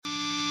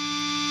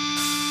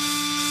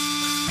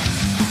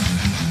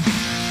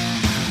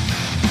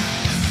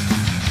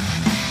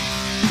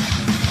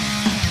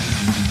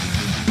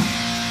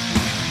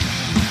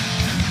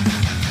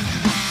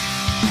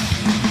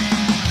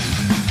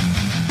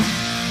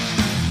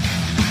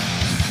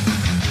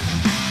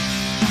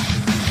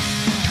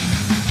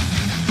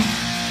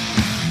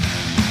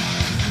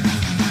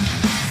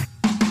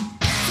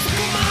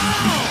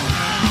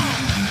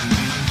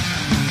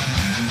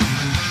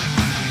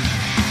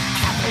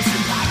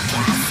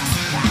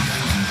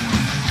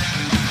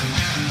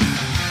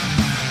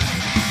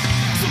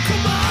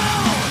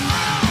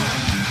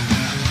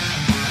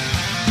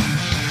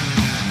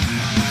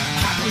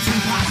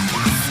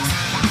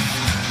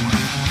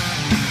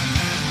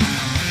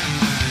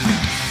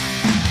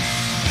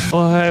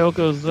Ohio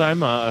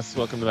gozaimasu.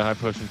 Welcome to the High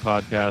Potion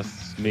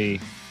Podcast. Me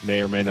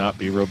may or may not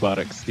be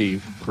robotic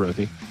Steve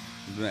Perotti.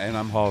 And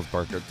I'm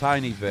Hallsberger.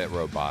 Tiny bit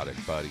robotic,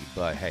 buddy.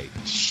 But hey,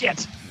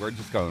 shit, we're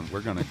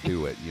gonna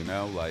do it. You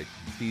know, like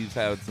Steve's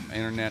had some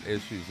internet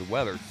issues. The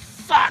weather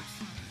sucks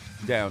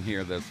down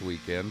here this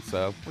weekend,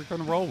 so we're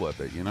gonna roll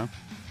with it. You know.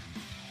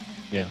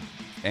 Yeah.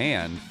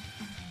 And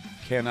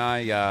can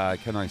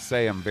I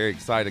say I'm very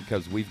excited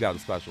because we've got a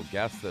special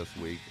guest this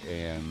week,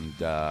 and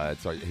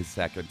it's his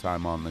second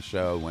time on the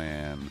show.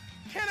 And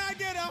can I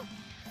get a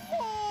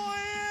oh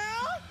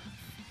yeah?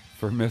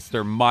 For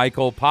Mr.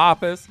 Michael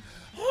Pappas.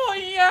 Oh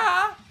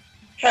yeah!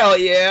 Hell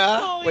yeah!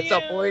 Oh, What's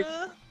up, boys?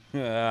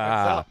 What's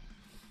up?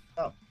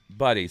 Oh.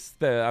 Buddies,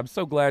 I'm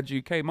so glad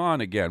you came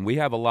on again. We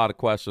have a lot of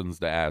questions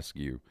to ask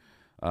you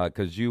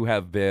because you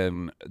have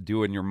been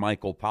doing your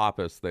Michael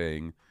Pappas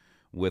thing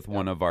with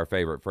one of our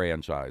favorite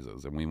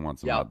franchises, and we want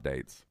some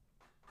updates.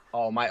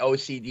 Oh, my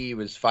OCD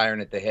was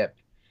firing at the hip.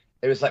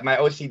 It was like my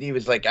OCD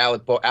was like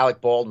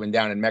Alec Baldwin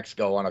down in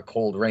Mexico on a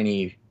cold,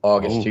 rainy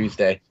August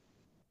Tuesday.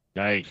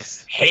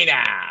 Yikes! Hey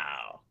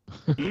now.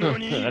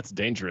 That's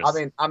dangerous.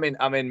 I'm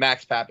in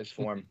Max Pappas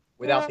form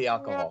without the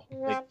alcohol,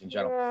 ladies and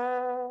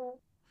gentlemen.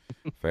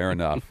 Fair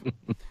enough.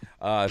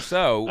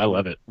 So I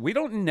love it. We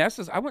don't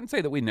I wouldn't say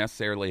that we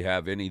necessarily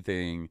have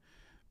anything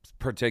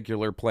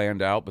particular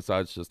planned out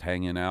besides just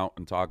hanging out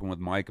and talking with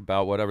Mike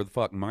about whatever the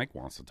fuck Mike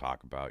wants to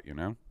talk about. You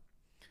know.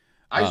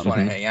 I just want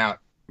to hang out.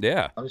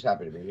 Yeah. I'm just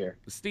happy to be here.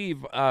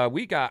 Steve, I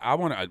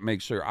want to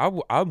make sure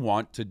I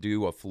want to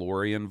do a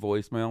Florian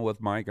voicemail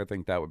with Mike. I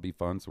think that would be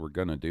fun, so we're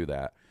going to do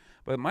that.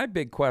 But my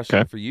big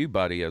question for you,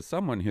 buddy, as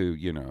someone who,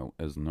 you know,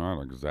 is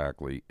not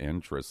exactly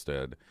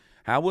interested,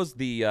 how was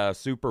the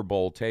Super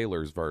Bowl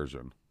Taylor's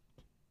version?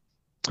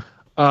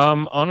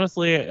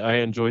 Honestly, I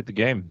enjoyed the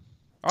game.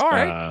 All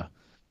right.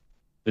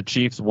 The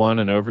Chiefs won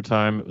in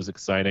overtime. It was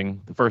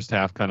exciting. The first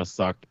half kind of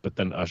sucked, but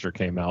then Usher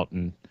came out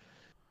and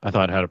I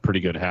thought had a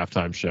pretty good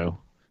halftime show.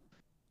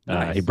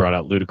 Nice. He brought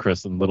out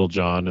Ludacris and Little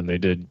John, and they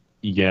did,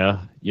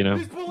 yeah.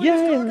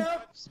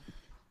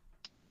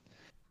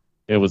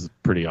 It was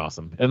pretty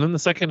awesome. And then the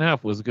second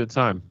half was a good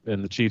time,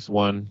 and the Chiefs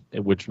won,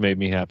 which made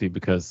me happy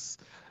because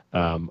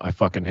I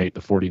fucking hate the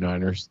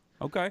 49ers.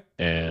 Okay.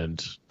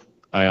 And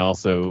I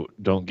also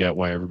don't get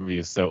why everybody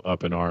is so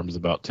up in arms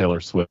about Taylor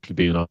Swift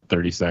being on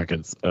 30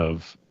 seconds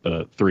of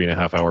a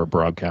 3.5-hour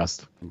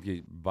broadcast.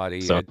 Buddy,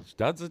 it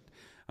doesn't.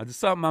 It's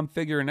something I'm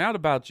figuring out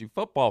about you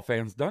football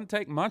fans. Doesn't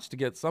take much to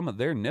get some of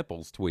their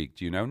nipples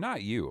tweaked, you know?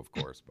 Not you, of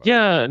course. But.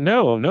 Yeah,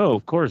 no,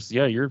 of course.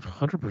 Yeah, you're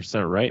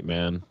 100% right,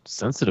 man.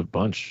 Sensitive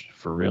bunch,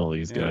 for real,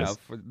 these guys.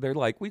 They're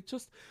like,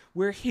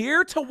 we're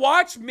here to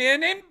watch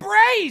men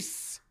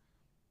embrace.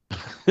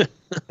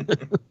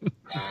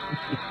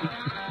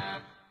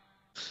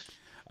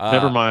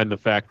 Never mind the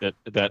fact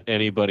that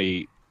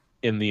anybody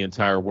in the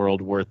entire world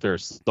worth their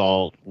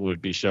salt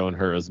would be showing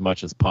her as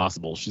much as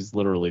possible. She's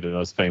literally the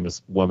most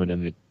famous woman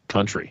in the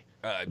country.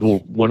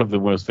 One of the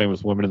most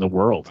famous women in the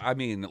world. I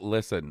mean,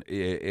 listen,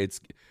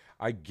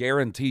 I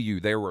guarantee you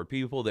there were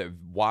people that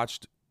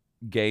watched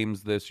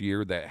games this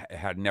year that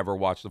had never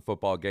watched a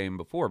football game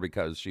before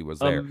because she was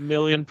there.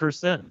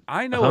 1,000,000%.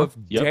 I know if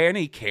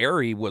Danny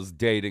Carey was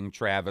dating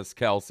Travis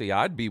Kelce,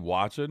 I'd be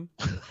watching.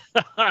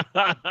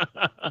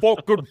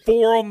 Fucking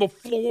 4 on the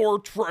floor,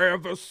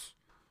 Travis.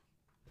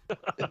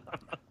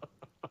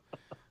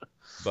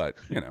 But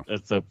you know,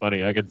 it's so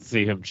funny. I could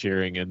see him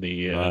cheering in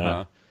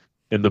the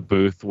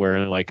booth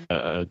wearing like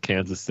a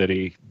Kansas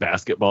City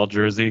basketball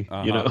jersey.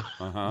 You know.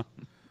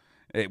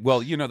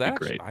 Well, you know that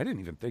great. I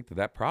didn't even think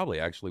that probably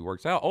actually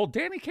works out. Oh,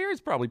 Danny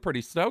Carey's probably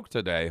pretty stoked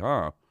today,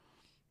 huh?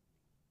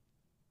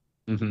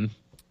 Mm-hmm.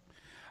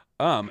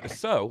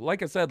 So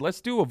like I said,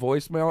 let's do a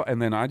voicemail,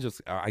 and then I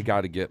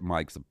got to get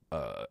Mike's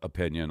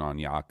opinion on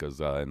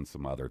Yakuza and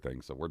some other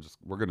things. So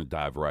we're gonna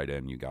dive right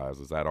in, you guys.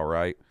 Is that all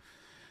right?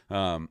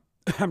 I'm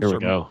Here sure we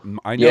go.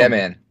 I know, yeah,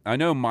 man. I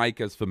know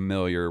Mike is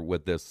familiar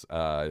with this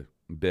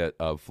bit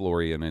of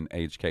Florian and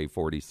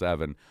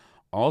HK47.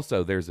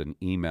 Also, there's an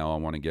email I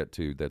want to get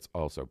to that's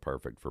also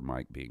perfect for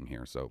Mike being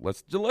here. So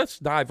let's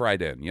dive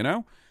right in. You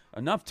know.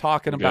 Enough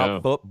talking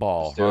about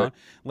football, huh?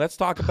 Let's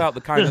talk about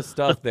the kind of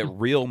stuff that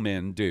real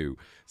men do.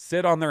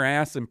 Sit on their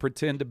ass and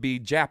pretend to be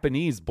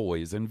Japanese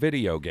boys in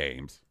video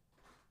games.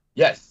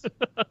 Yes.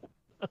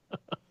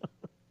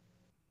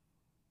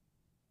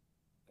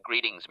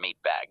 Greetings,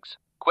 meatbags.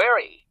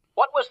 Query: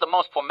 what was the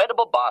most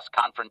formidable boss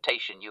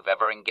confrontation you've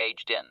ever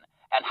engaged in?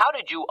 And how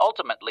did you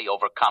ultimately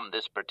overcome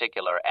this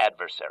particular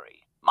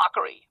adversary?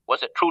 Mockery: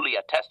 was it truly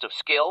a test of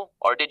skill,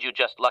 or did you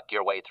just luck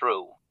your way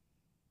through?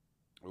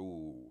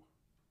 Ooh.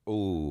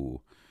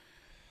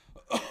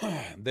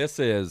 This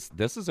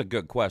is a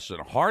good question.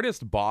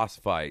 Hardest boss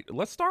fight.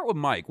 Let's start with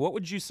Mike. What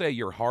would you say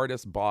your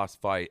hardest boss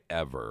fight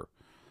ever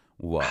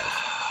was?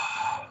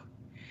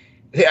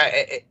 Yeah,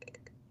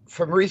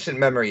 from recent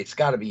memory, it's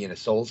got to be in a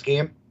Souls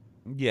game.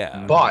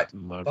 Yeah. But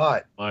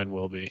mine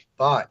will be.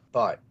 But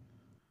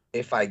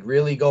if I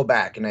really go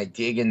back and I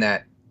dig in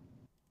that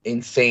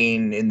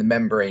insane in the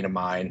membrane of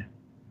mine,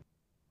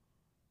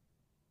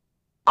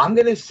 I'm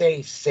gonna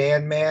say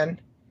Sandman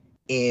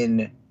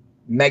in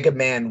Mega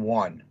Man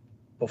 1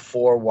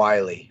 before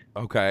Wily.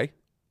 Okay.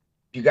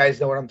 You guys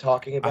know what I'm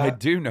talking about? I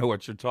do know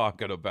what you're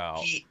talking about.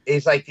 He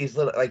is like these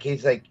little, like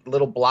he's like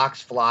little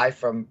blocks fly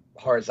from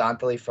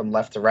horizontally from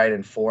left to right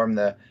and form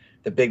the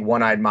big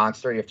one-eyed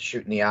monster you have to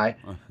shoot in the eye.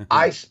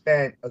 I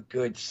spent a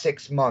good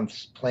 6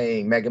 months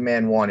playing Mega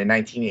Man 1 in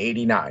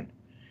 1989,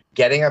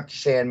 getting up to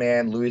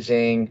Sandman,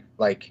 losing,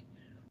 like,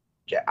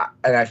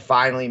 and I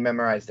finally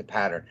memorized the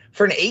pattern.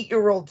 For an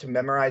 8-year-old to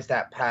memorize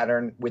that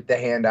pattern with the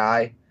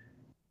hand-eye,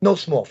 no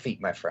small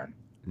feat, my friend.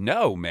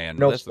 No, man.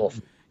 No Listen, small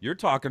feat. you're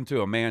talking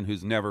to a man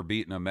who's never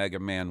beaten a Mega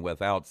Man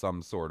without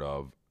some sort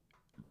of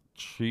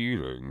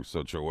cheating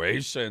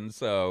situation.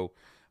 So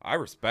I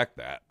respect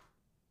that.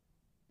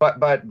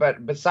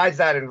 But besides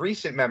that, in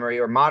recent memory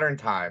or modern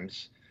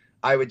times,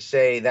 I would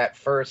say that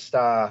first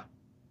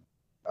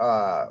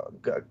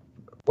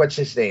what's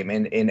his name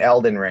in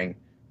Elden Ring?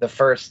 The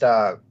first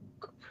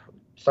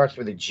starts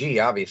with a G,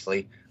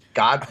 obviously.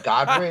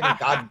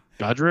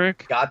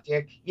 Godric.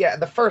 Yeah,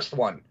 the first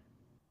one.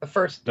 The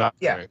first. Godric.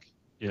 Yeah.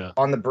 Yeah.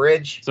 On the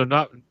bridge. So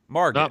not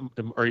Margit.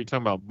 Are you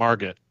talking about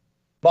Margit?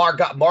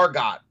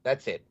 Margot.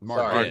 That's it.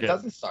 Margit. Sorry, it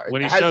doesn't start.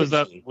 When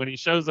he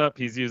shows up,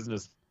 he's using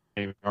his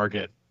name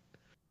Margit.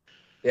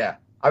 Yeah,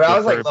 I mean, I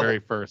was like very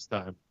first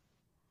time.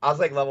 I was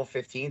like level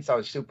 15, so I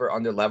was super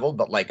under leveled.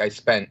 But like, I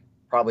spent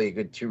probably a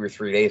good 2 or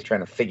 3 days trying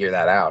to figure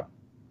that out.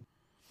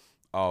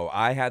 Oh,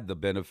 I had the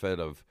benefit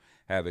of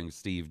having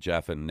Steve,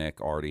 Jeff, and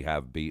Nick already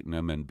have beaten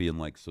him and being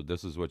like, so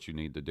this is what you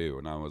need to do.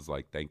 And I was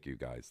like, thank you,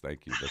 guys.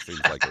 Thank you. This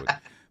seems like it would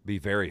be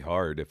very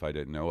hard if I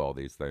didn't know all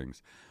these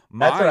things.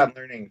 That's what I'm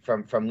learning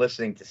from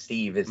listening to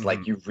Steve is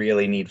like, you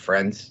really need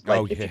friends.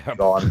 Like, if you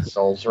go on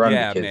Souls Run.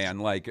 Yeah, man.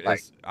 Like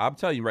I'm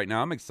telling you right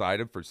now, I'm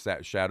excited for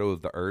Shadow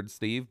of the Erd,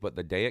 Steve, but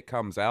the day it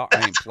comes out,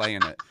 I ain't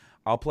playing it.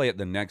 I'll play it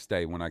the next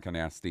day when I can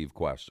ask Steve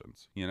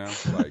questions, you know?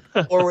 Like,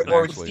 or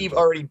when Steve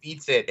already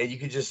beats it and you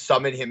could just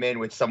summon him in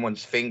with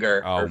someone's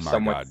finger. Oh or my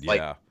someone's, God,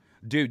 yeah.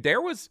 Dude,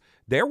 there was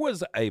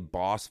a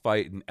boss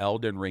fight in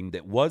Elden Ring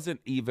that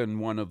wasn't even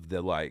one of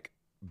the like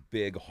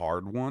big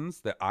hard ones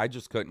that I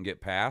just couldn't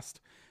get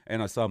past,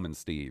 and I summoned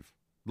Steve.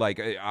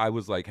 Like, I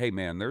was like, hey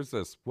man, there's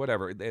this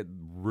whatever that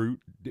root.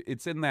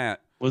 It's in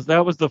that. Was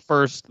the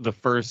first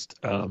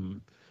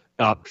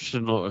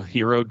optional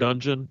hero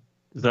dungeon?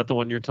 Is that the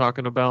one you're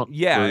talking about?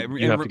 Yeah,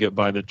 you have to get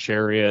by the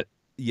chariot.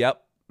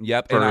 Yep.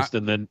 First,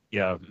 and then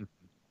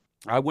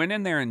I went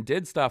in there and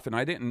did stuff, and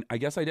I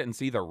guess I didn't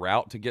see the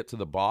route to get to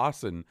the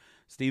boss, and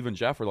Steve and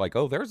Jeff were like,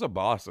 oh, there's a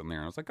boss in there.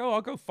 And I was like, oh,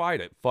 I'll go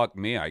fight it. Fuck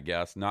me, I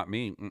guess. Not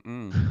me.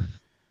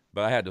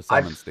 But I had to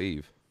summon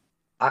Steve.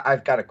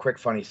 I've got a quick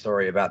funny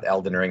story about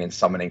Elden Ring and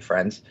summoning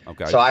friends.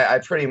 Okay. So I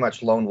pretty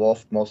much lone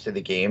wolfed most of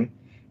the game.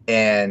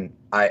 And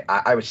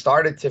I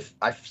started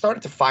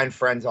to find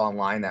friends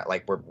online that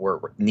like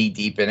were knee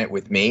deep in it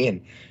with me.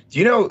 And do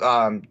you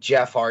know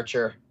Jeff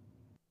Archer?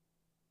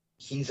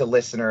 He's a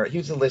listener. He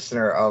was a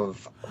listener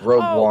of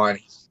Rogue One.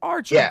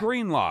 Archer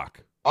Greenlock.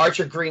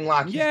 Archer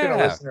Greenlock. He's been a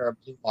listener of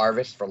Blue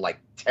Harvest for like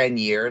 10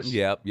 years.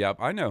 Yep.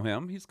 I know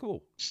him. He's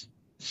cool.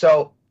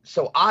 So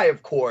I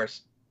of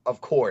course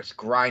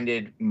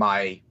grinded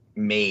my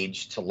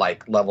mage to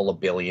like level 1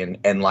 billion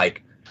and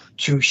like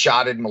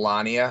 2-shotted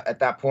Melania at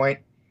that point.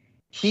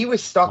 He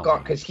was stuck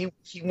on because he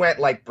went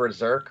like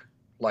berserk,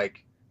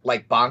 like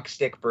bonk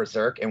stick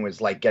berserk, and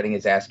was like getting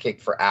his ass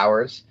kicked for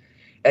hours.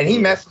 And he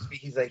messaged me.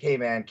 He's like, "Hey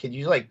man, can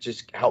you like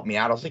just help me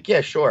out?" I was like, "Yeah,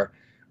 sure."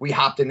 We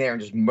hopped in there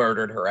and just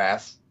murdered her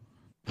ass.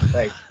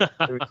 Like, it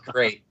was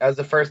great. That was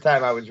the first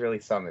time I was really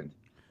summoned.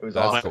 It was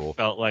awesome. Cool.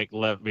 Felt like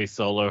let me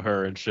solo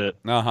her and shit.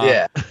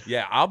 Yeah.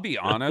 I'll be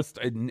honest.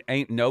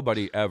 Ain't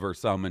nobody ever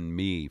summoned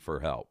me for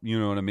help. You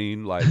know what I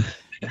mean? Like,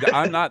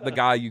 I'm not the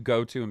guy you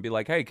go to and be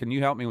like, "Hey, can you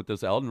help me with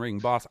this Elden Ring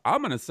boss?"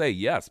 I'm gonna say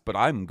yes, but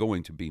I'm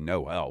going to be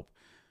no help.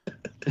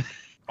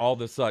 All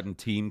of a sudden,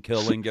 team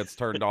killing gets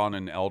turned on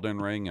in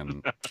Elden Ring,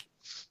 and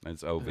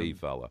it's OV,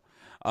 fella.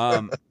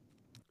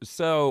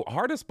 So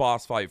hardest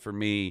boss fight for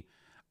me.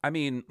 I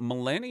mean,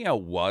 Millennia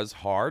was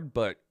hard,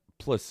 but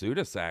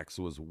Plasudasax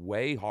was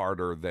way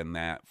harder than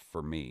that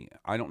for me.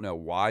 I don't know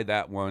why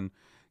that one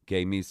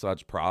gave me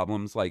such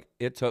problems. Like,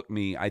 it took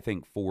me, I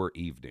think, 4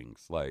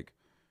 evenings. Like,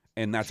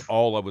 and that's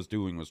all I was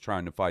doing was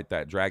trying to fight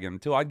that dragon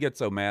until I'd get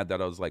so mad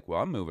that I was like,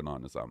 well, I'm moving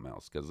on to something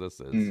else because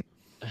this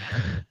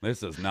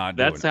is not.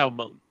 That's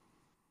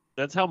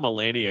how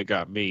Melania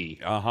got me.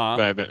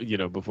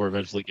 Before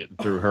eventually getting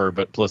through her.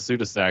 But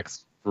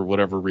Plasudasax, for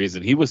whatever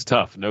reason, he was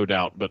tough, no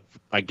doubt. But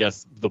I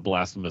guess the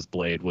Blasphemous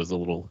Blade was a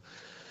little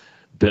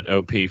bit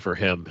OP for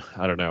him.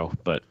 I don't know,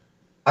 but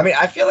I mean,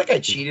 I feel like I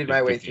cheated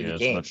my way through the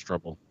game. Much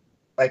trouble.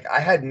 Like, I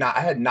had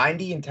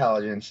 90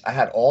 intelligence. I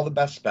had all the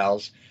best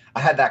spells. I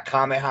had that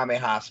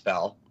Kamehameha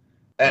spell,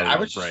 and I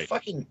was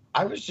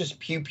just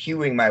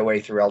pew-pewing my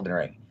way through Elden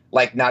Ring,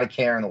 like not a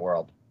care in the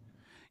world.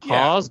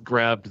 Hawes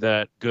grabbed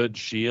that good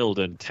shield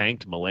and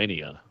tanked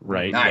Melania,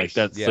 right? Nice.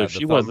 Like that. So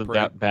she wasn't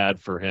that bad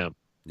for him.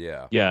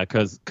 Yeah,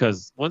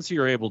 because once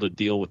you're able to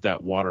deal with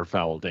that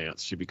waterfowl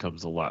dance, she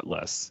becomes a lot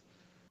less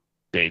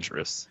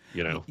dangerous,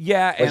 you know.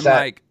 Yeah, Was and that-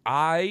 like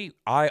I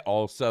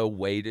also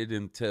waited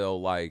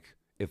until like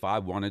if I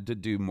wanted to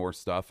do more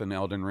stuff in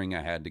Elden Ring,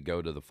 I had to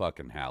go to the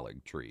fucking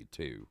Hallig tree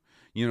too.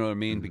 You know what I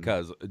mean?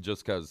 Because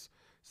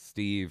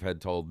Steve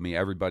had told me,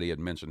 everybody had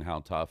mentioned how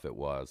tough it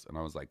was, and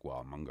I was like,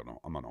 well, I'm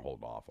gonna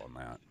hold off on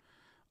that.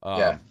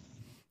 Yeah.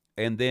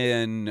 And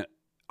then,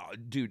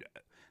 dude,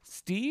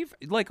 Steve,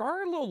 like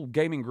our little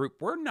gaming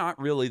group, we're not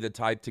really the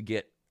type to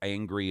get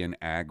angry and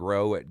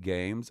aggro at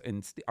games.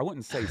 And I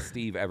wouldn't say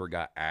Steve ever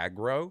got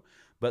aggro,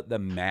 but the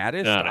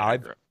maddest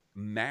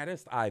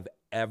I've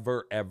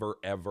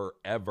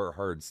ever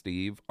heard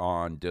Steve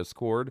on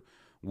Discord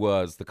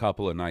was the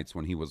couple of nights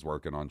when he was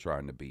working on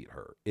trying to beat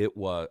her.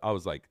 I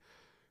was like,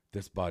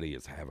 this buddy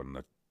is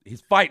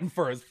he's fighting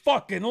for his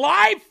fucking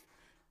life.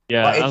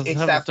 Yeah, Well, it's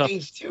that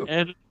phase too,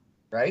 and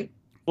right?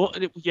 well,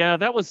 yeah,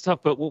 that was tough.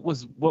 But what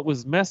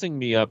was messing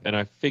me up, and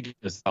I figured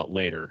this out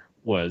later,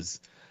 was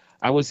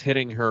I was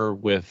hitting her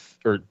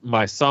or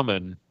my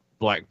summon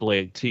Black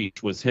Blade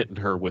Teach was hitting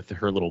her with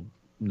her little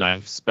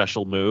knife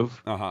special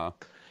move.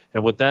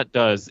 And what that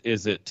does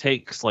is it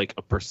takes like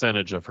a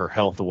percentage of her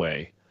health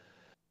away,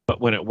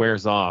 but when it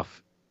wears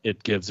off,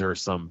 it gives her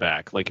some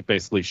back. Like it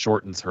basically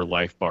shortens her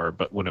life bar,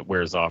 but when it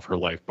wears off, her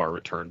life bar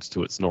returns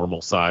to its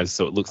normal size,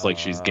 so it looks like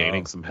she's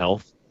gaining some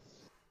health.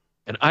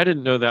 And I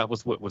didn't know that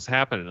was what was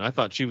happening. I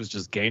thought she was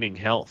just gaining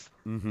health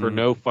for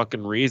no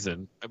fucking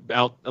reason.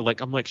 I'm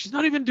like, she's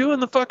not even doing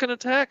the fucking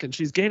attack, and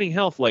she's gaining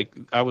health. Like,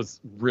 I was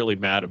really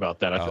mad about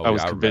that. I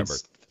was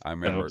convinced I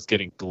remember. I was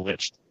getting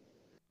glitched.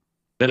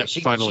 Then Yeah,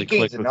 it finally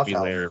clicked with me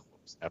health. later.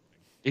 What was happening.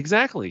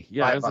 Exactly.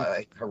 Yeah.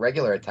 Like her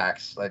regular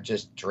attacks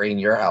just drain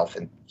your health,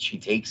 and she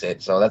takes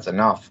it, so that's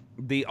enough.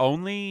 She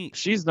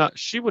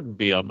wouldn't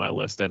be on my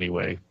list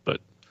anyway,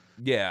 but.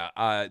 Yeah,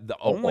 the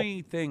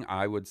only thing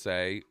I would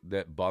say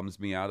that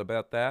bums me out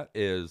about that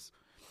is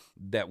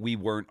that we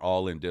weren't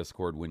all in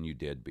Discord when you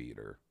did beat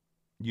her.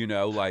 You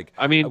know, like,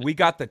 I mean, we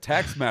got the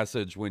text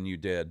message when you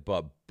did,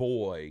 but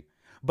boy.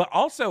 But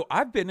also,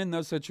 I've been in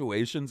those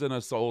situations in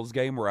a Souls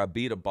game where I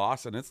beat a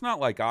boss, and it's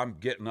not like I'm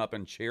getting up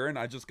and cheering.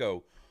 I just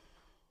go,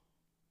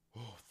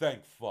 oh,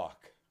 thank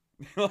fuck.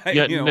 Like,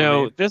 yeah, you know, no,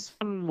 I mean? This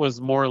one was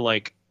more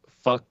like,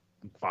 fuck.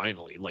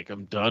 Finally, like,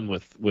 I'm done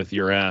with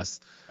your ass.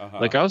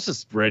 Like, I was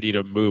just ready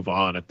to move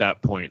on at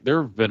that point.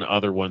 There have been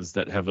other ones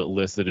that have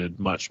elicited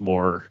much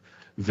more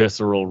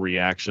visceral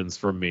reactions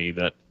from me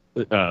that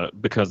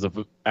because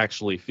of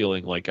actually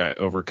feeling like I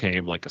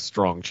overcame like a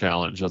strong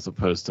challenge as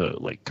opposed to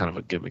like kind of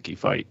a gimmicky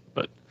fight.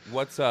 But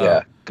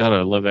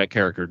gotta love that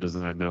character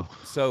design though.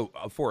 So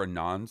for a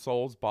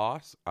non-Souls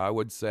boss, I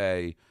would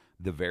say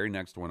the very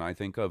next one I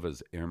think of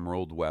is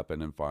Emerald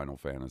Weapon in Final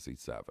Fantasy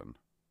VII.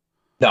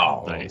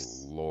 No.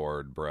 Nice.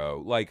 Lord,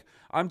 bro. Like,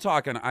 I'm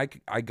talking,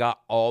 I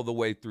got all the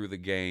way through the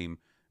game,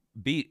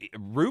 beat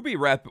Ruby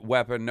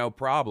Weapon, no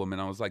problem.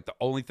 And I was like, the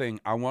only thing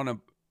I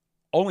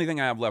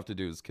have left to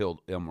do is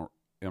kill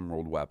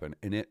Emerald Weapon.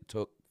 And it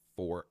took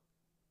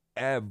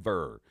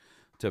forever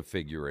to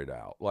figure it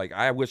out. Like,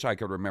 I wish I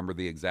could remember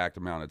the exact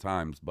amount of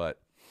times,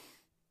 but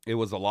it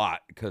was a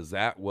lot, because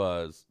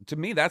to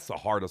me, that's the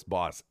hardest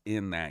boss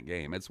in that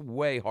game. It's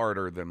way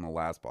harder than the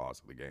last boss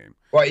of the game.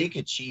 Well, you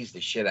could cheese the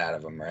shit out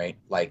of them, right?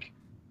 Like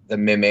the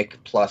Mimic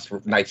plus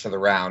Knights of the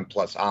Round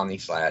plus Omni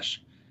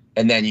Slash,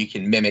 and then you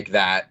can mimic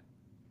that,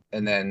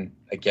 and then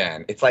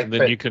again, it's like. And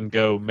then you can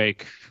go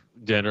make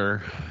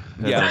dinner,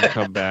 and then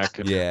come back.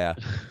 And... Yeah.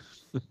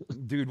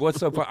 Dude, what's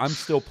so fun? I'm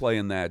still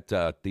playing that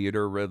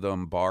Theater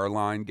Rhythm Bar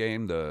Line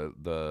game,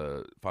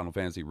 the Final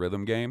Fantasy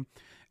Rhythm game.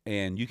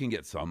 And you can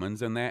get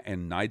summons in that,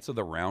 and Knights of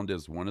the Round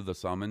is one of the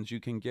summons you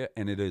can get,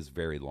 and it is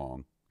very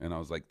long. And I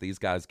was like, these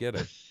guys get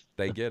it.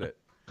 They get it.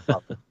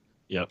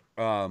 Yep.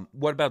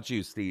 What about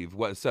you, Steve?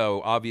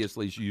 So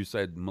obviously you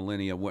said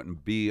Millennia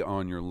wouldn't be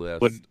on your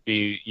list. Wouldn't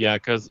be, yeah,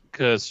 because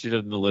she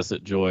didn't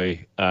elicit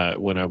joy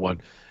when I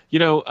won. You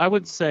know, I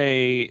would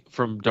say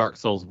from Dark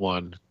Souls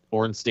 1,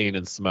 Ornstein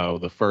and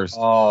Smo, the first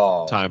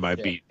time I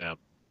beat them.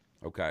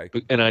 Okay.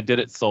 And I did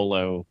it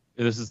solo.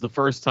 This is the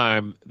first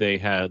time they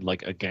had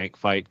like a gank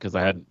fight, because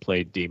I hadn't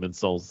played Demon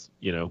Souls,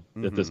 you know,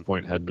 at this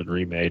point hadn't been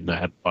remade, and I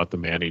hadn't fought the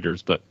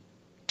Man-Eaters, but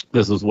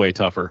this was way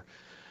tougher.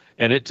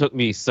 And it took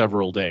me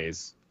several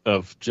days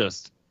of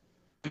just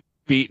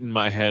beating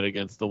my head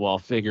against the wall,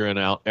 figuring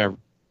out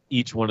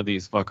each one of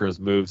these fuckers'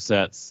 move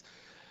sets,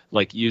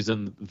 like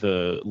using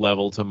the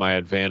level to my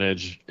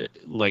advantage,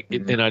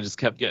 and I just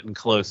kept getting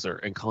closer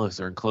and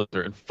closer and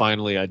closer, and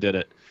finally I did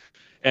it.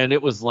 And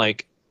it was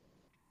like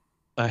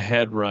a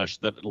head rush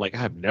that like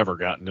I've never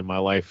gotten in my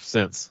life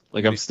since.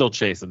 Like, I'm still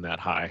chasing that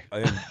high.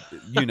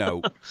 You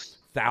know,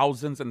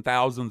 thousands and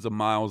thousands of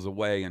miles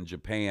away in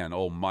Japan,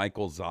 old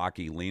Michael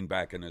Zaki leaned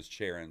back in his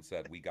chair and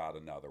said, "We got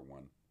another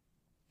one."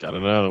 Got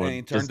another one.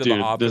 He turned to the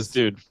office. This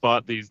dude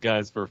fought these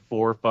guys for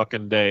 4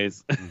 fucking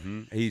days.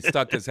 He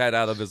stuck his head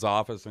out of his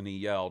office and he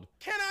yelled,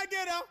 "Can I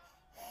get a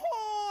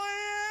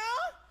hoya?"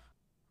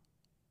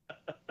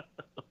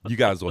 You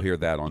guys will hear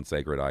that on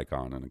Sacred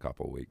Icon in a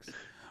couple of weeks.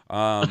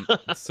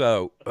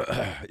 So,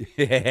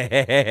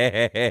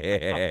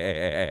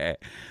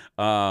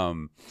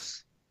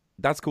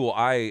 That's cool.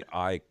 I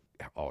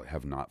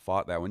have not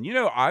fought that one.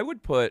 I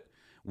would put,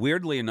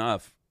 weirdly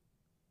enough,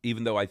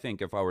 even though I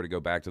think if I were to go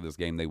back to this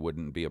game, they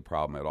wouldn't be a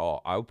problem at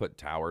all. I would put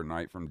Tower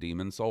Knight from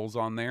Demon Souls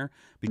on there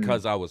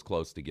because I was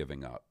close to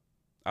giving up.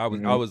 I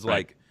was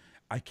like,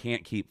 I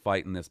can't keep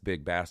fighting this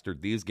big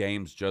bastard. These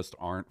games just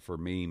aren't for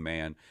me,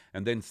 man.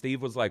 And then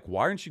Steve was like,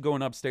 why aren't you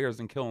going upstairs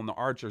and killing the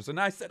archers? And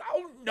I said, I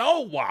don't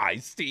know why,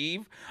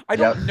 Steve. I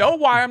don't know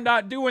why I'm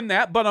not doing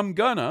that, but I'm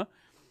gonna.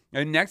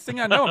 And next thing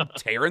I know, I'm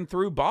tearing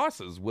through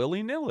bosses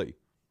willy-nilly.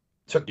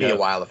 Took me a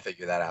while to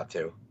figure that out,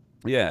 too.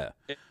 Yeah.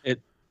 The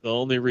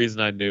only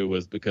reason I knew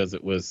was because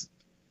it was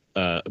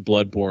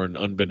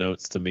Bloodborne,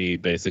 unbeknownst to me,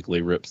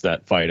 basically rips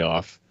that fight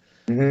off.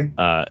 And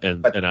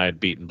I had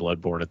beaten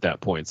Bloodborne at that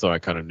point, so I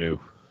kind of knew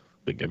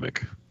the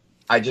gimmick.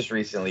 I just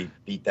recently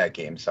beat that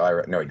game, so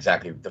I know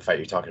exactly the fight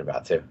you're talking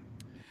about, too.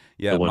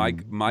 Yeah,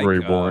 Mike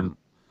Reborn.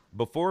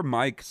 Before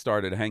Mike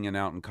started hanging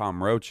out in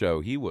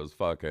Kamurocho, he was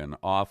fucking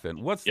off.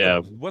 And what's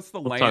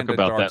the land in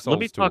Dark Souls Let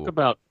me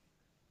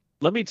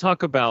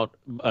talk about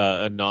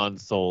a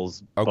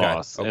non-Souls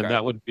boss, and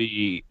that would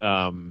be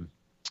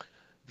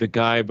the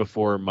guy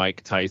before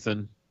Mike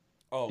Tyson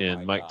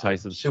in Mike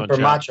Tyson's Super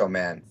Macho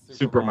Man.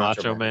 Super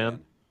Macho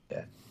Man.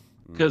 Yeah.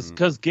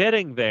 Because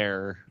getting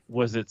there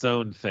was its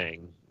own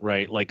thing,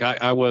 right? Like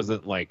I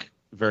wasn't like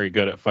very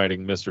good at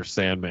fighting Mr.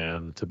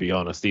 Sandman, to be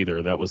honest,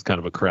 either. That was kind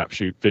of a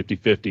crapshoot,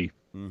 50-50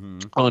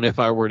 on if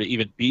I were to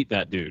even beat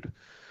that dude.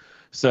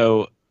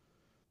 So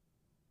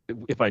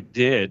if I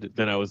did,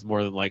 then I was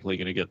more than likely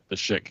going to get the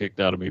shit kicked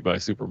out of me by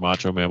Super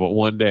Macho Man. But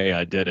one day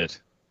I did it,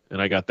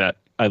 and I got that.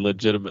 I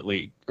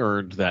legitimately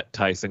earned that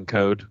Tyson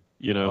code.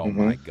 Oh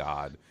my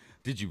God!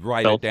 Did you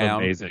write it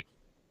down? Amazing.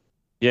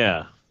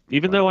 Yeah.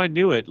 Even though I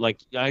knew it, like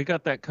I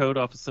got that code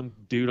off of some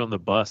dude on the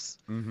bus,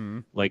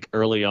 like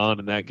early on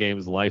in that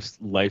game's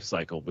life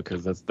cycle,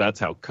 because that's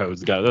how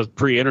codes got. That was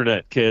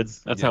pre-internet,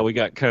 kids. That's how we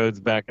got codes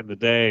back in the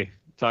day.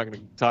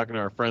 Talking to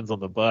our friends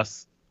on the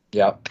bus.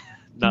 Yep.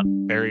 Not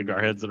buried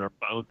our heads in our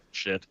phone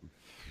shit.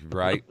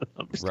 Right.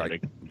 I'm just right.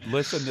 kidding.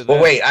 Listen to that.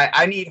 Well, wait.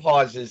 I need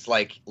Hawes's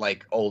like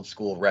old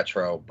school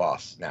retro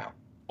boss now,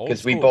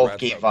 because we both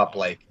gave up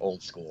like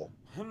old school.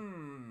 Let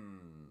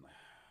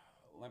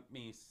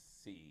me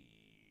see.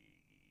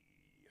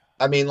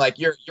 I mean, like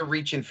you're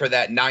reaching for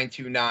that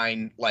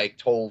 929 like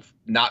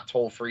not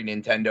toll free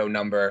Nintendo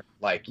number.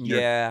 Like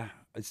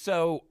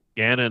so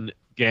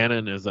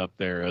Ganon is up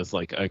there as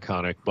like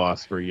iconic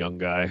boss for a young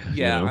guy.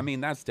 Yeah, you know? I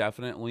mean that's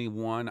definitely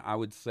one. I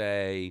would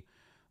say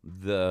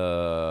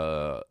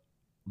the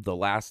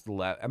last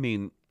I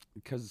mean,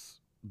 because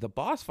the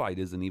boss fight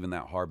isn't even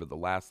that hard, but the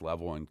last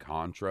level in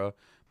Contra,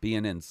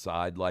 being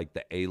inside like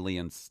the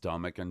alien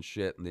stomach and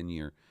shit, and then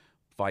you're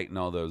fighting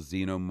all those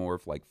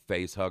xenomorph like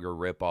face hugger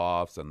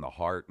ripoffs and the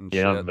heart and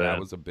shit. Man. That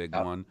was a big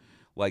one.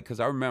 Like, because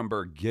I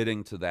remember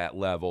getting to that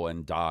level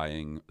and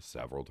dying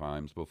several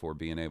times before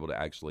being able to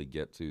actually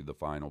get to the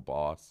final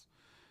boss.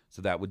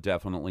 So that would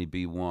definitely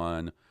be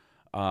one.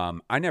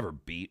 I never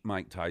beat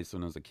Mike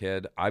Tyson as a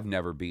kid. I've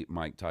never beat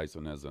Mike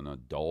Tyson as an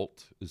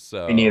adult.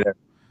 So Me neither.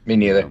 Me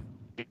neither.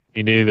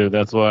 Me neither.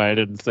 That's why I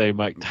didn't say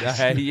Mike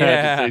Tyson. Yeah. I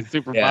had to say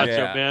Super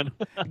Macho Man.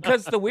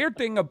 Because the weird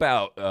thing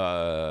about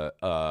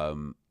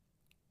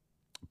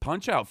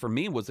Punch-Out for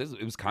me was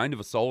it was kind of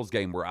a Souls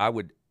game where I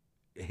would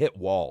hit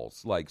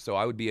walls. Like, so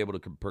I would be able to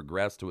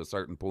progress to a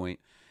certain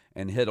point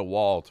and hit a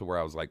wall to where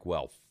I was like,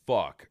 well,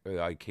 fuck,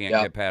 I can't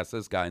get past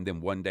this guy. And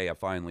then one day I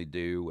finally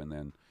do, and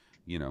then,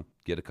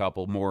 get a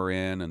couple more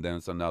in, and then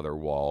it's another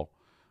wall.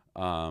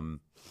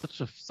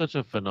 Such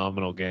a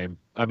phenomenal game.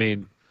 I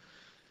mean,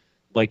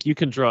 like you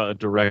can draw a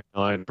direct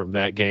line from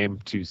that game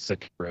to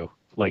Sekiro,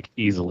 like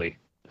easily.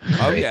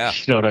 Oh yeah.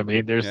 You know what I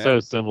mean? They're so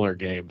similar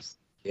games.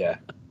 Yeah.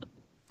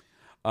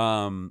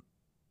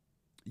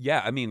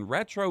 Yeah, I mean,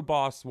 retro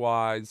boss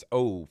wise,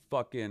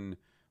 fucking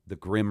the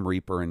Grim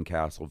Reaper in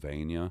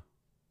Castlevania.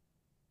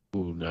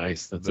 Ooh,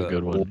 nice. That's a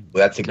good one.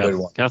 That's a good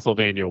one.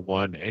 Castlevania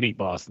 1, any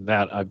boss in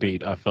that I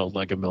beat, I felt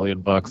like $1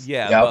 million.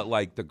 Yeah, but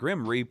like the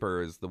Grim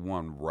Reaper is the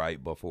one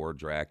right before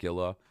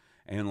Dracula,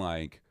 and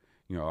like,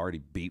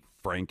 already beat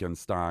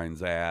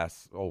Frankenstein's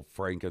ass,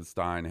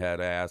 Frankenstein head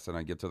ass, and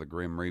I get to the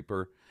Grim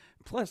Reaper.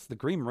 Plus, the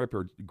Grim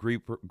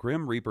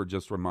Reaper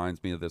just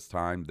reminds me of this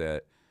time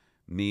that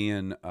me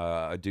and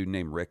a dude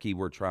named Ricky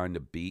were trying to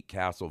beat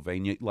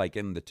Castlevania like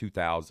in the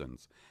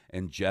 2000s,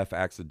 and Jeff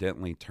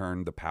accidentally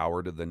turned the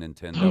power to the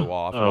Nintendo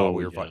off while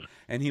we were fighting.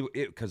 And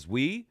because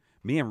me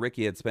and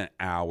Ricky had spent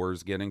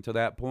hours getting to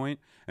that point,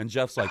 and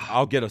Jeff's like,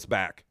 "I'll get us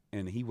back,"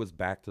 and he was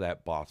back to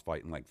that boss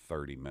fight in like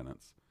 30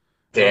 minutes.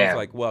 So I was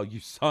like, "Well, you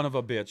son of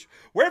a bitch,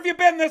 where have you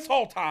been this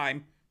whole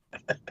time?"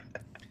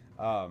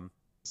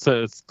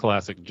 So it's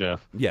classic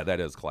Jeff. Yeah,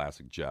 that is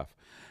classic Jeff.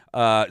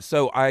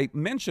 So I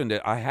mentioned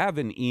it. I have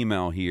an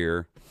email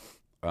here.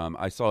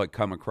 I saw it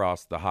come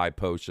across the High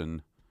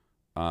Potion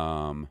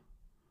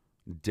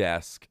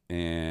desk,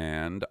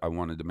 and I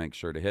wanted to make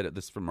sure to hit it.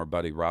 This is from our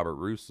buddy Robert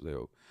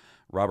Russo.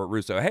 Robert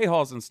Russo. Hey,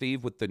 Halls and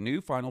Steve, with the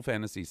new Final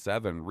Fantasy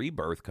VII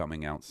Rebirth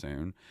coming out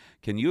soon,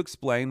 can you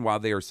explain why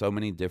there are so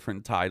many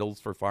different titles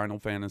for Final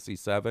Fantasy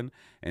VII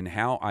and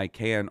how I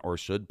can or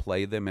should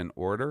play them in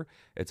order?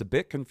 It's a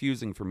bit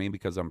confusing for me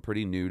because I'm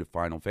pretty new to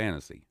Final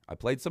Fantasy. I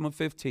played some of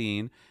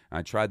 15, and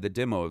I tried the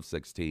demo of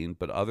 16,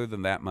 but other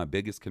than that, my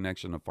biggest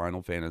connection to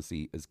Final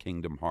Fantasy is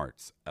Kingdom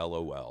Hearts.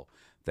 LOL.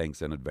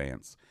 Thanks in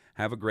advance.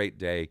 Have a great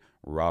day,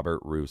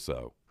 Robert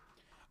Russo.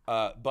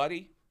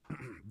 Buddy,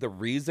 the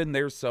reason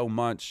there's so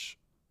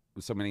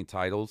many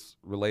titles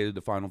related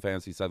to Final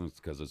Fantasy VII is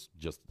because it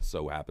just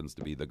so happens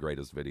to be the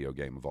greatest video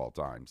game of all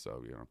time.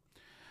 So, you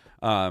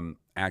know,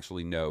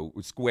 actually, no,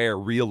 Square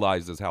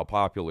realizes how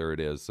popular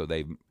it is, so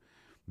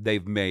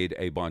they've made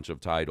a bunch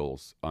of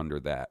titles under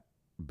that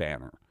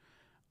banner.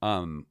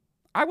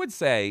 I would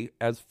say,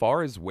 as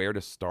far as where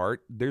to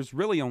start, there's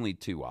really only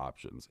two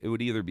options. It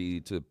would either be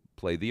to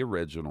play the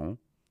original,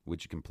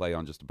 which you can play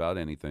on just about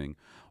anything,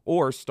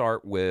 or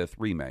start with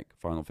Remake,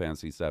 Final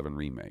Fantasy VII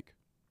Remake.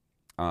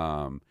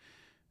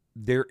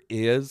 There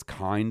is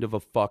kind of a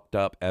fucked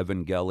up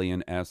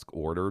Evangelion-esque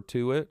order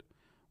to it,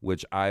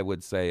 which I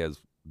would say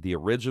is the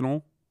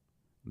original,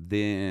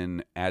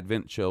 then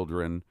Advent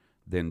Children,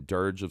 then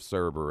Dirge of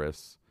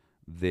Cerberus,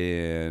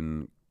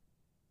 then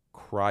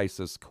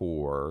Crisis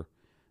Core,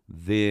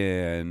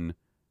 then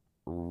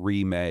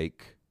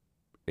Remake,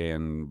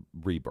 and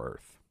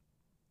Rebirth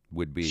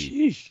would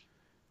be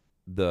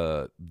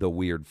the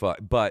weird fuck.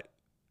 But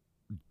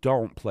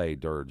don't play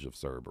Dirge of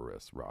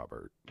Cerberus,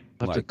 Robert.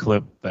 I have to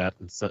clip that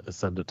and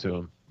send it to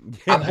him.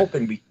 Yeah. I'm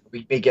hoping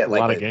we may get a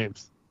like lot of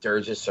games.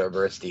 Dirge of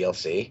Cerberus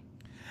DLC,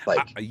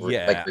 like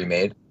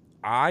remade.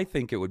 I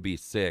think it would be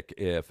sick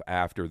if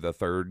after the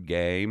third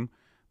game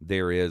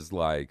there is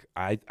like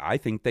I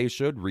think they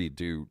should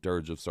redo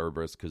Dirge of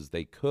Cerberus because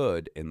they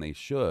could and they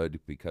should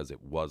because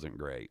it wasn't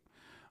great.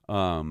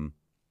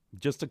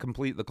 Just to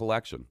complete the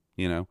collection,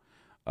 you know.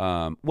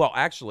 Well,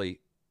 actually,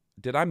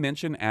 did I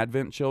mention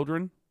Advent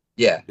Children?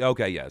 Yeah.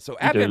 Okay, yeah. So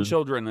Advent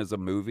Children is a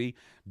movie.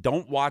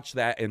 Don't watch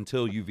that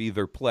until you've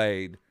either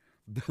played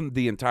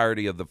the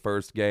entirety of the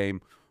first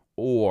game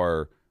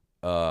or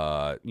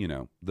you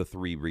know, the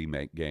 3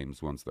 remake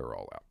games once they're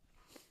all out.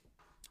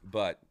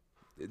 But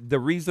the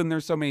reason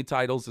there's so many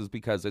titles is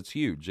because it's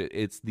huge.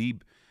 It's the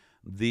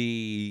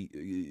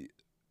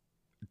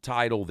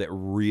title that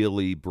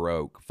really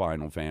broke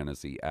Final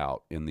Fantasy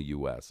out in the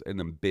U.S. in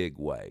a big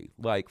way.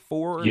 Like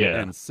 4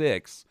 and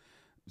 6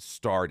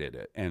 started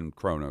it, and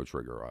Chrono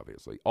Trigger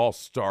obviously all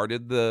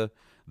started the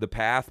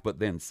path, but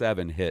then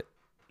 7 hit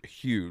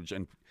huge,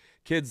 and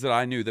kids that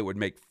I knew that would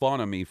make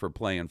fun of me for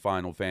playing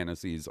Final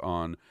Fantasies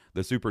on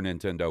the Super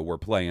Nintendo were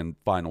playing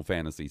Final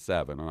Fantasy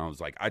 7, and I was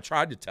like, I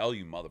tried to tell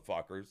you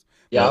motherfuckers.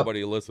 Yep.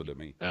 Nobody listened to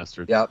me.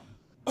 Bastard. Yep.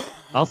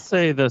 I'll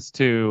say this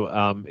too.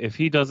 If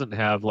he doesn't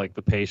have like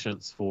the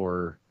patience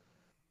for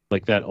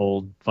like that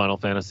old Final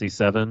Fantasy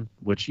 7,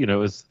 which, you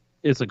know, is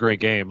a great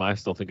game. I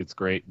still think it's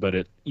great, but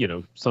it, you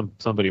know,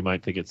 somebody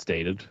might think it's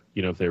dated,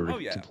 you know, if they were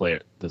to play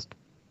it this.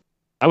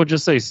 I would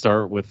just say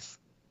start with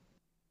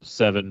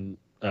 7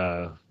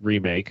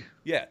 remake.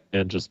 Yeah.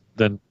 And just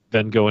then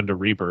go into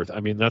Rebirth. I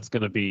mean, that's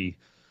going to be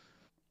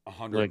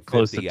like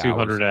close to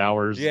 200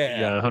 hours.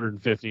 Yeah,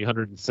 150,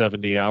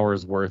 170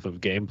 hours worth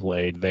of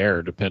gameplay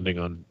there, depending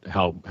on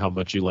how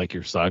much you like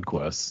your side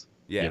quests.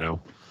 Yeah. You know?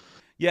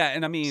 Yeah,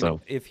 and I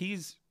mean, if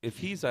he's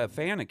a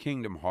fan of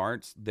Kingdom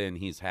Hearts, then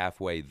he's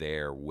halfway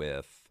there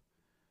with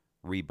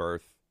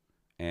Rebirth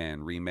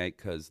and Remake,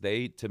 because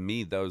to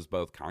me, those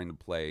both kind of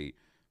play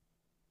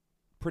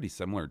pretty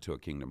similar to a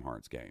Kingdom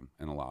Hearts game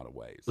in a lot of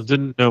ways.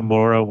 Didn't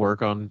Nomura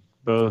work on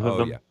both of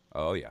them? Yeah.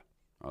 Oh, yeah.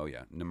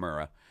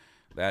 Nomura.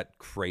 That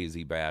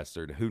crazy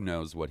bastard. Who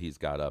knows what he's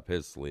got up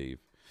his sleeve.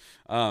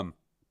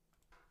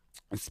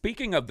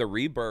 Speaking of the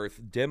Rebirth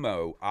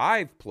demo,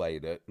 I've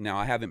played it. Now,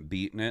 I haven't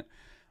beaten it.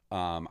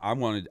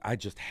 I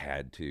just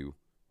had to,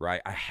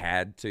 right? I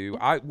had to.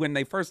 When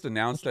they first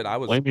announced it, I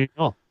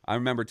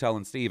remember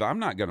telling Steve, I'm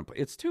not going to,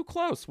 it's too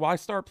close. Why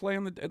start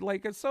playing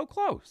it's so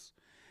close?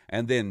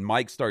 And then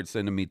Mike started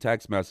sending me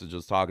text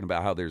messages talking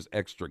about how there's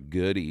extra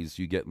goodies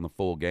you get in the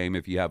full game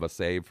if you have a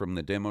save from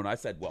the demo. And I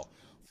said, well,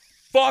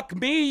 fuck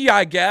me,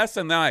 I guess.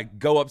 And then I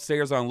go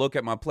upstairs and look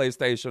at my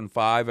PlayStation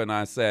 5 and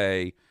I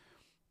say,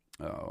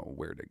 oh,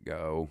 where'd it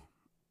go?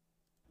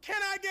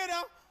 Can I get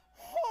a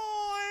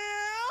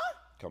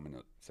coming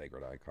to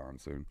Sacred Icon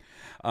soon.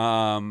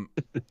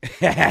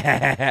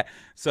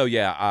 So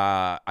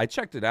yeah, I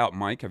checked it out.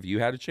 Mike, have you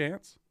had a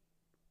chance?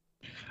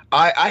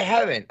 I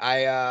haven't.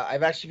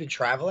 I've actually been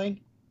traveling.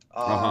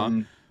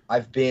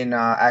 I've been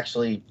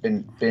actually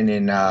been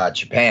in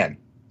Japan,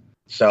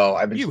 so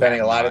I've been spending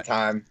a lot of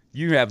time.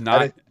 You have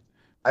not.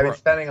 I've been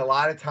spending a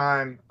lot of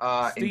time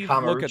Steve, in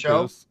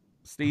Kamurocho,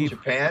 Steve,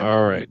 Japan.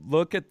 All right,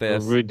 look at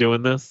this. Are we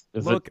doing this?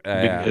 Let's do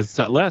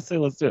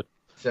it.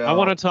 So I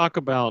want to talk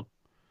about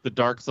the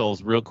Dark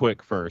Souls real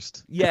quick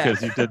first. Yeah.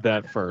 Because you did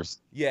that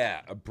first.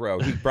 Yeah, bro.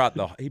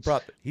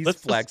 He's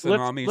flexing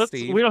on me,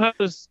 Steve. We don't have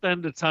to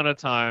spend a ton of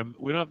time.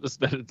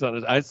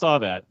 I saw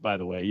that, by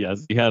the way.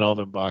 Yes, you had all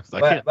them boxes.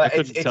 I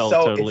couldn't tell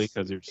totally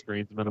because your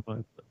screen's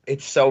minimized.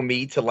 It's so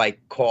me to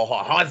like call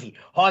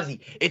Hawsey.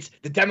 It's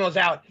the demo's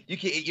out.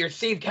 Your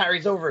save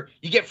carries over.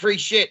 You get free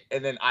shit,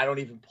 and then I don't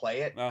even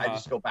play it. I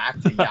just go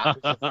back to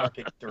Yakuza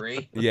fucking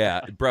 3.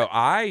 Yeah, bro.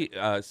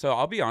 So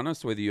I'll be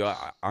honest with you.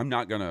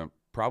 I'm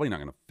probably not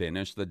gonna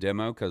finish the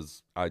demo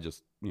because I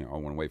just I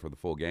want to wait for the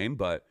full game.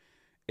 But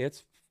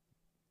it's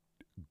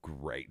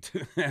great.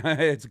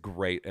 It's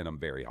great, and I'm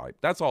very hyped.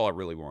 That's all I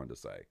really wanted to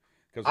say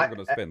because we're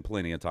gonna spend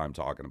plenty of time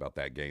talking about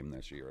that game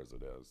this year as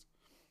it is.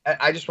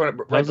 I just want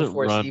to, right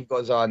before Steve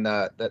goes on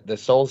the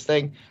Souls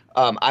thing,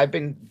 I've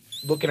been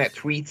looking at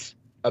tweets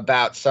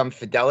about some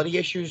fidelity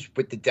issues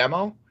with the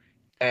demo,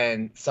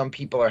 and some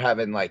people are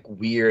having like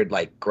weird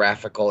like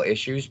graphical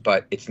issues,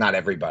 but it's not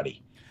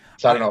everybody.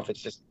 So I don't know if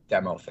it's just a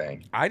demo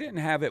thing. I didn't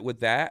have it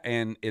with that,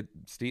 and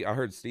I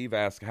heard Steve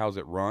ask, how's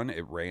it run?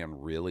 It ran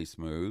really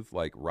smooth,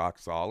 like rock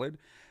solid.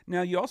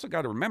 Now, you also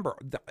got to remember,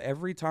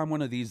 every time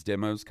one of these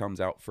demos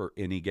comes out for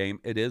any game,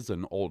 it is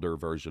an older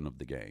version of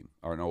the game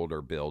or an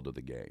older build of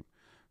the game.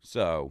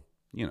 So,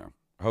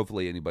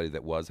 hopefully anybody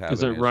that was having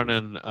Is it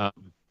running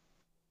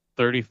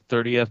 30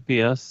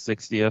 FPS,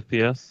 60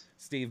 FPS?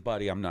 Steve,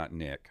 buddy, I'm not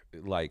Nick.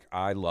 Like,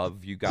 I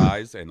love you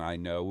guys, and I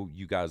know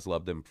you guys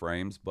love them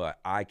frames, but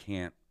I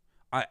can't.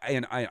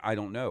 I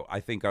don't know.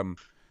 I think I'm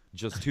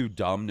just too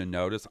dumb to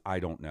notice. I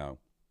don't know.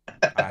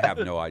 I have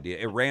no idea.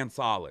 It ran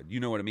solid. You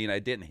know what I mean? I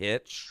didn't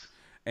hitch,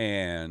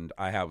 and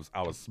I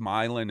was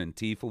smiling, and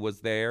Tifa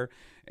was there,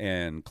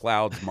 and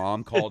Cloud's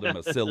mom called him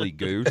a silly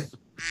goose,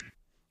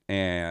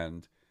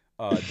 and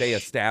they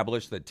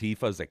established that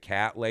Tifa's a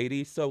cat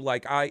lady. So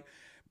like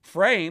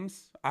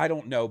frames, I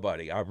don't know,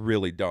 buddy. I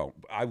really don't.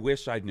 I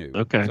wish I knew,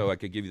 so I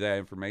could give you that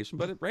information.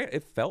 But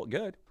it felt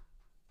good.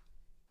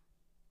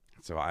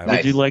 So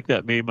Did you like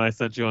that meme I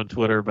sent you on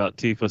Twitter about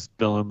Tifa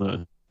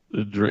spilling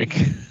the drink?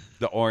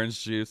 The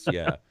orange juice,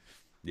 yeah.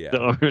 The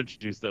orange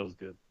juice, that was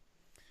good.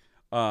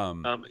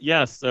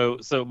 Yeah.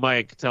 So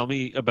Mike, tell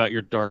me about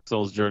your Dark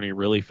Souls journey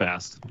really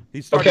fast.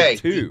 He started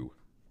 2.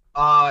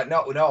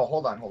 No,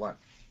 hold on.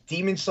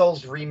 Demon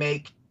Souls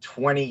remake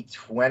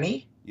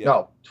 2020? Yeah.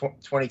 No,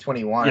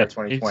 2021 or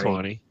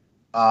 2020.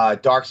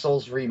 Dark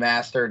Souls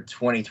remastered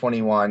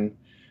 2021.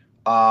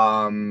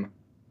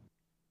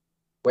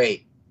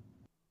 Wait.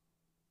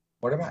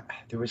 What am I?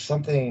 There was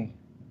something.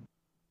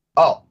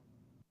 Oh,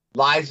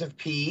 Lies of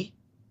P,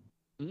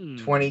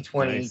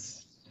 2020,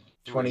 nice.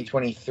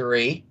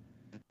 2023.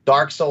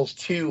 Dark Souls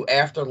 2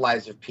 after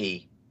Lies of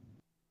P.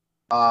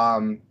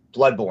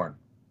 Bloodborne.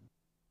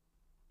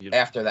 Yep.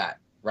 After that,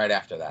 right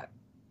after that,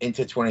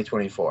 into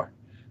 2024.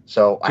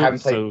 So I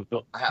haven't played.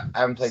 I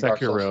haven't played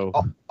Sekiro.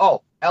 Dark Souls.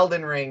 Oh,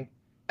 Elden Ring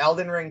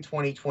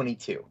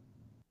 2022.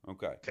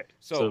 Okay.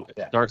 So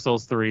Dark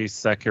Souls 3,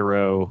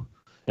 Sekiro,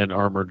 and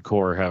Armored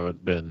Core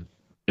haven't been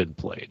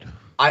played.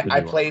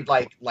 I played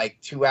like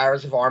 2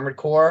 hours of Armored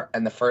Core,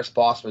 and the first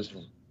boss was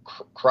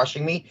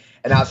crushing me,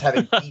 and I was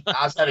having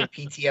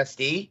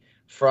PTSD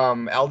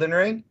from Elden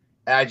Ring,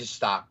 and I just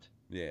stopped.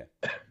 Yeah.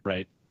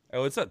 Right.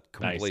 Oh, it's a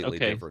completely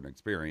different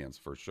experience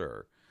for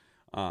sure.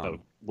 100%.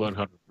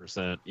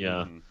 Yeah.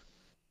 Mm-hmm.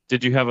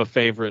 Did you have a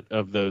favorite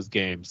of those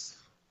games?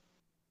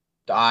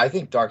 I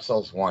think Dark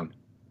Souls 1.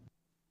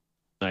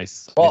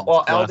 Nice.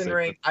 Well, Elden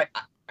Ring.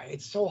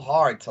 It's so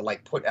hard to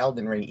like put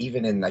Elden Ring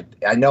even in like.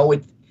 I know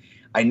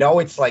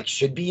it's like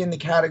should be in the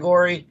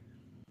category,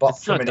 but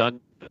it's not done.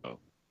 Though.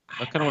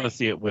 I kind of want to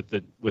see it with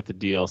the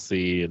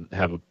DLC and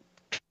have a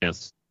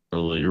chance to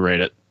really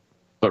rate it.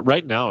 But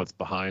right now it's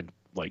behind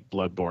like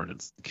Bloodborne and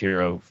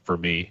Sekiro for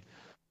me.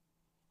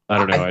 I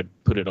don't know. I'd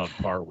put it on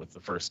par with the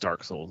first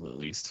Dark Souls at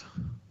least.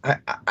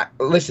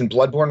 Listen,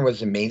 Bloodborne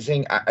was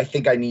amazing. I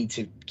think I need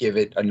to give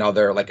it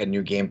another like a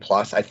new game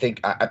plus. I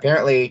think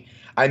apparently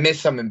I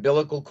missed some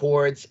umbilical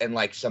cords and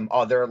like some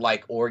other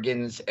like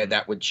organs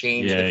that would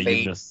change the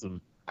fate. You missed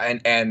some,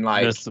 and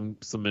like missed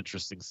some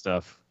interesting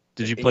stuff.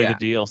 Did you play the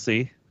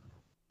DLC?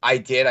 I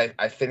did.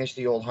 I finished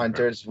the Old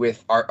Hunters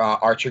with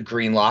Archer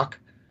Greenlock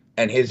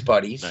and his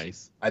buddies.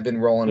 Nice. I've been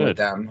rolling with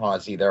them,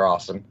 Hawsey. They're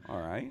awesome. All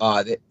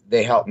right.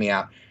 They helped me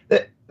out.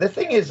 The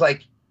thing is,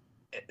 like,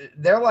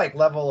 they're like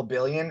level 1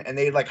 billion, and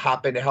they like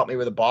hop in to help me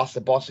with a boss.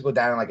 The boss would go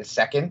down in like a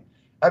second.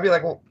 I'd be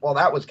like, well,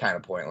 that was kind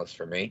of pointless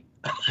for me.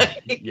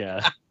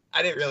 Yeah.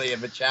 I didn't really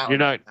have a challenge.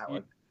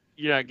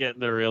 You're not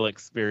getting the real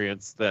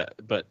experience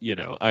but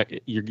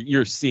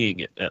you're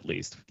seeing it at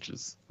least,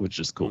 which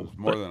is cool.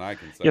 More than I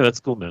can say. Yeah, that's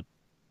cool, man.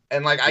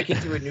 And like I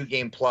could do a new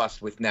game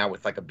plus with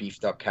like a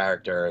beefed up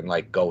character and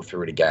like go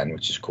through it again,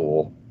 which is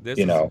cool. This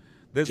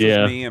is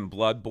me and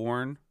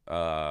Bloodborne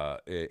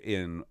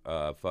in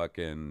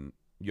fucking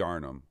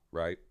Yarnum,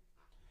 right?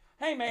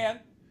 Hey man,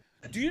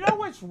 do you know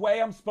which way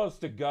I'm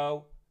supposed to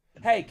go?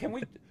 Hey, can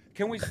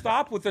we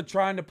stop with the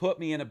trying to put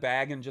me in a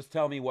bag and just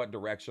tell me what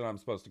direction I'm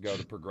supposed to go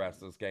to progress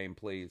this game,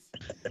 please?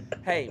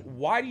 Hey,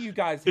 why do you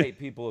guys hate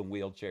people in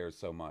wheelchairs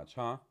so much,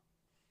 huh?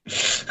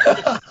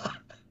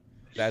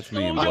 That's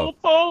me and Your Blood.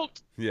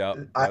 fault. Yeah,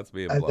 that's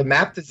me and Blood. The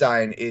map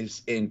design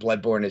is in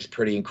Bloodborne is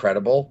pretty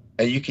incredible,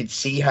 and you can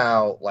see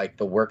how like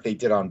the work they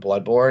did on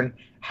Bloodborne,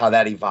 how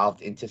that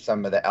evolved into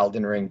some of the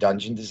Elden Ring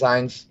dungeon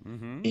designs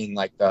in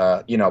like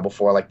the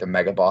before like the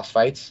mega boss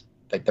fights,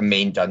 like the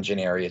main dungeon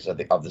areas of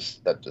the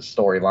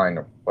storyline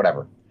or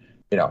whatever,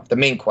 the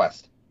main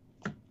quest.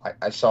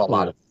 I saw a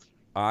lot of.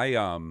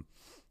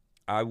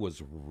 I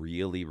was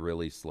really,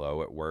 really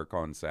slow at work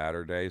on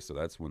Saturday, so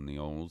that's when the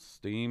old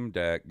Steam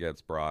Deck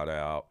gets brought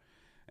out.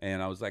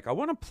 And I was like, I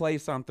want to play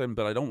something,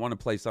 but I don't want to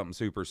play something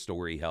super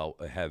story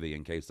heavy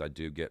in case I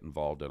do get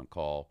involved in a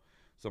call.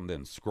 So I'm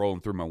then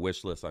scrolling through my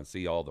wish list. I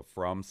see all the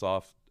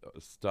FromSoft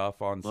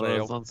stuff on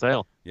sale. It's on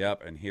sale.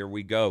 Yep, and here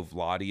we go.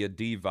 Vladia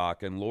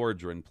Divac and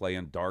Lordran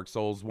playing Dark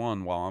Souls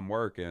 1 while I'm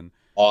working.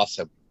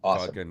 Awesome.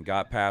 Fucking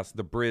got past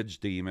the Bridge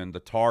Demon, the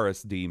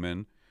Taurus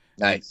Demon.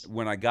 Nice. And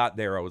when I got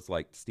there, I was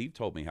like, Steve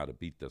told me how to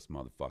beat this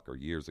motherfucker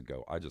years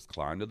ago. I just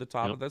climbed to the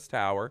top of this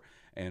tower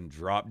and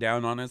dropped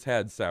down on his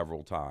head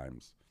several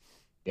times.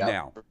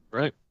 Yeah.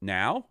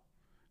 Now,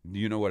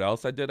 you know what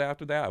else I did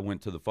after that? I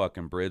went to the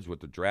fucking bridge with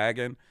the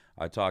dragon.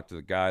 I talked to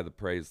the guy that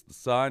praised the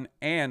sun,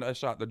 and I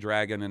shot the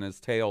dragon in his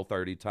tail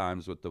 30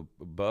 times with the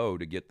bow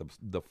to get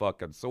the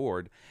fucking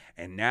sword.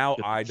 And now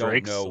I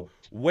don't know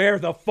where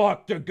the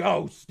fuck to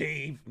go,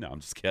 Steve. No, I'm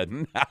just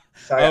kidding.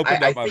 I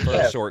opened up my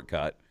first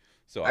shortcut.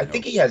 So I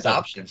think he has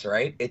options,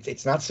 right?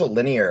 It's not so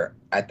linear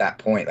at that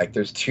point. Like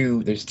there's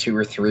two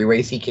or three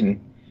ways he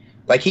can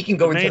go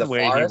into the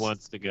forest. He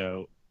wants to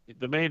go.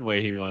 The main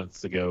way he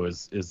wants to go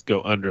is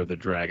go under the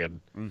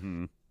dragon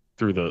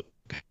through the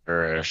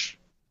parish.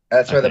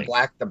 That's where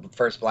the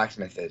first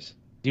blacksmith is.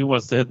 He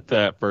wants to hit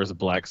that first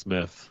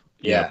blacksmith.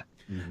 Yeah.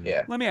 Yep.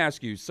 Yeah. Let me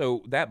ask you,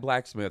 so that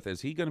blacksmith,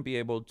 is he going to be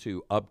able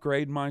to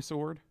upgrade my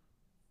sword?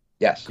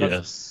 Yes.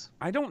 Yes.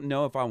 I don't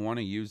know if I want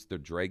to use the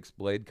Drake's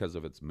Blade because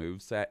of its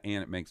moveset,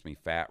 and it makes me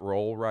fat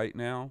roll right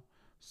now.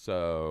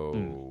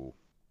 So,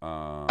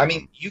 I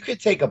mean, you could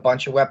take a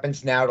bunch of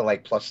weapons now to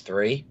like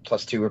 +3,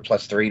 +2, or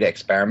 +3 to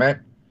experiment.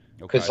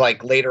 Because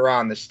like later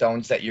on, the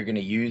stones that you're going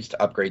to use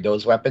to upgrade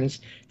those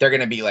weapons, they're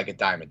going to be like a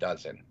dime a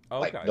dozen,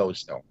 like those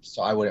stones.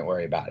 So I wouldn't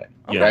worry about it.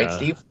 Yeah. Right,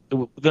 Steve?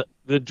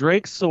 The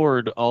Drake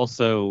sword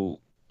also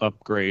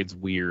upgrades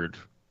weird,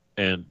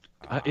 and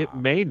it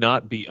may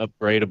not be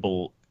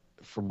upgradable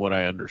from what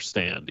I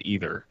understand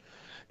either.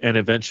 And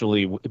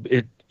eventually,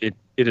 it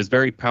is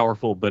very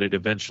powerful, but it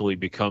eventually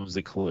becomes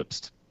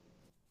eclipsed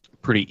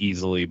pretty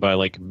easily by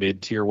like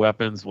mid-tier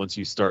weapons. Once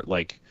you start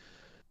like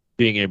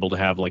being able to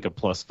have like a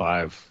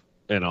 +5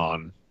 and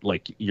on,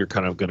 like you're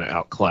kind of going to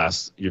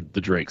outclass the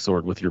Drake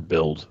sword with your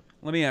build.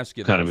 Let me ask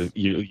you this.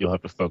 You'll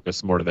have to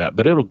focus more to that,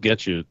 but it'll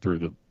get you through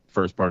the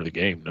first part of the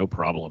game, no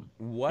problem.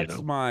 What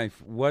is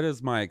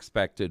my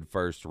expected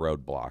first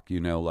roadblock?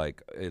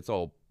 Like it's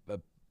all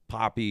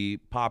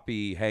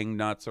poppy hang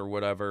nuts or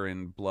whatever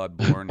in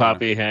Bloodborne.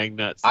 Poppy hang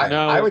nuts.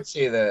 I would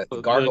say the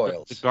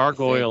gargoyles. The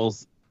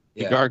gargoyles.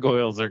 Yeah. The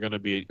gargoyles are gonna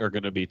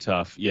be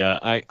tough. Yeah,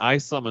 I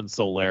summoned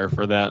Solaire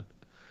for that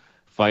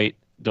fight.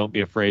 Don't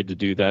be afraid to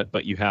do that,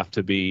 but you have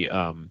to be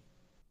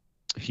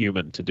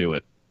human to do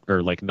it,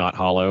 or like not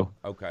hollow.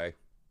 Okay.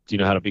 Do you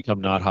know how to become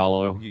not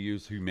hollow? You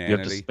use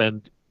humanity.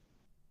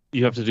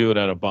 You have to do it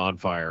at a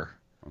bonfire.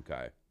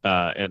 Okay.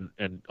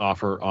 And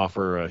offer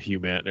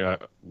a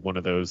one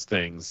of those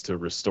things to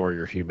restore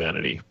your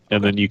humanity,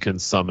 and then you can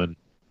summon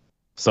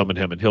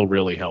him, and he'll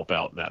really help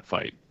out in that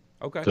fight.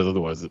 Okay. Because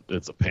otherwise,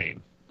 it's a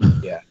pain.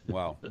 Yeah.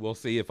 Well, we'll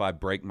see if I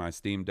break my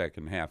Steam Deck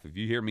in half. If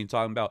you hear me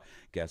talking about,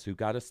 guess who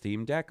got a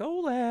Steam Deck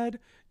OLED?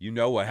 You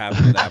know what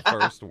happened to that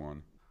first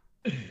one.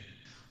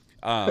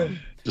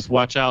 Just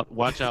watch out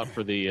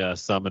for the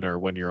summoner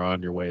when you're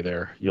on your way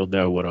there. You'll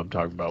know what I'm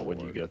talking about when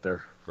you get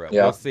there. Right.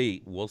 Yeah.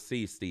 We'll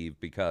see, Steve,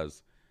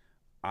 because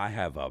I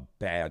have a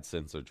bad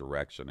sense of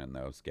direction in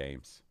those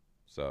games.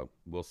 So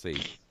we'll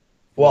see.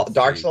 Well,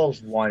 Dark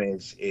Souls 1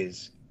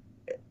 is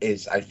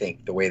I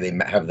think the way they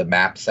have the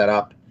map set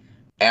up.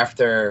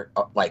 After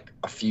like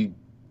a few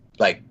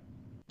like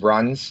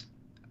runs,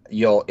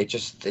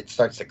 it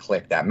starts to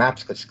click. That map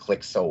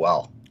clicks so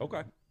well.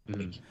 Okay.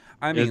 Mm-hmm.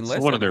 I mean, it's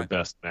one of their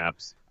best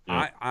maps.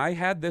 Yeah. I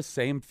had this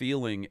same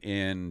feeling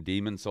in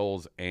Demon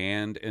Souls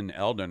and in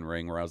Elden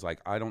Ring where I was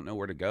like, I don't know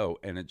where to go,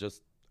 and I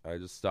just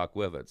stuck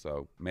with it.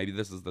 So maybe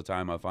this is the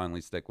time I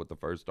finally stick with the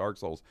first Dark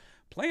Souls.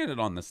 Playing it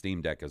on the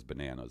Steam Deck is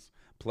bananas.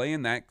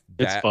 Playing that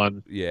it's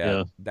fun.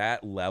 Yeah,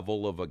 that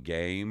level of a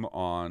game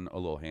on a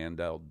little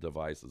handheld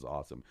device is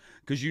awesome.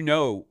 Because you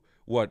know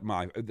what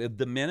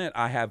the minute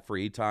I have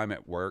free time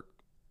at work,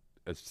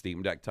 a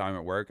Steam Deck time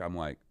at work, I'm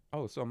like,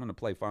 oh, so I'm going to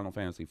play Final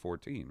Fantasy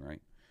 14,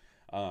 right?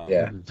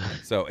 Yeah.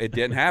 So it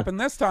didn't happen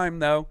this time,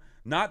 though.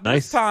 Not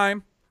this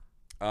time.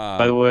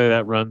 By the way,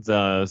 that runs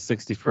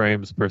 60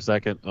 frames per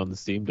second on the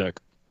Steam Deck.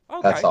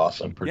 Okay. That's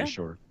awesome. I'm pretty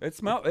sure. It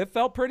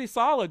felt pretty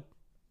solid.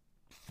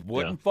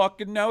 Wouldn't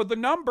fucking know the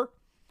number.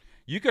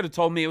 You could have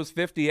told me it was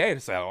 58. I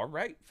said, all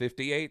right,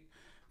 58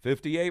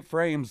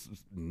 frames.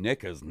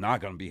 Nick is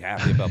not going to be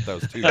happy about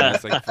those two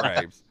missing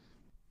frames.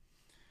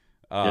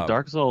 Yeah,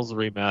 Dark Souls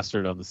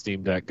Remastered on the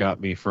Steam Deck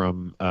got me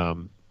from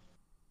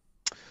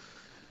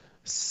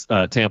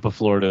Tampa,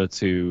 Florida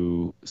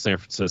to San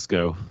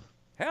Francisco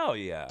Hell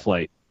yeah.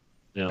 flight.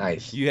 Yeah.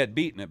 Nice. You had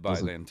beaten it by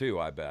then too,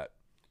 I bet.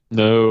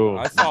 No,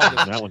 I saw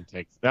this.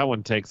 that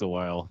one takes a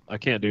while. I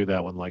can't do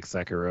that one like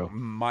Sekiro.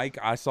 Mike,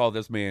 I saw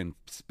this man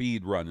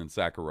speed running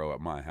Sekiro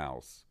at my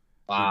house.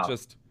 Wow.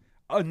 Just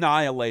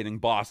annihilating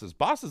bosses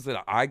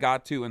that I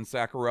got to in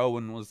Sekiro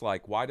and was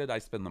like, why did I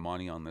spend the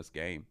money on this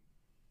game?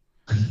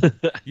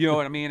 You know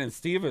what I mean? And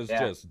Steve is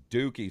just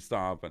dookie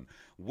stomping,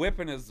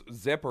 whipping his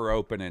zipper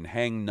open and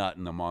hang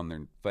nutting them on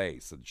their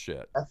face and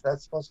shit.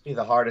 That's supposed to be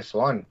the hardest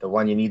one, the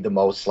one you need the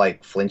most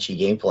like flinchy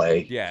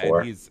gameplay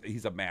for. And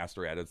he's a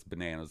master at it. It's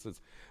bananas.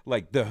 It's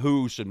like The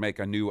Who should make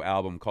a new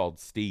album called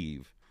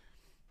Steve.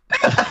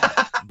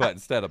 But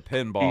instead of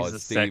pinball, He's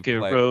it's a Steve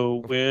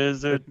Sekiro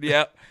wizard.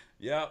 Yep.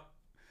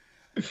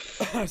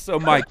 So,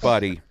 Mike,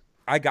 buddy,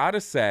 I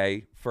gotta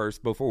say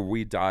first before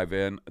we dive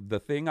in, the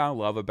thing I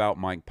love about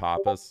Mike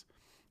Pappas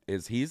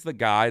is he's the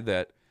guy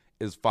that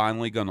is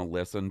finally going to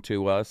listen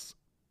to us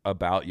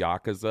about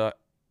Yakuza,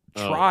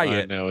 try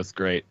it, I know, it's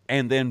great,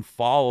 and then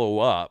follow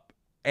up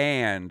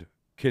and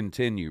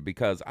continue,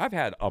 because I've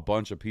had a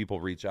bunch of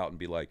people reach out and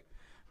be like,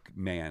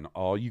 man,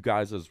 all you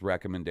guys'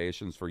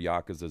 recommendations for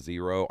Yakuza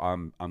 0,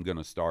 I'm going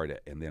to start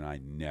it, and then I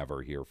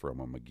never hear from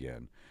them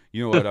again.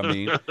 You know what I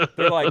mean?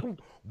 They're like,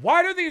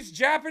 why do these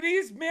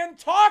Japanese men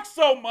talk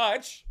so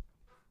much?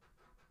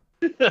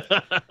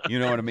 You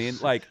know what I mean?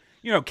 Like,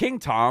 you know, King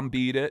Tom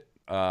beat it.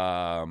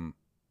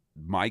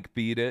 Mike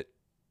beat it.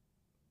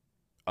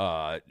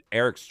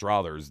 Eric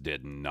Struthers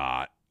did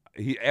not.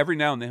 He every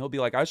now and then he'll be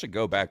like, I should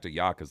go back to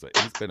Yakuza.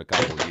 It's been a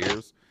couple of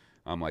years.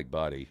 I'm like,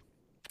 buddy,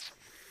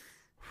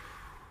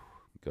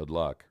 good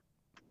luck.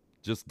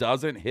 Just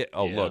doesn't hit.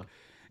 Oh, yeah. Look.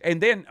 And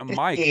then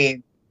Mike. This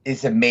game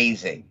is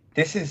amazing.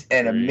 This is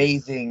an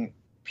amazing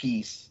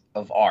piece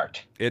of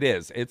art. It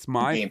is. It's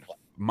my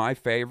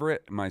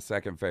favorite. My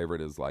second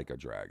favorite is Like a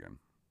Dragon.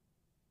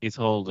 He's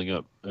holding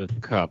up a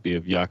copy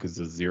of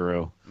Yakuza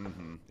 0.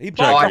 Mm-hmm. He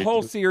bought the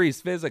whole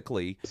series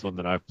physically. This one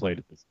that I've played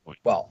at this point.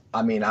 Well,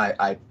 I mean,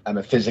 I'm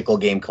a physical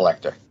game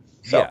collector.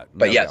 So, yeah,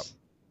 but yes.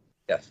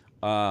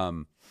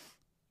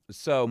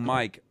 So,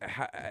 Mike,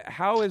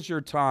 how is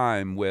your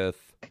time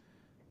with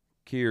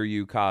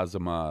Kiryu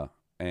Kazuma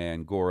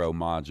and Goro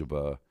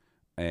Majima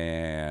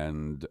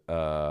and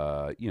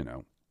you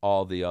know,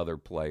 all the other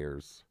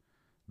players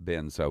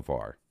been so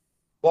far?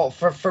 Well,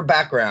 for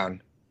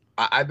background,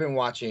 I've been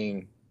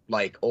watching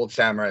like old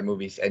samurai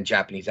movies and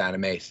Japanese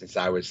anime since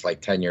I was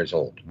like 10 years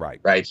old. Right.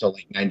 So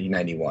like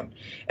 1991.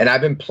 And I've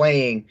been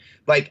playing,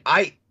 like,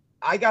 I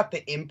got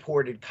the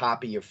imported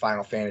copy of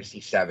Final Fantasy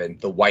VII,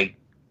 the white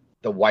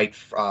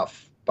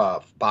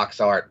box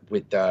art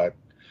with the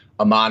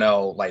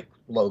Amano like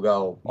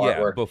logo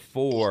artwork. Yeah,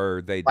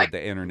 before they did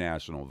the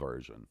international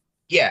version.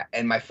 Yeah,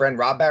 and my friend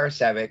Rob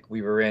Barasevic,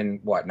 we were in,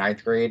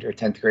 9th grade or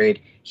 10th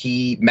grade,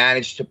 he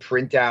managed to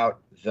print out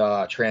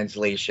the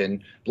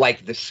translation,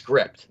 like the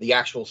script. The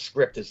actual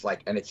script is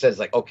like, and it says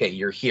like, okay,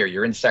 you're here,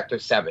 you're in Sector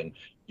 7,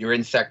 you're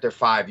in Sector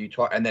 5,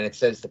 and then it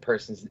says the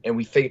person's, and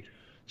we figured,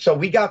 so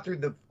we got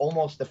through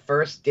almost the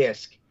first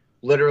disc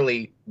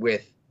literally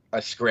with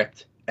a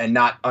script and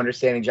not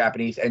understanding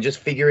Japanese and just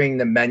figuring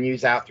the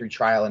menus out through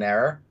trial and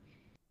error.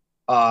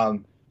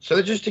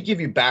 So just to give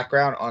you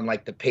background on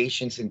like the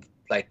patience and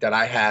like that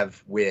I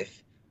have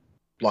with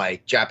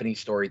like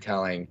Japanese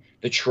storytelling,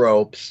 the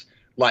tropes,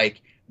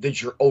 like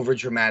the over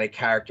dramatic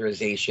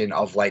characterization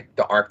of like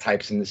the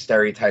archetypes and the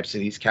stereotypes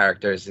of these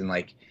characters, and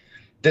like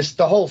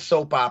the whole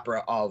soap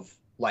opera of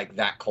like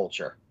that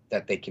culture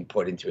that they can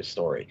put into a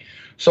story.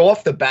 So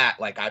off the bat,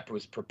 like I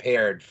was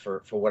prepared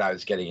for what I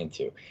was getting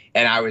into,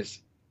 and I was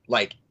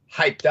like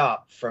hyped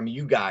up from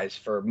you guys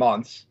for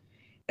months,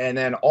 and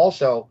then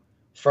also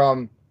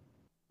from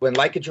when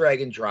Like a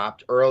Dragon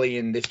dropped early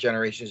in this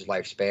generation's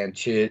lifespan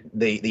to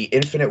the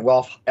infinite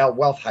wealth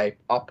hype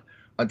up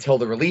until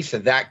the release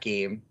of that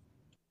game.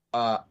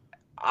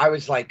 I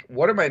was like,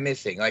 what am I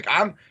missing? Like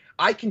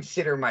I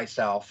consider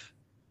myself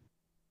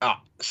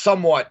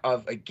somewhat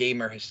of a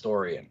gamer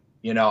historian.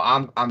 You know,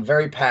 I'm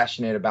very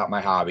passionate about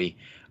my hobby.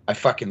 I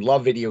fucking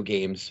love video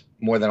games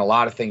more than a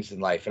lot of things in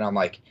life. And I'm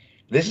like,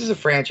 this is a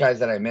franchise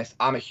that I missed.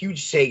 I'm a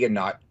huge Sega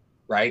nut,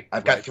 right?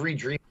 I've got 3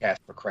 Dreamcasts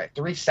for credit,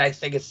 3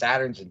 Sega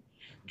Saturns and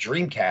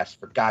Dreamcast,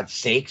 for God's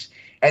sakes.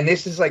 And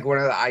this is like one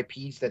of the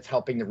IPs that's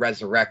helping to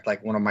resurrect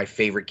like one of my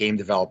favorite game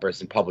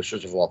developers and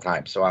publishers of all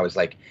time. So I was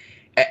like,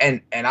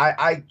 and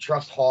I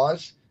trust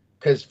Hawes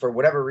because for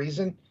whatever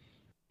reason,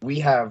 we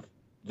have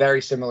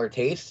very similar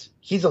tastes.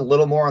 He's a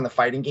little more on the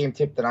fighting game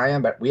tip than I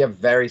am, but we have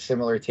very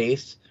similar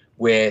tastes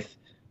with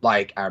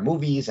like our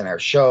movies and our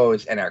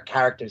shows and our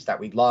characters that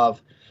we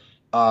love.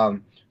 So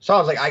I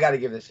was like, I got to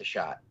give this a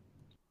shot.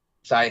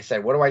 So I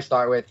said, what do I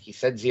start with? He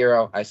said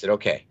 0. I said,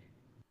 okay.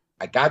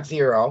 I got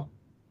 0,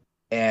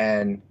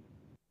 and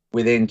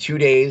within 2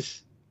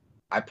 days,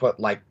 I put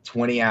like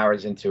 20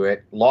 hours into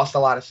it, lost a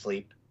lot of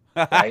sleep.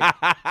 Right?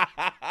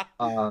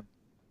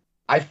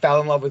 I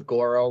fell in love with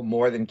Goro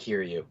more than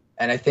Kiryu.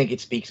 and I think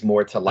it speaks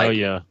more to like. Oh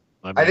yeah,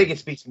 I think it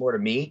speaks more to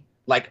me.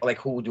 Like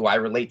who do I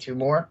relate to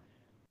more?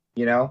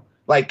 You know,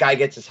 like guy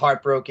gets his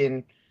heart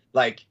broken.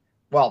 Like,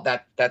 well,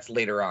 that's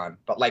later on,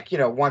 but like, you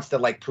know, wants to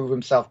like prove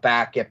himself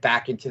back, get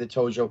back into the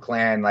Tojo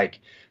clan, like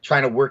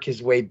trying to work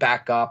his way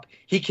back up.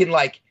 He can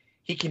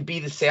be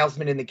the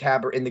salesman in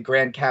the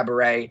Grand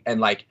Cabaret and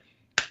like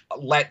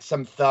let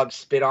some thugs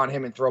spit on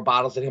him and throw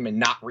bottles at him and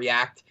not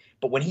react.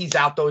 But when he's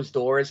out those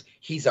doors,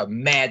 he's a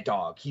mad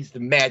dog. He's the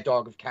mad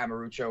dog of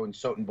Kamurocho and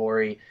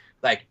Sotenbori.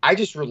 Like, I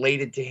just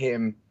related to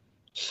him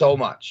so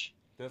much.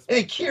 And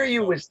then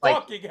Kiryu was like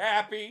fucking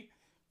happy.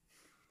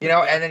 You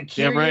know, and then Kiryu.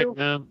 Damn right,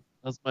 man.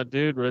 That's my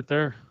dude right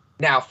there.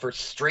 Now for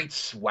straight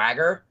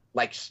swagger,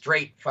 like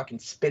straight fucking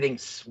spitting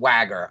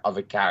swagger of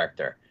a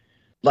character.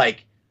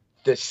 Like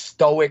the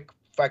stoic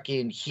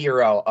fucking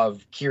hero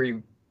of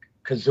Kiryu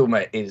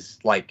Kazuma is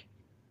like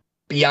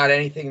beyond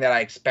anything that I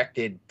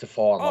expected to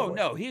fall in love with.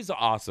 Oh no, he's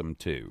awesome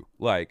too.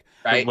 Like,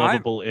 right?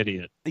 Lovable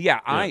idiot.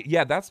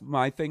 Yeah, that's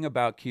my thing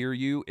about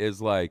Kiryu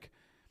is like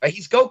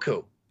he's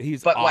Goku.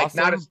 He's but awesome, like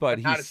not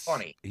as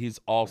funny. He's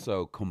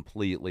also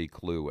completely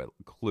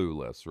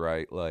clueless,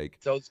 right? Like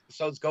so's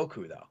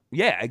Goku though.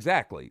 Yeah,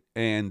 exactly.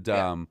 And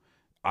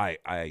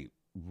I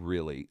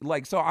really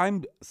like. So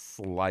I'm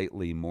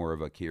slightly more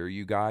of a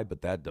Kiryu guy,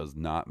 but that does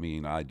not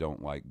mean I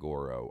don't like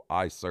Goro.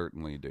 I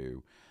certainly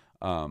do.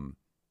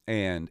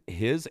 And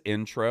his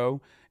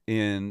intro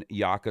in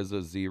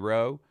Yakuza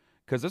 0,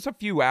 because it's a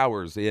few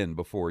hours in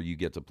before you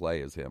get to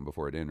play as him,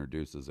 before it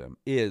introduces him,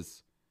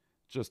 is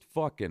just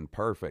fucking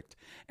perfect.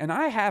 And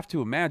I have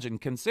to imagine,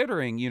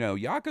 considering, you know,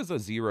 Yakuza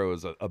 0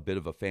 is a bit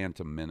of a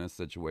Phantom Menace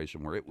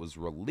situation where it was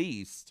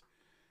released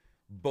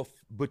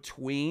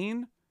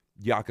between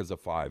Yakuza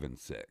 5 and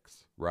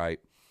 6, right?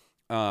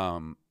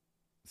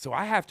 So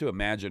I have to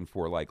imagine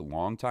for like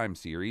longtime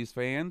series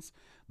fans,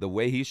 the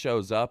way he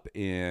shows up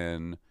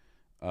in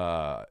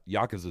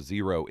Yakuza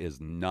 0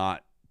 is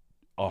not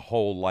a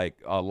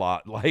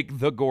lot like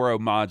the Goro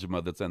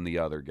Majima that's in the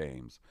other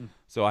games.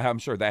 So I'm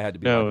sure that had to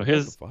be what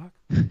the fuck?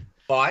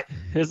 But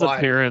his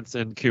appearance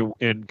in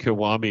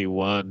Kiwami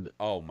 1.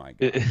 Oh my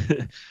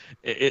god!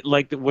 It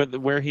like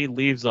where he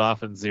leaves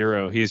off in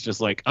 0, he's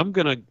just like, I'm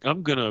gonna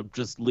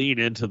just lean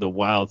into the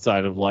wild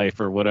side of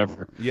life or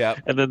whatever. Yeah.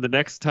 And then the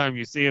next time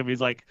you see him,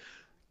 he's like,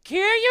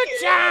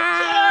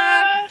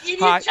 Kiryu-chan!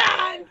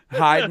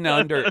 Hiding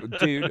under,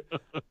 dude.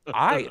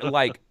 I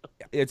like.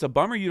 It's a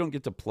bummer you don't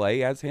get to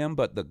play as him,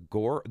 but the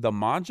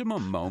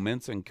Majima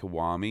moments in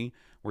Kiwami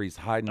where he's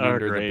hiding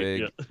under the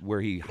big, where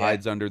he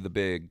hides under the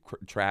big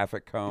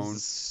traffic cone,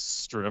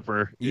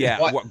 stripper. Yeah,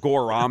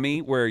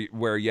 Gorami, where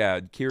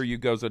Kiryu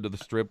goes into the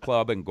strip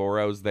club and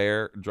Goro's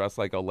there dressed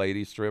like a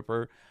lady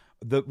stripper.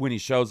 When he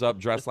shows up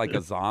dressed like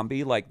a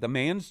zombie, like the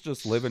man's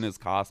just living his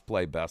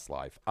cosplay best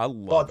life. I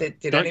love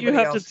it. Don't you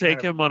have to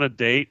take him on a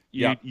date?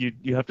 You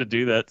have to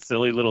do that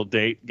silly little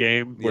date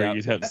game where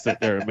you have to sit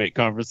there and make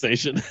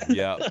conversation.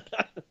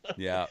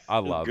 Yeah, I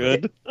love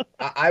it.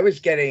 I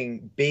was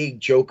getting big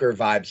Joker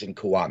vibes in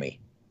Kiwami.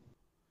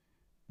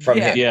 From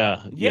him.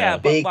 Yeah,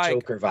 big like,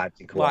 Joker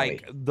vibes in Kiwami.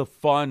 Like the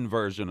fun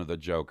version of the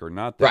Joker,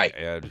 not the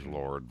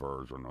edgelord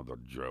version of the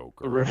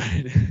Joker.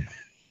 Right.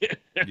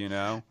 You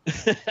know,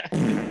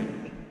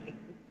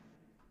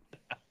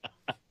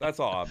 that's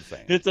all I'm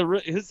saying.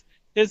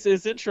 It's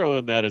his intro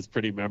in that is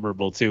pretty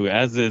memorable too,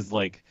 as is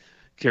like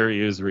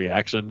Kiryu's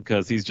reaction,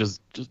 because he's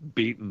just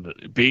beating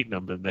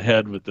him in the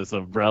head with this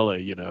umbrella,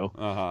 you know.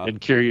 And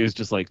Kiryu's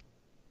just like,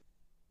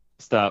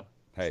 stop.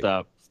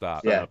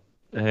 Yeah.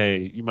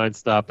 Hey, you mind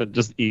stopping?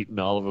 Just eating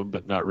all of them,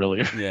 but not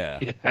really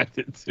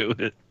reacting to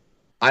it.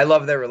 I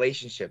love their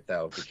relationship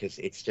though, because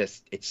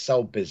it's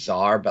so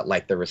bizarre, but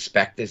like the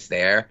respect is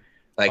there.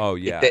 Like,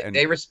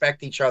 they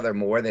respect each other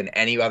more than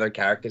any other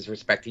characters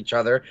respect each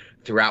other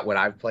throughout what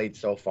I've played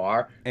so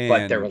far.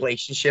 But their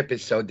relationship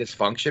is so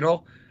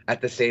dysfunctional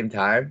at the same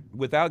time.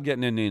 Without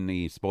getting into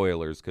any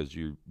spoilers, because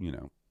you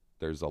know,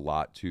 there's a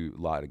lot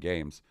of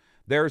games.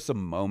 There are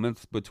some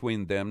moments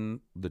between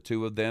them, the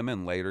two of them,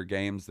 in later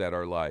games that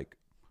are like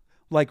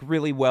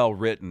really well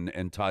written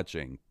and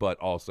touching, but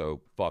also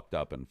fucked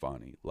up and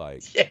funny. I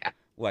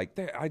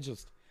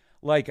just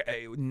like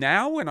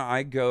now when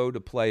I go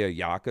to play a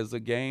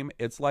Yakuza game,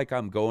 it's like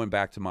I'm going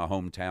back to my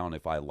hometown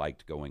if I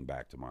liked going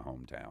back to my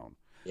hometown.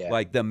 Yeah.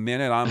 Like the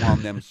minute I'm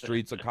on them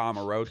streets of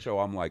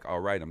Kamurocho, I'm like, all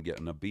right, I'm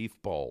getting a beef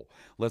bowl.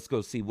 Let's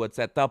go see what's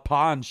at the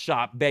pawn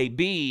shop,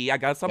 baby. I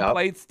got some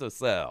plates to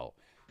sell.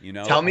 You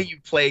know, tell me you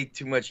played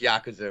too much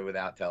Yakuza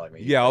without telling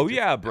me.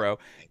 Yeah, bro.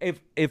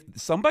 If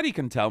somebody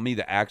can tell me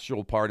the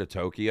actual part of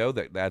Tokyo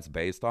that's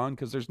based on,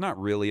 because there's not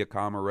really a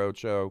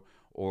Kamurocho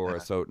or a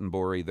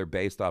Sotenbori. They're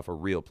based off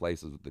of real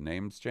places with the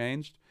names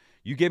changed.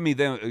 You give me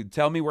them,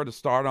 tell me where to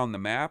start on the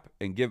map,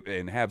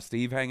 and have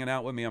Steve hanging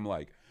out with me. I'm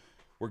like,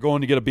 we're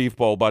going to get a beef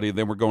bowl, buddy.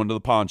 Then we're going to the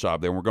pawn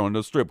shop. Then we're going to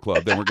the strip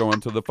club. Then we're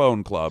going to the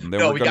phone club. And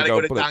then we gotta go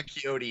to Don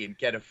Quixote and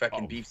get a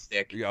fucking beef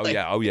stick.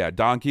 Oh yeah,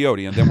 Don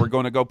Quixote. And then we're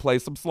going to go play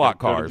some slot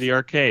cars. Go to the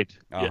arcade.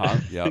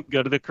 Yeah.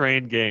 Go to the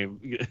crane game.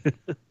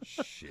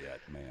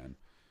 Shit,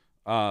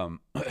 man.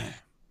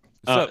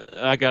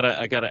 I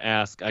gotta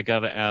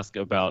ask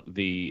about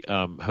the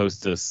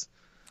hostess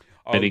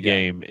Oh, mini yeah.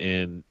 game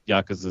in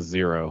Yakuza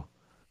 0.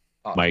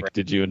 Oh, Mike, great.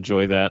 did you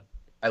enjoy that?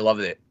 I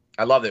loved it.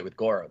 I loved it with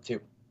Goro too.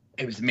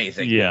 It was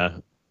amazing. Yeah.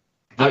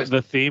 I was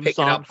The theme picking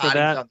song up for hotties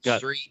that on the got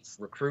streets,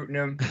 recruiting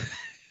them.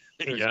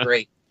 It was yeah.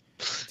 great.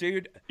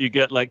 Dude, You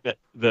get like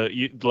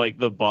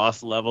the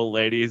boss level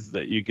ladies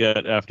that you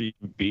get after you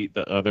beat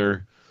the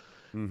other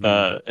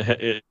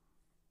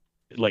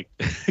like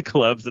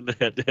clubs in the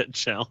head-to-head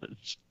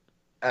challenge.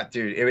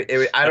 Dude, I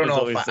That don't was know if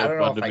always I so don't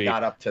know fun if to I me.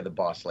 got up to the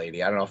boss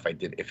lady. I don't know if I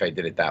did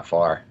it that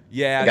far.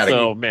 yeah. I gotta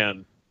So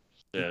man,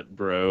 shit,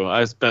 bro,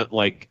 I spent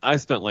like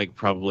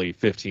probably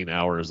 15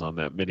 hours on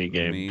that mini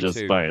game Me just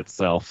too. by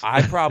itself.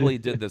 I probably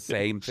did the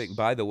same thing.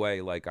 By the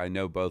way, like I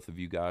know both of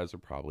you guys are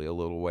probably a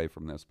little away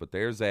from this, but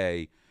there's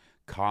a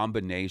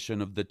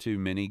combination of the two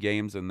mini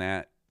games in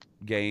that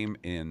game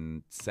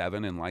in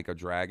 7 and Like a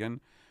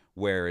Dragon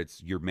where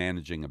it's you're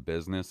managing a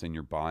business and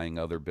you're buying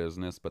other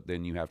business, but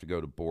then you have to go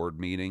to board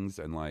meetings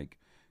and like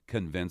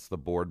convince the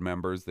board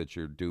members that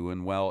you're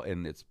doing well,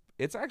 and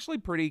it's actually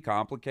pretty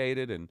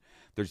complicated, and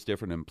there's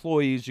different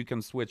employees you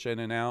can switch in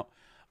and out.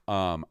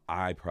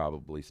 I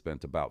probably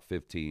spent about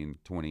 15,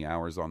 20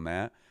 hours on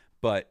that,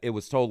 but it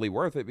was totally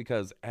worth it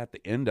because at the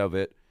end of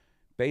it,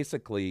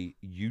 basically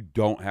you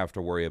don't have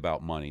to worry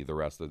about money the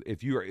rest of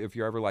if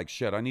you're ever like,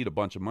 shit, I need a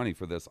bunch of money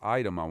for this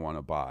item I want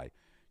to buy.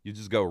 You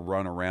just go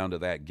run around to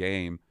that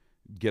game,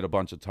 get a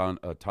ton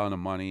of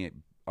money. It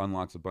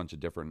unlocks a bunch of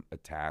different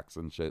attacks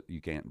and shit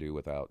you can't do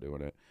without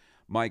doing it.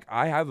 Mike,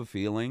 I have a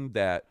feeling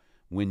that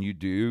when you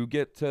do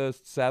get to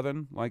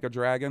 7 Like a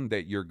Dragon,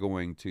 that you're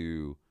going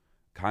to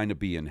kind of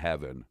be in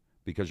heaven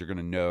because you're going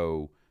to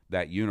know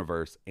that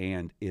universe,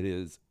 and it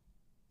is,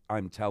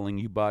 I'm telling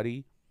you,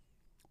 buddy,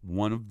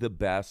 one of the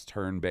best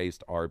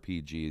turn-based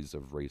RPGs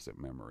of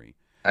recent memory.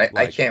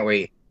 I can't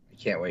wait. I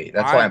can't wait.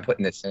 That's why I'm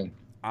putting this in.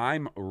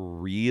 I'm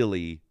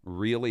really,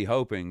 really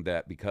hoping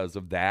that because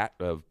of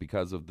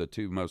the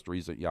two most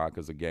recent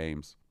Yakuza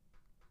games,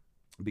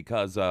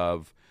 because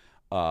of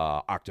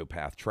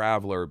Octopath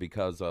Traveler,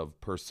 because of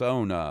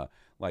Persona,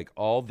 like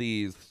all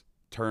these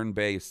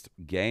turn-based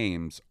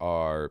games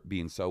are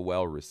being so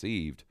well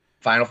received.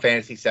 Final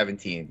Fantasy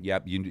 17.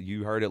 Yep,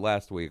 you heard it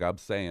last week. I'm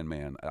saying,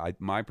 man,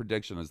 my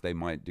prediction is they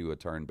might do a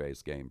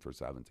turn-based game for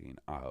 17.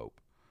 I hope.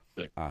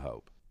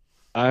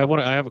 I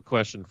have a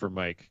question for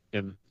Mike,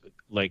 and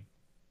like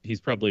he's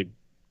probably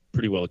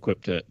pretty well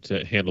equipped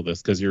to handle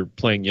this because you're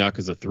playing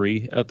Yakuza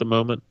 3 at the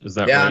moment. Is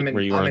that right? I'm in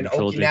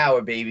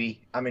Okinawa,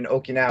 baby. I'm in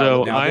Okinawa.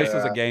 So now, this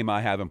is a game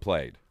I haven't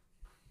played.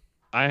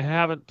 I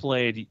haven't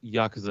played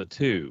Yakuza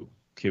 2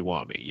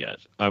 Kiwami yet.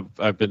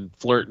 I've been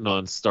flirting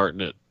on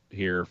starting it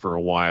here for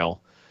a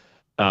while.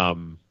 I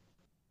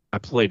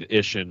played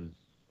Ishin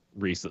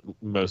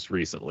most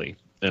recently,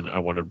 and I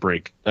want to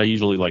break. I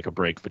usually like a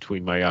break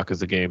between my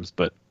Yakuza games,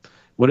 but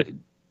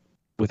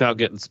without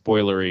getting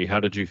spoilery, how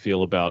did you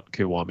feel about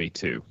Kiwami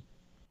 2?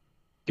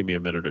 Give me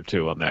a minute or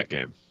two on that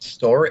game.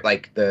 Story,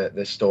 like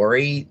the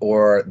story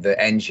or the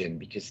engine,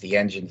 because the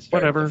engine's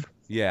whatever. Different.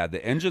 Yeah,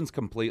 the engine's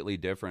completely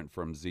different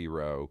from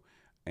 0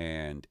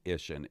 and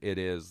Ishin. It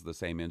is the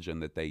same engine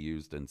that they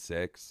used in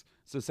 6.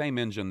 It's the same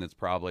engine that's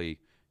probably,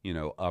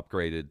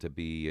 upgraded to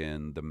be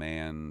in The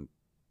Man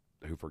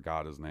Who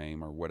Forgot His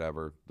Name or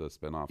whatever, the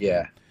spinoff.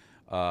 Yeah.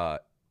 Game.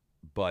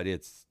 But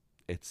it's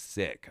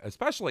sick,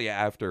 especially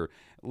after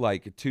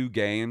like 2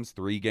 games,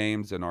 3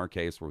 games in our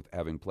case, with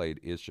having played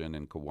Ishin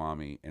and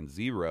Kiwami and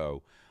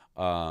 0,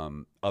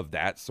 of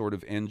that sort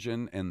of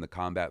engine, and the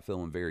combat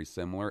feeling very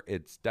similar.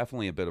 It's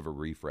definitely a bit of a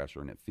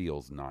refresher, and it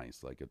feels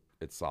nice. Like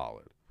it's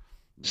solid.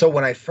 So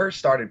when I first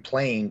started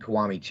playing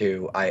Kiwami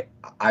 2,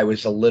 I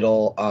was a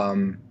little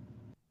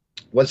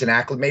wasn't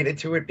acclimated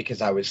to it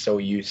because I was so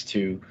used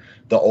to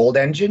the old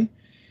engine,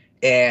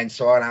 and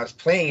so when I was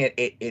playing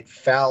it, it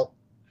felt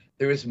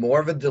there was more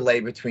of a delay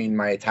between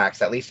my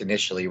attacks, at least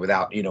initially,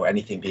 without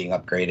anything being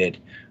upgraded.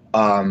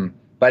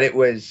 But it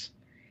was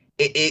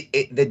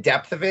the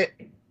depth of it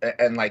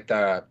and like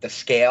the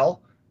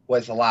scale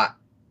was a lot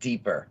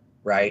deeper,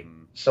 right?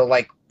 Mm-hmm. So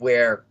like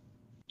where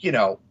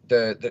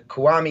the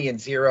Kiwami and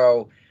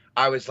 0,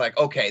 I was like,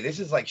 okay, this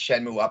is like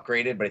Shenmue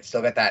upgraded, but it's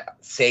still got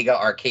that Sega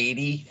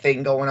arcadey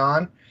thing going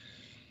on.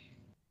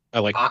 I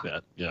like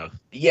that, yeah.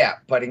 Yeah,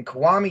 but in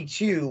Kiwami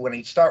 2, when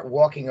you start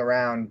walking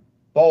around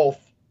both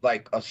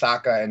like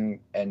Osaka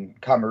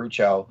and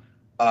Kamurocho,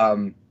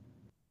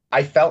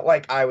 I felt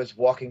like I was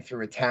walking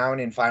through a town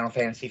in Final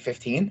Fantasy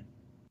 15.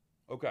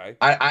 Okay.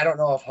 I don't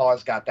know if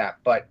Hawes got that,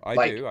 but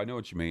I do. I know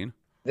what you mean.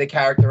 The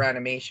character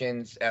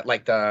animations,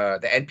 like the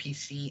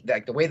NPC,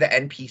 like the way the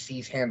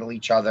NPCs handle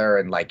each other,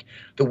 and like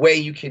the way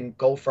you can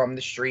go from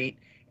the street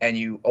and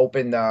you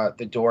open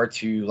the door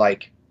to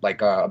like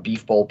a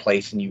beef bowl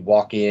place and you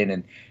walk in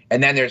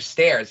and then there's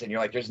stairs and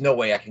you're like, there's no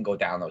way I can go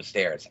down those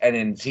stairs. And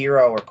in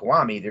 0 or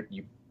Kiwami,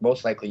 you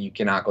most likely you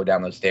cannot go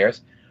down those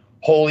stairs.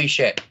 Holy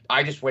shit!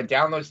 I just went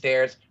down those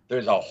stairs.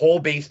 There's a whole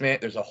basement.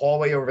 There's a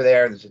hallway over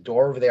there. There's a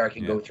door over there I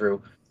can go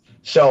through.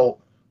 So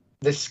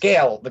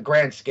the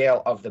grand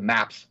scale of the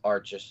maps are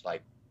just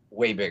like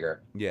way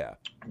bigger. Yeah.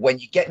 When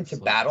you get into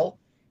battle,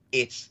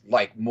 it's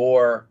like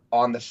more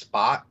on the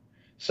spot.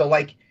 So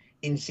like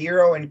in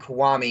Zero and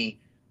Kiwami,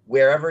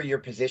 wherever you're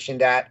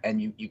positioned at,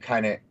 and you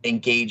kind of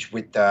engage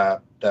with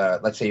the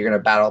let's say you're going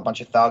to battle a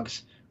bunch of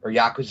thugs or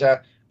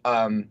Yakuza,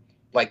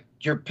 like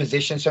your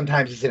position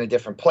sometimes is in a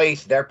different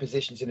place. Their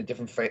position's in a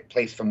different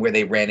place from where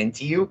they ran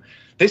into you.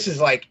 This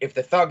is like if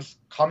the thugs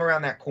come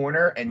around that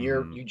corner and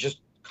you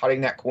just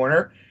cutting that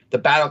corner, the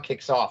battle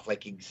kicks off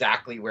like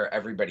exactly where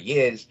everybody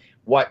is.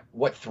 What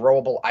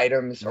throwable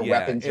items or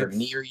weapons are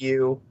near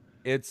you.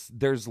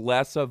 There's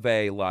less of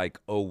a like,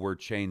 oh, we're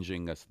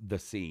changing the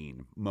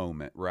scene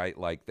moment, right?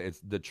 Like it's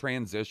the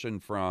transition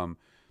from,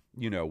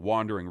 you know,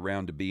 wandering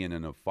around to being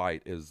in a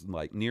fight is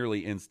like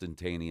nearly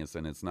instantaneous,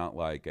 and it's not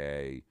like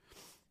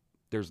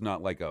there's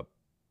not like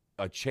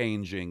a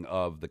changing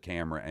of the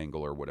camera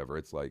angle or whatever.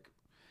 It's like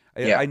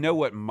I know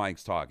what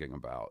Mike's talking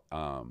about.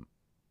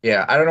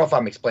 Yeah, I don't know if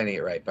I'm explaining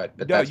it right,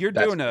 but no, you're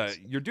doing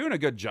a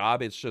good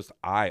job. It's just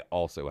I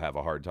also have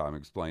a hard time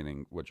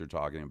explaining what you're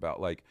talking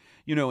about. Like,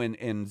 you know,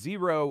 in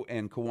Zero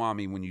and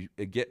Kiwami, when you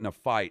get in a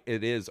fight,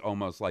 it is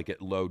almost like it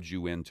loads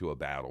you into a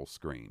battle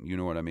screen. You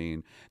know what I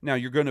mean? Now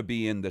you're going to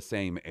be in the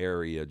same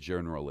area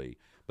generally,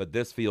 but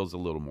this feels a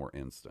little more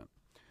instant.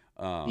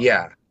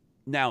 Yeah.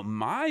 Now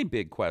my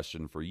big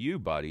question for you,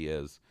 buddy,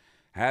 is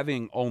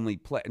having only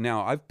played.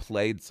 Now I've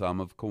played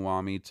some of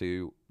Kiwami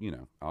too. You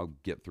know, I'll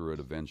get through it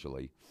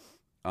eventually.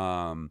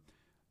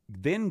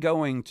 Then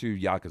going to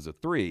Yakuza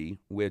 3,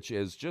 which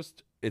is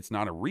just, it's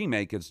not a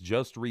remake, it's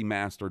just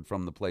remastered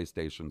from the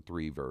PlayStation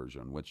 3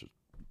 version, which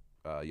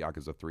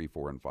Yakuza 3,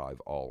 4, and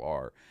 5 all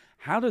are.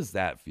 How does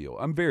that feel?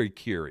 I'm very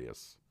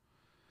curious.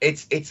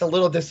 It's a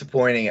little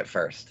disappointing at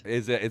first.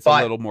 It's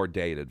a little more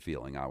dated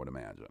feeling, I would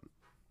imagine.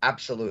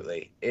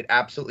 Absolutely. It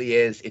absolutely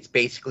is. It's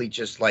basically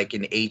just like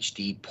an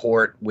HD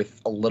port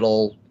with a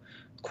little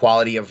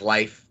quality of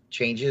life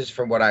changes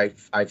from what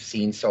I've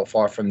seen so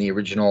far from the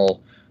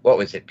original, what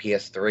was it,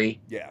 PS3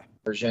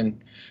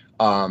 version.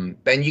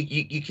 Then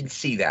you can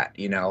see that,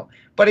 you know,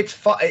 but it's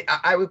fun.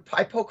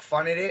 I poke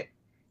fun at it,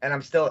 and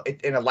I'm still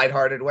in a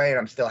lighthearted way, and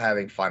I'm still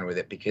having fun with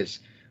it because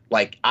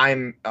like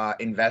I'm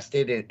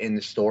invested in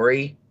the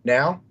story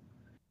now,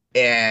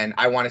 and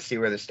I want to see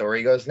where the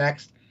story goes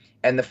next.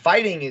 And the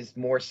fighting is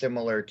more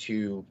similar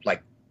to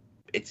like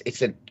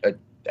it's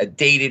a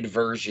dated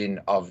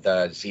version of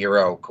the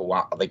Zero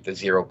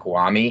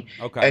Kiwami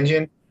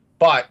engine,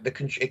 but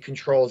it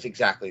controls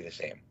exactly the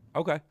same.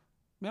 Okay.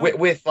 No.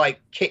 With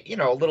like, you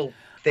know, little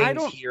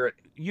things here.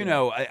 You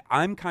know,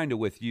 I'm kind of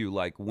with you.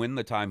 Like when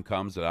the time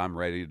comes that I'm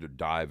ready to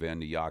dive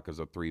into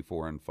Yakuza 3,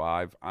 4, and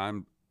 5,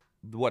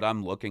 what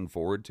I'm looking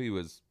forward to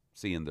is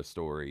seeing the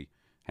story,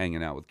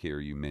 hanging out with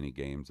Kiryu, mini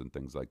games and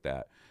things like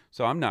that.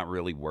 So I'm not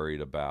really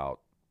worried about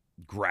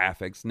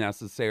graphics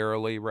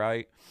necessarily,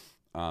 right?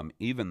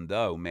 Even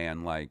though,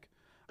 man, like,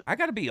 I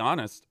got to be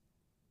honest,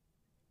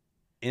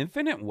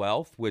 Infinite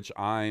Wealth, which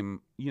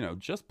I'm, you know,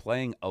 just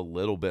playing a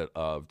little bit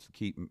of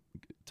to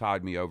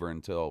tide me over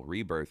until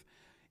Rebirth,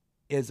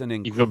 is an You're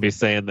going to be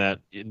saying that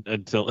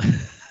until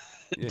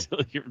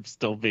you're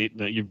still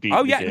beating it. You beat.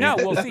 Oh yeah, no.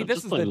 Well, see,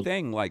 this is the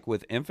thing. Like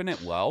with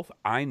Infinite Wealth,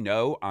 I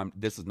know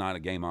this is not a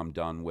game I'm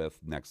done with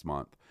next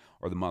month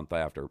or the month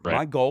after. Right.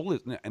 My goal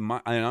is,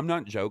 and I'm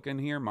not joking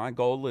here. My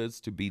goal is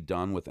to be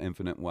done with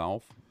Infinite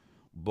Wealth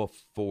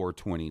before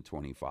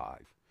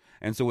 2025.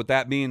 And so what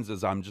that means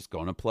is I'm just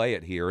going to play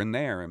it here and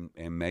there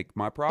and make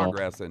my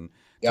progress and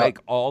take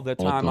all the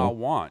time I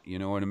want. You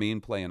know what I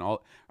mean?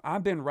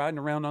 I've been riding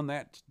around on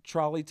that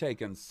trolley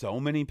taking so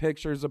many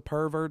pictures of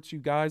perverts, you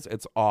guys.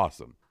 It's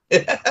awesome.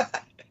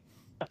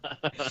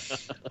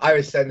 I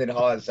was sending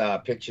Hawes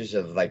pictures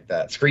of like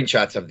the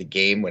screenshots of the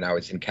game when I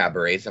was in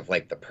cabarets of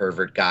like the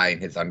pervert guy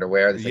in his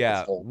underwear. There's,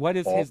 like, what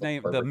is his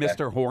name? The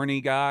Mr. Guy. Horny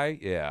guy?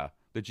 Yeah.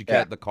 That you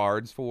get the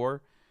cards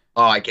for?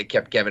 Oh, I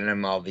kept giving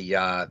him all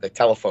the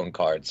telephone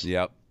cards.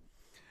 Yep.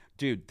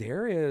 Dude,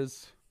 there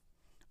is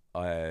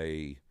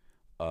a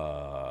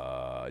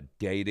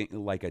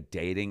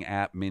dating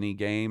app mini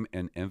game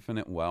in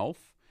Infinite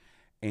Wealth,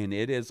 and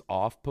it is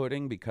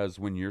off-putting because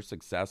when you're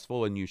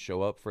successful and you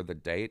show up for the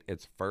date,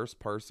 it's first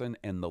person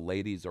and the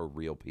ladies are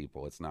real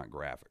people. It's not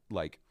graphic.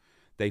 Like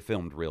they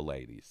filmed real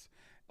ladies.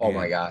 Oh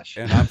my gosh.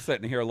 And I'm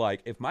sitting here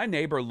like, if my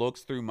neighbor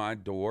looks through my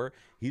door,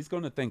 he's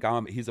going to think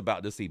he's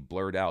about to see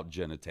blurred out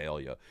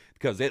genitalia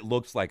because it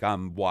looks like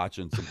I'm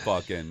watching some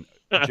fucking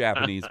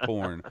Japanese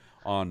porn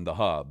on the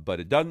hub. But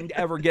it doesn't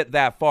ever get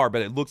that far,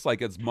 but it looks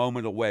like it's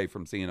moment away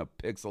from seeing a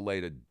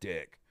pixelated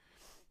dick.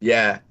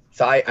 Yeah.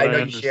 So I know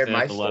you shared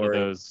my story.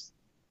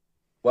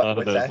 A lot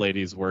of those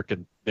ladies work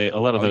in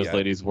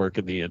ladies work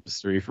in the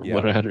industry. From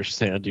what I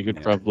understand, you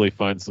could probably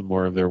find some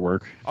more of their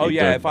work. Oh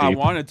yeah, if I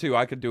wanted to,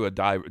 I could do a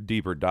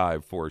deeper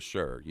dive for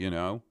sure. You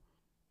know,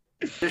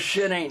 this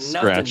shit ain't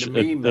nothing to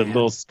me, man. A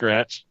little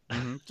scratch,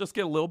 just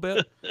get a little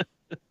bit.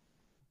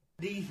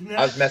 I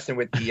was messing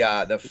with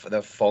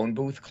the phone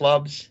booth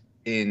clubs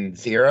in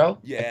Zero.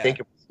 Yeah, I think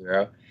it was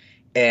Zero.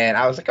 And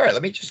I was like, all right,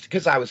 let me just,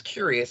 because I was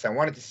curious. I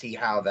wanted to see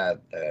how the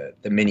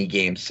mini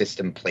game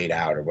system played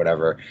out or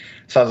whatever.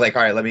 So I was like,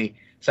 all right, let me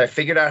So I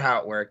figured out how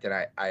it worked, and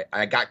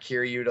I got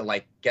Kiryu to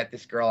like get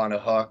this girl on a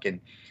hook, and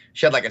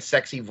she had like a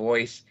sexy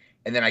voice.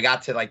 And then I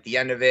got to like the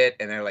end of it,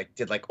 and I like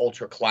did like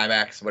ultra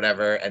climax,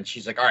 whatever. And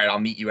she's like, "All right, I'll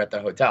meet you at the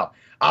hotel."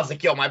 I was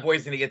like, "Yo, my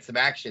boy's gonna get some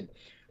action."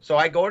 So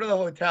I go to the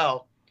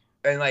hotel,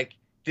 and like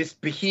this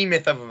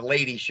behemoth of a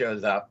lady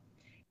shows up,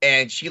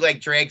 and she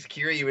like drags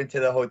Kiryu into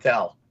the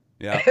hotel.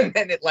 Yeah. And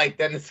then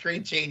then the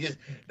screen changes,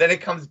 then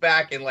it comes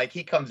back, and like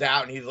he comes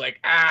out, and he's like,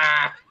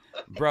 "Ah."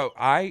 Bro,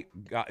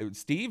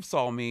 Steve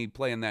saw me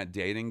playing that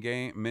dating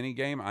mini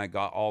game. I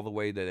got all the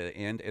way to the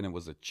end, and it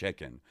was a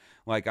chicken.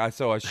 Like I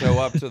show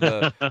up to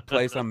the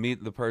place I'm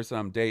meeting the person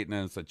I'm dating,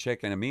 and it's a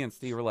chicken. And me and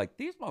Steve were like,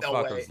 these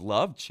motherfuckers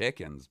love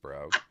chickens,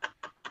 bro.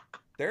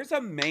 There's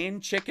a main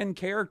chicken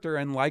character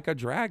in Like a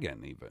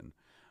Dragon, even.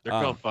 They're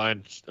gonna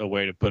find a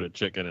way to put a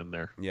chicken in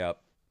there.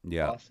 Yep.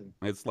 Yeah. Awesome.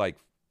 It's like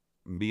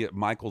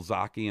Michael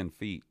Zaki and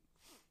feet.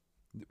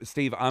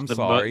 Steve, I'm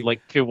sorry.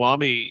 Like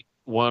Kiwami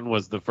one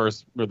was the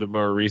first or the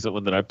more recent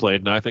one that I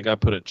played, and I think I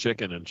put a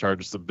chicken in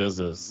charge of some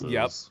business.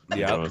 Yep.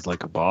 I was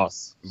like a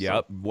boss.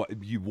 Yep. So.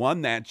 You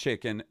won that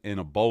chicken in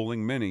a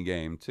bowling mini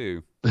game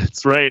too.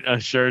 That's right. I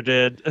sure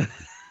did.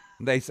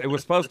 It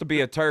was supposed to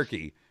be a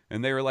turkey,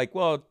 and they were like,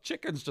 "Well,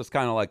 chicken's just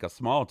kind of like a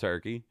small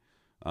turkey,"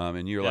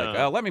 and you're like,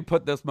 "Oh, let me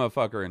put this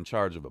motherfucker in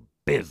charge of a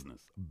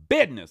business."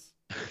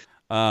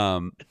 Yeah,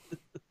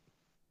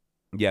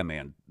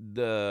 man.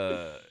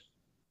 The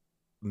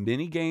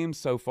mini games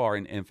so far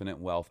in Infinite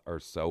Wealth are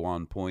so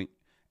on point,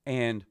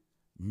 and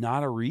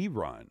not a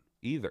rerun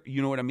either.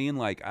 You know what I mean?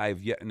 Like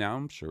now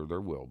I'm sure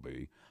there will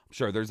be. I'm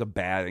sure there's a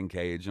batting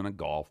cage and a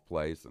golf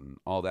place and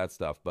all that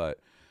stuff, but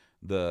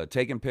the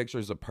taking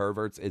pictures of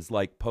perverts is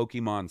like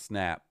Pokemon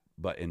Snap,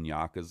 but in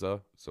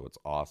Yakuza, so it's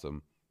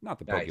awesome. Not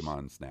that Nice.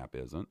 Pokemon Snap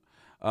isn't.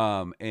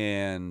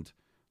 And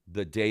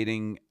the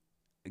dating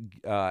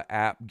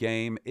app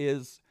game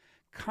is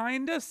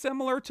kind of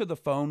similar to the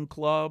phone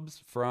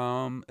clubs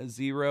from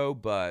Zero,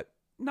 but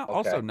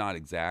also not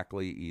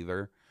exactly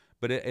either.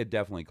 But it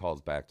definitely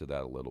calls back to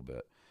that a little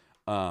bit.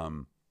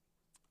 I'm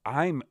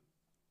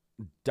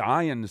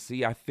dying to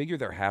see. I figure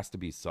there has to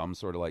be some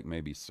sort of like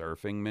maybe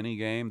surfing mini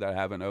game that I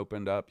haven't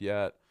opened up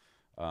yet.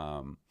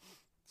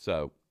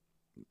 So,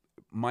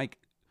 Mike,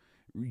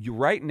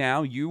 right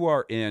now you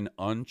are in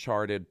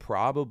uncharted,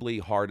 probably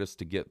hardest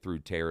to get through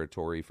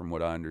territory from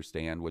what I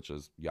understand, which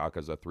is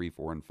Yakuza 3,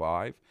 4, and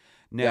 5.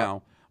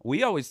 Now,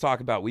 we always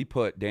talk about we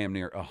put damn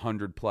near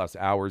 100+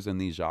 hours in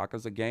these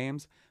Yakuza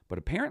games, but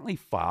apparently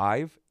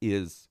 5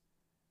 is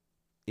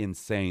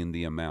insane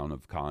the amount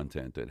of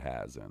content it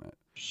has in it.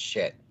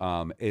 Shit.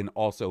 And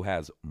also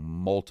has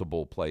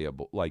multiple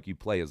playable, like you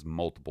play as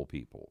multiple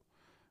people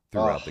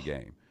throughout the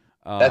game.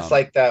 That's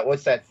like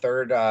what's that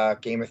third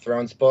Game of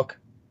Thrones book?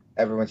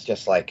 Everyone's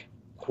just like,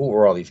 who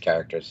are all these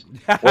characters?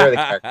 Where are the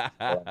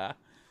characters?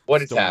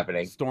 What is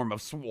happening? Storm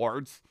of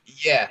Swords.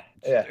 Yeah.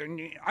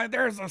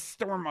 There's a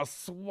Storm of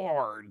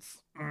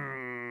Swords.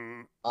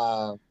 Yeah.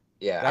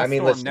 That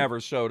storm never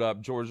showed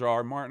up, George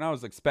R. Martin. I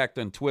was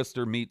expecting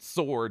Twister meets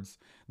Swords.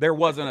 There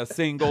wasn't a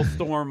single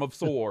Storm of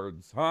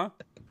Swords, huh?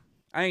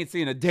 I ain't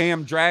seen a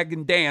damn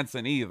dragon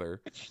dancing either.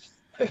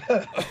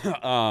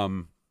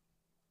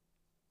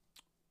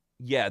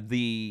 Yeah,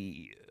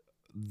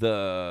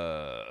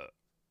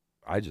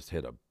 I just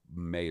hit a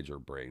major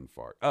brain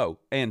fart. Oh,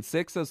 and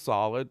 6 is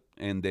solid,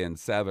 and then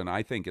 7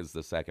 I think is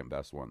the second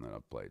best one that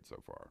I've played so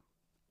far.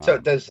 So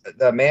does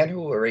the man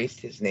who erased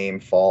his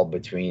name fall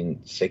between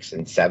 6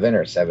 and 7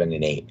 or 7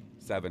 and 8?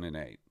 7 and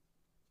 8.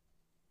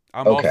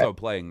 I'm also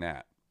playing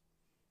that.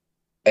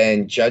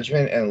 And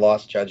Judgment and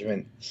Lost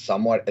Judgment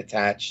somewhat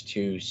attached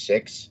to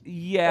 6?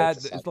 Yeah,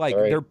 it's like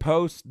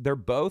they're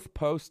both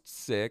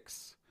post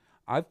 6.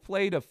 I've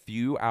played a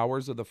few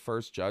hours of the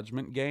first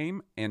Judgment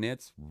game, and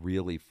it's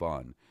really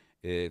fun.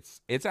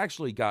 It's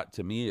actually got,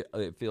 to me,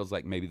 it feels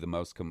like maybe the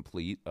most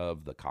complete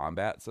of the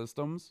combat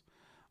systems.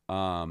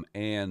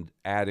 And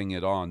adding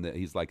it on that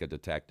he's like a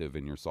detective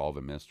and you're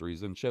solving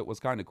mysteries and shit was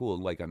kind of cool,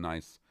 like a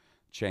nice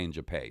change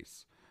of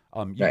pace.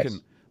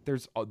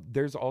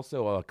 There's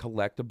also a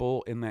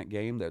collectible in that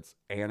game that's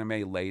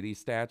anime lady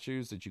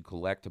statues that you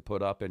collect to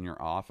put up in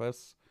your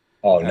office.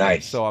 Oh,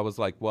 nice. So I was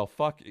like, well,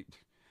 fuck it.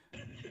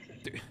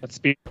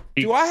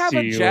 Do I have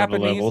a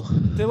Japanese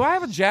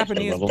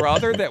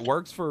brother that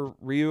works for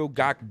Ryu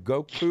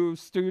Goku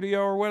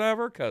Studio or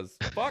whatever? Because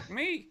fuck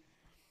me.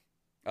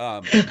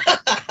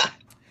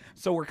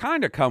 So we're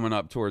kind of coming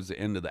up towards the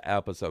end of the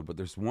episode, but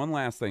there's one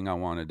last thing I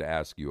wanted to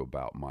ask you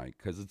about, Mike,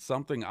 because it's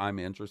something I'm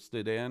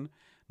interested in.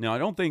 Now, I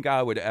don't think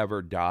I would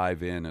ever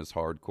dive in as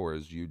hardcore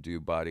as you do,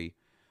 buddy,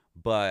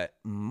 but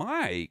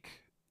Mike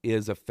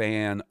is a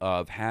fan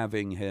of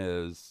having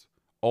his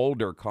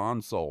older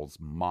consoles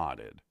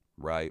modded,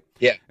 right?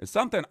 Yeah. It's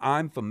something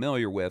I'm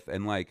familiar with,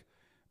 and like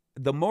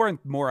the more and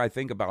more I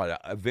think about it,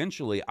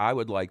 eventually I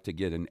would like to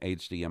get an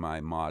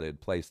HDMI modded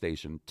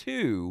PlayStation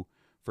 2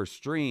 for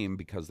stream,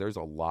 because there's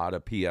a lot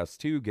of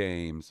PS2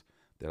 games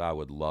that I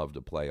would love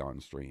to play on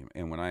stream.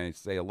 And when I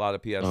say a lot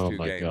of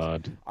PS2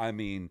 games, I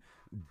mean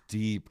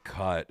deep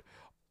cut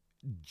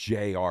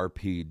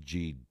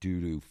JRPG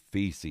doo-doo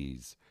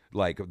feces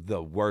like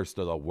the worst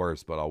of the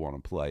worst, but I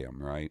want to play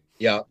them, right?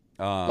 Yeah.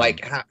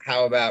 Like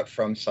how about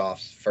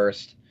FromSoft's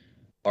first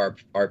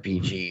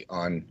RPG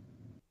on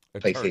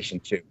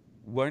PlayStation 2?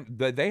 When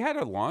they had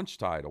a launch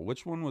title,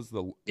 which one was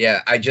the?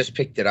 Yeah, I just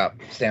picked it up.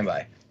 Stand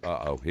by.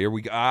 Here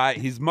we go.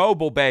 He's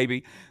mobile,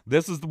 baby.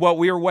 This is what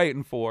we were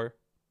waiting for.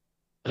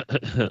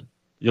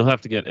 You'll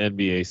have to get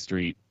NBA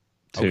Street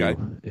 2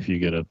 Okay. if you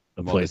get a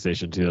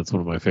PlayStation 2. That's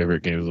one of my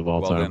favorite games of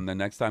all time. Well, then the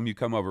next time you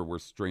come over, we're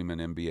streaming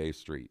NBA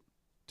Street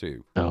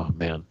 2. Oh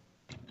man,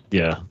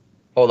 yeah.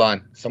 Hold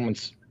on,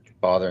 someone's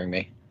bothering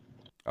me.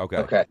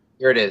 Okay,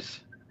 here it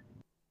is.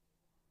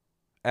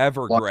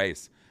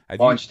 Evergrace.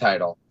 Launch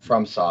title,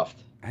 FromSoft.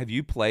 Have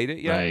you played it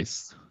yet?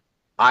 Nice.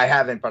 I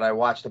haven't, but I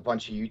watched a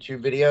bunch of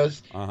YouTube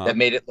videos that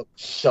made it look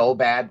so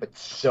bad, but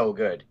so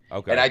good.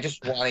 Okay. And I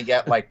just want to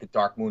get like the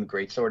Dark Moon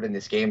Greatsword in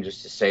this game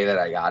just to say that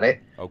I got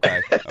it.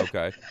 Okay.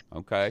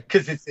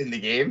 Because it's in the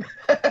game.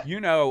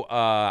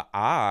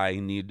 I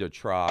need to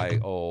try,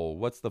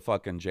 what's the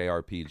fucking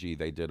JRPG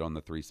they did on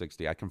the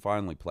 360? I can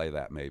finally play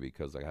that maybe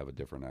because I have a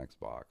different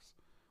Xbox.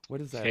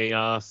 What is that?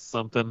 Chaos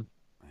something.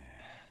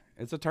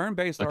 It's a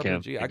turn-based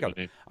RPG. I'm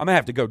it. gonna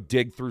have to go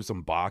dig through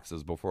some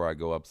boxes before I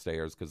go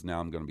upstairs because now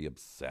I'm gonna be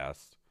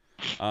obsessed.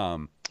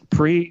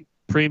 Pre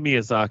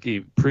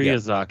Miyazaki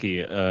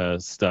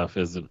stuff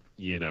isn't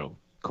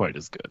quite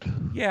as good.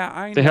 Yeah,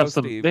 I know. They have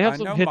some Steve.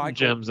 hidden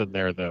gems in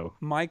there though.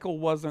 Michael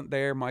wasn't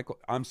there.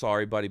 I'm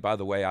sorry, buddy. By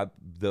the way,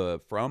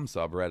 the From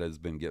subreddit has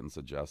been getting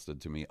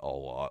suggested to me a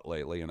lot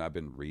lately, and I've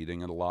been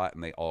reading it a lot,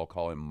 and they all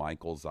call him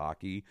Michael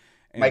Zaki.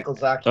 Michael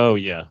Zaki. Oh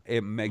yeah,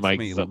 it makes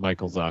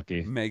Michael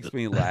Zaki makes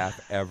me laugh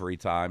every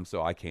time,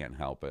 so I can't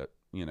help it.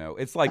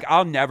 It's like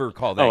I'll never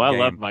call that. I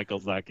love Michael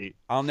Zaki.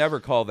 I'll never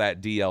call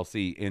that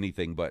DLC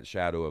anything but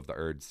Shadow of the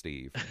Erd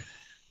Steve.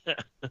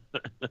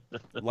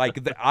 Like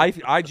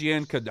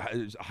IGN could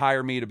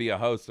hire me to be a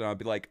host, and I'd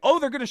be like, "Oh,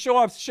 they're going to show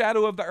off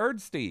Shadow of the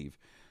Erd Steve.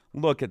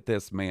 Look at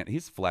this man;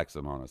 he's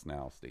flexing on us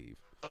now, Steve."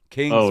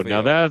 Kingsfield. Oh,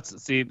 now that's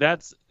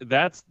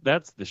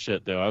the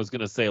shit though. I was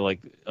gonna say,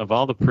 like, of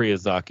all the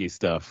Priyazaki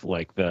stuff,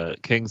 like the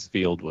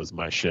Kingsfield was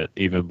my shit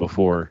even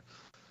before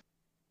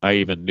I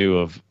even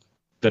knew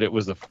that it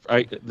was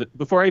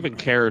before I even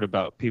cared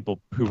about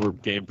people who were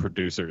game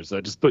producers.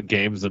 I just put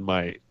games in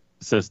my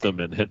system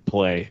and hit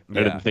play. I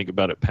didn't think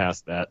about it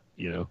past that.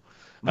 I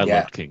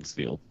loved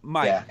Kingsfield.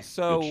 Mike,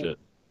 so good shit.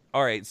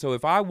 All right, so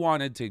if I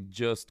wanted to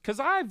just, because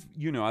I've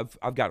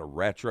got a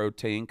retro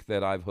Tink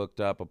that I've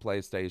hooked up a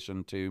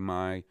PlayStation to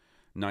my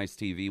nice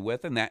TV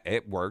with, and that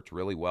it worked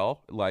really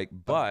well.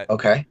 But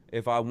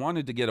if I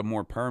wanted to get a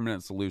more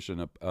permanent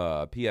solution,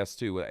 a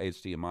PS2 with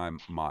HDMI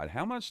mod,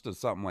 how much does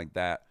something like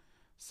that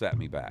set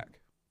me back?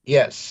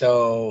 Yeah,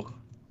 so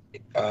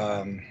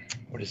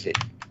what is it?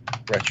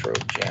 Retro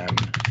Gem.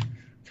 I'll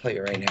tell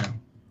you right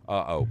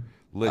now.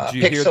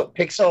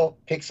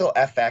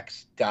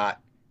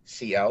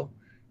 PixelFX.co.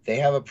 They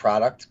have a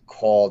product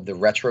called the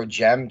Retro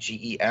Gem,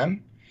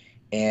 GEM,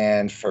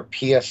 and for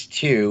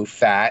PS2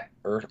 Fat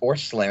or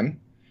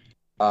Slim,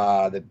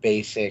 the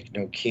basic,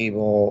 no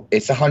cable,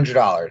 it's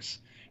 $100.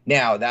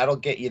 Now that'll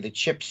get you the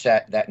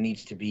chipset that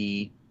needs to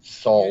be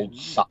soldered.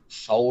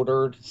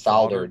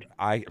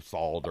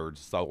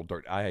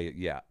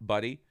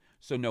 Buddy.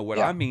 So no, what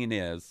I mean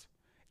is,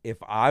 if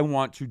I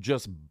want to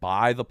just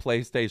buy the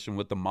PlayStation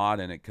with the mod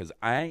in it, because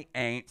I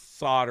ain't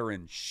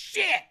soldering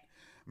shit.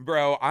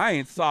 Bro, I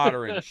ain't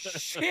soldering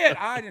shit.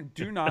 I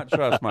do not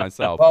trust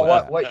myself.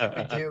 Well, what you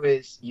would do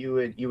is you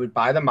would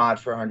buy the mod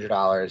for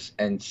 $100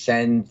 and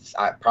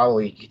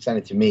probably you could send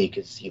it to me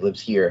because he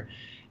lives here,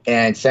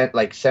 and send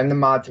the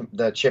mod to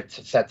the chip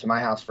set to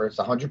my house for it's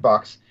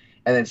 $100,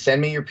 and then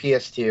send me your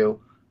PS2.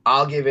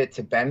 I'll give it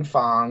to Ben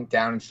Fong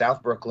down in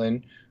South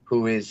Brooklyn,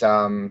 who is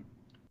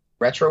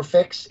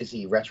Retrofix. Is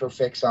he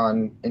Retrofix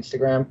on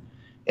Instagram?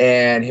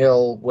 And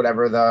he'll,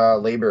 whatever the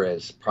labor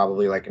is,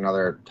 probably like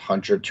another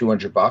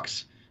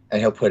 $100-$200, and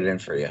he'll put it in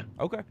for you.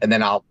 Okay. And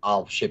then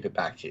I'll ship it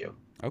back to you.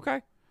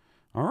 Okay.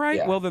 All right.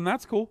 Yeah. Well, then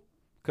that's cool,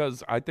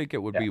 because I think it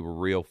would be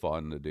real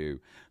fun to do.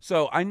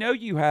 So I know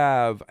you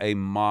have a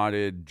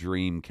modded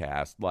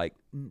Dreamcast, like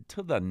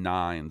to the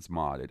nines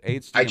modded.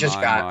 HDMI I just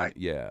got it.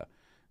 Yeah.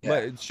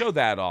 But show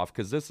that off,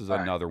 because this is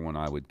another one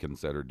I would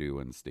consider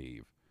doing,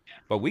 Steve.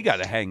 But we got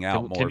to hang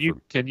out more.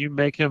 Can you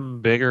make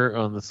him bigger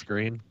on the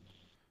screen?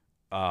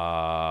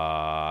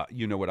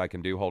 You know what I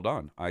can do? Hold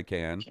on. I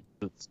can.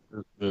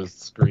 The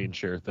screen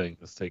share thing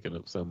is taking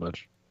up so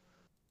much.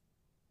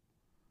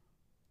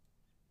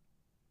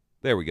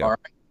 There we go. All right.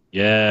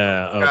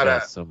 Yeah. Oh,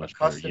 that's so much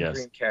better. Custom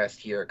Dreamcast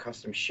here, a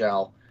custom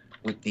shell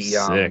with the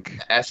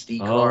SD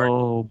card.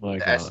 Oh my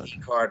god. The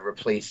SD card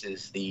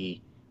replaces the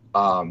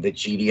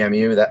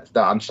GDMU.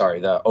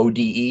 The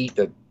ODE,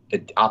 the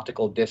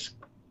optical disc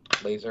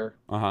laser.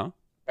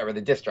 Whatever,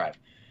 the disc drive.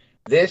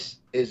 This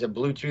is a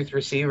Bluetooth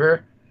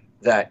receiver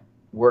that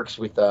works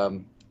with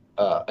an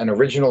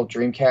original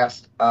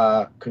Dreamcast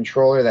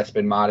controller that's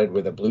been modded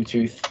with a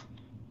Bluetooth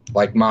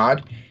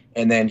mod.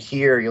 And then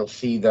here you'll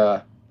see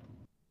the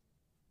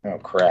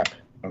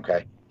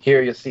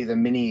here you'll see the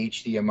mini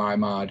HDMI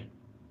mod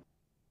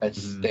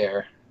that's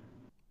there.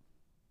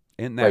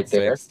 Isn't that right sick,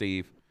 there.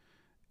 Steve?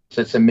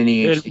 So it's a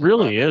mini It HD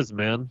really card. is,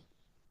 man.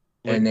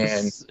 Like And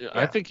then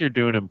I think you're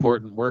doing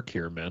important work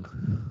here, man.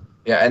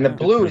 and the Yeah.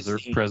 blue is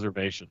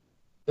Preservation.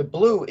 the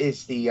blue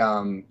is the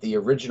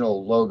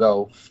original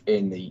logo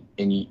in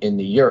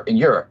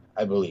Europe,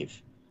 I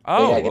believe.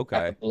 Oh, They got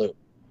okay. the blue.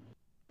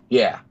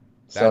 Yeah.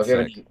 So That's if you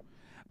ever sick. need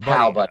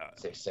Buddy,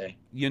 buttons, they say.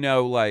 you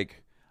know,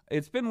 like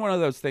it's been one of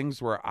those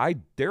things where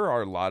there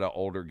are a lot of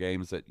older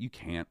games that you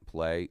can't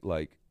play.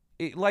 Like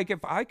if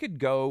I could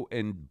go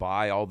and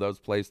buy all those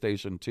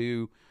PlayStation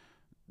 2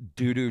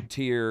 doo-doo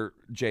tier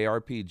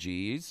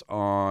JRPGs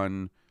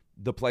on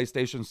the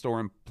PlayStation Store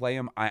and play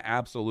them, I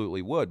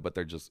absolutely would, but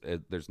there's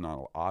not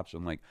an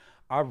option. Like,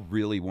 I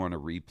really want to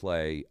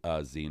replay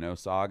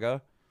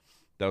Xenosaga.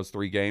 Those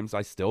 3 games,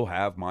 I still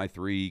have my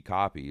 3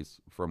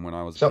 copies from when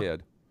I was a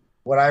kid.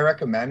 What I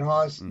recommend,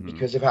 Hawes,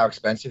 because of how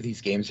expensive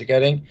these games are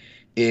getting,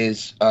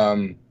 is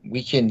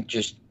we can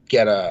just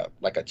get a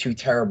 2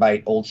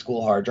 terabyte old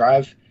school hard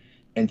drive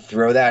and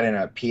throw that in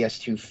a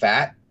PS2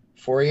 FAT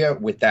for you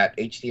with that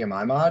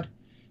HDMI mod,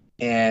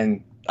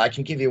 and I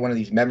can give you one of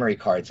these memory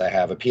cards I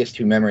have, a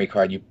PS2 memory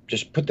card. You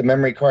just put the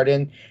memory card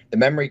in. The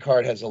memory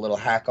card has a little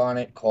hack on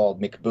it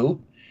called McBoot,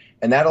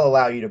 and that'll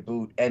allow you to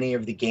boot any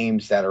of the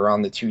games that are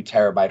on the 2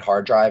 terabyte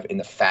hard drive in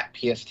the fat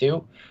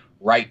PS2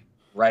 right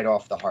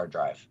off the hard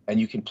drive. And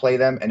you can play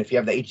them, and if you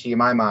have the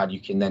HDMI mod, you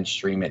can then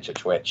stream it to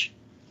Twitch.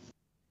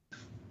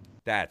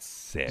 That's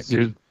sick.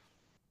 Dude,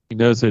 he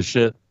knows his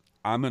shit.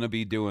 I'm going to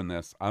be doing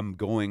this. I'm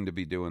going to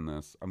be doing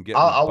this. I'm getting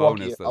a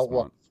bonus this month. I'll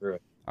walk you through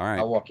it. All right.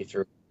 I'll walk you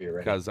through it if you're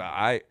ready. Because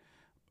I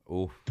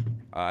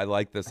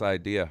like this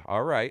idea.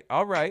 All right.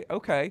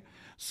 Okay.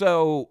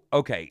 So,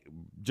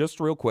 just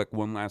real quick,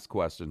 one last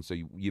question. So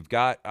you've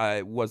got,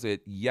 was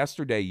it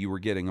yesterday you were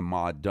getting a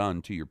mod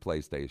done to your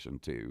PlayStation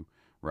 2,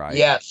 right?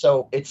 Yeah,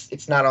 so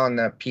it's not on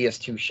the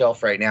PS2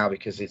 shelf right now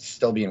because it's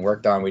still being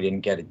worked on. We didn't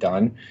get it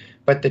done.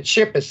 But the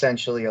chip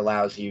essentially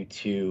allows you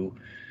to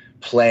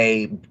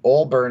play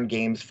all burn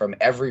games from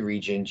every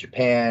region,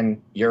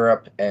 Japan,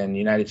 Europe, and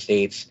United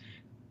States,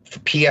 for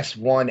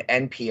PS1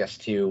 and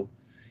PS2,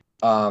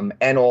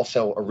 and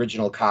also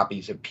original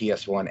copies of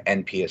PS1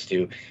 and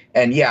PS2.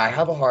 And yeah, I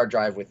have a hard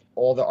drive with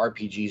all the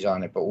RPGs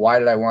on it, but why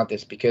did I want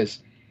this? Because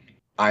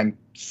I'm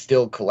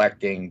still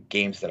collecting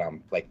games that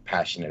I'm like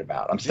passionate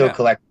about. I'm still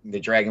collecting the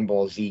Dragon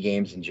Ball Z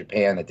games in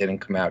Japan that didn't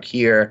come out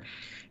here,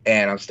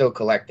 and I'm still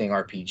collecting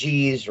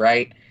RPGs,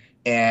 right?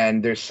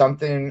 And there's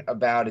something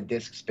about a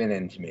disc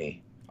spinning to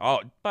me.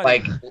 Oh,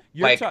 buddy,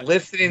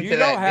 listening to that. You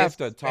don't have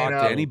to talk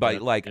to anybody.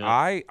 Like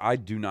yeah. I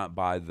do not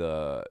buy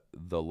the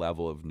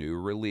level of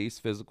new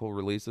physical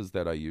releases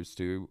that I used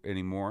to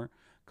anymore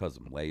because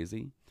I'm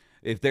lazy.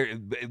 If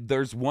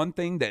there's one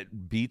thing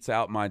that beats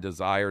out my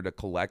desire to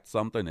collect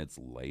something, it's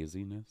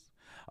laziness.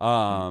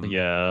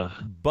 Yeah.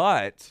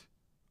 But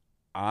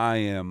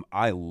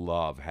I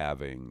love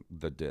having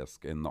the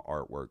disc and the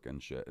artwork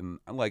and shit. And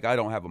like, I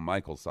don't have a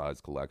Michael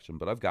size collection,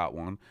 but I've got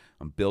one.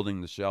 I'm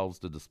building the shelves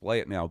to display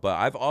it now. But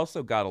I've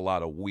also got a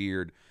lot of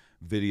weird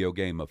video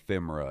game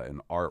ephemera and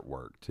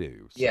artwork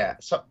too. So. Yeah.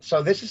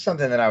 So this is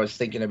something that I was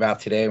thinking about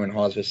today when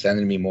Hawes was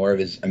sending me more of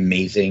his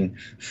amazing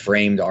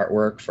framed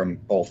artwork from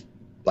both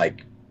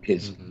like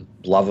his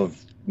love of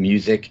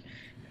music,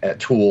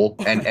 Tool,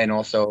 and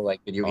also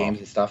like video games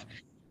and stuff.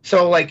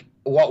 So like,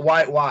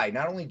 why?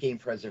 Not only game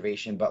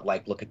preservation, but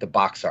like, look at the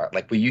box art.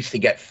 Like, we used to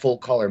get full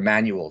color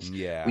manuals.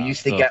 Yeah. We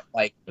used to get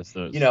like,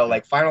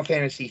 like Final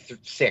Fantasy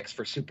VI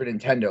for Super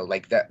Nintendo.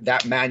 Like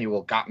that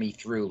manual got me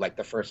through like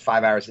the first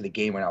 5 hours of the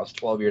game when I was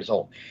 12 years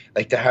old.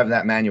 Like, to have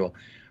that manual.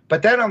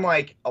 But then I'm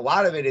like, a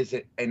lot of it is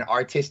an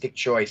artistic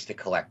choice to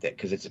collect it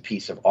because it's a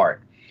piece of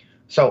art.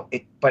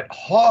 But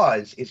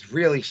Hawes is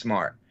really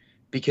smart,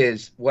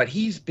 because what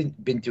he's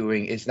been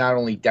doing is not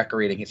only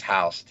decorating his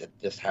house to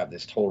just have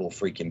this total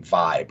freaking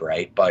vibe,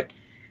 right?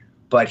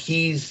 But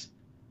he's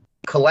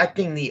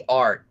collecting the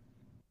art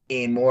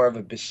in more of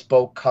a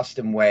bespoke,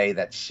 custom way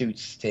that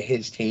suits to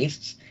his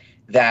tastes,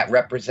 that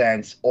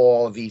represents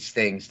all of these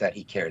things that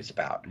he cares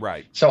about.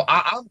 Right. So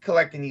I'm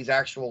collecting these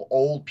actual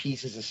old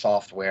pieces of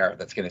software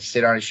that's going to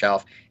sit on a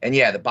shelf. And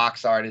yeah, the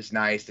box art is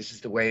nice. This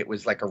is the way it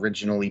was like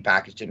originally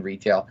packaged in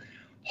retail.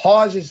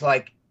 Hawes is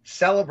like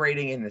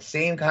celebrating in the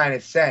same kind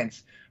of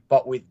sense,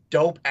 but with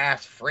dope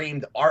ass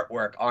framed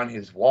artwork on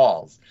his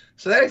walls.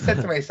 So then I said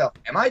to myself,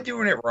 am I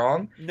doing it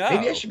wrong? No.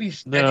 Maybe I should be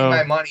spending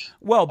my money.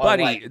 Well,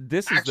 buddy, like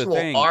this is the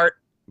thing. Art,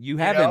 you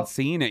haven't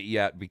seen it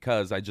yet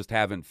because I just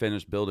haven't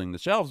finished building the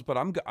shelves, but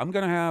I'm going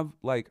to have,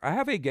 like, I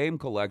have a game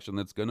collection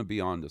that's going to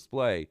be on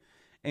display,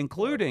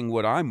 including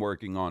what I'm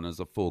working on as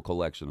a full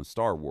collection of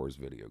Star Wars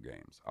video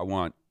games. I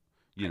want,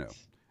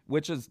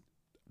 which is,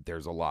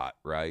 there's a lot,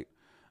 right?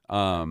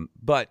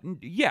 But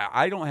yeah,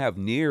 I don't have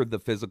near the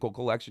physical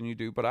collection you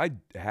do, but I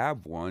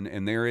have one,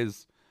 and there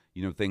is,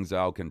 things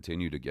I'll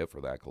continue to get for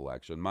that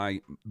collection.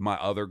 My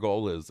other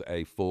goal is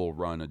a full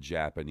run of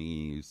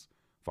Japanese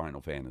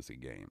Final Fantasy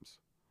games.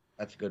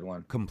 That's a good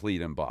one.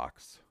 Complete in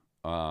box.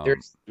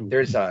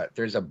 There's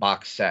a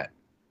box set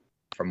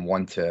from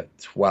 1 to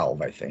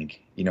 12, I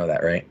think. You know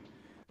that, right?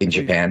 In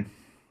Japan.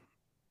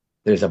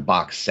 There's a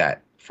box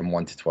set from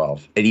 1 to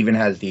 12. It even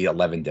has the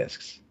 11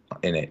 discs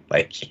in it.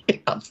 Like,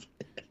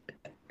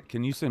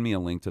 Can you send me a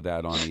link to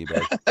that on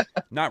eBay?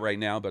 Not right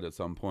now, but at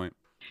some point,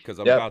 because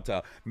I'm Yep. about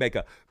to make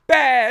a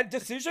bad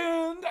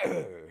decision.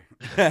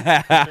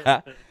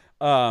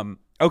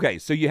 Okay,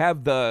 so you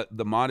have the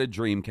modded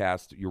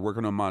Dreamcast. You're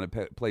working on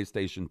modded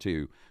PlayStation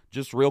 2.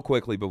 Just real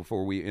quickly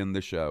before we end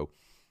the show,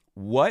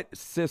 what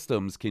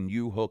systems can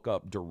you hook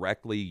up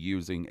directly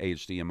using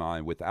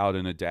HDMI without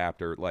an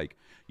adapter? Like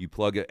you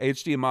plug a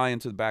HDMI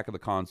into the back of the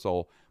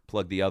console,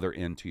 plug the other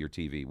into your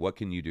TV. What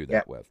can you do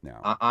that with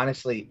now?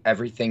 Honestly,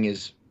 everything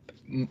is,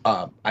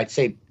 I'd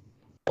say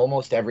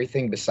almost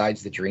everything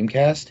besides the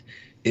Dreamcast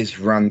is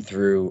run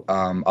through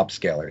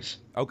upscalers.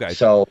 Okay.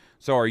 So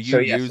are you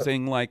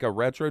using like a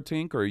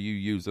RetroTink, or are you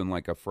using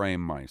like a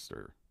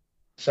FrameMeister?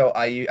 So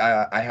I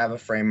have a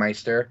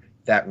FrameMeister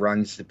that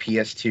runs the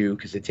PS2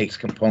 because it takes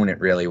component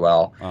really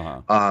well.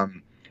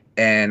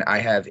 And I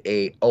have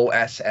a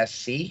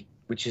OSSC,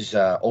 which is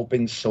a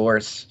open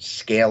source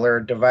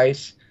scaler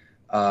device.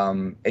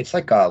 It's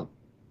like a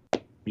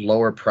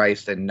lower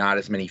priced and not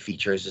as many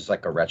features as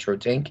like a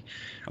RetroTink. Okay.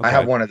 I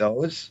have one of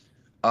those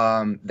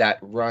that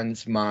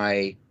runs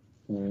my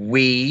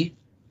Wii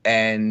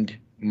and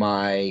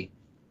my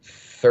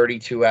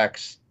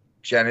 32X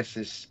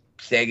Genesis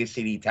Sega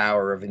CD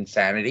Tower of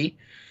Insanity.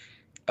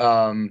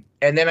 And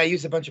then I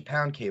use a bunch of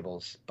pound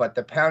cables, but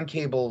the pound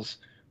cables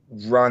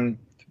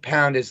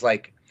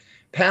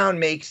Pound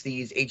makes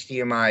these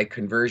HDMI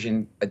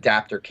conversion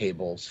adapter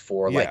cables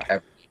for like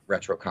every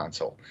retro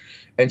console.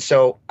 And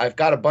so I've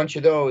got a bunch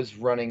of those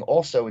running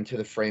also into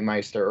the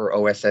FrameMeister or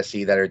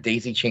OSSE that are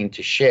daisy chained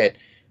to shit,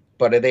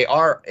 but it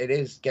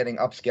is getting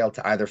upscaled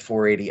to either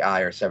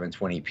 480i or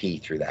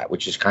 720p through that,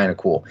 which is kind of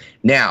cool.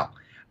 Now,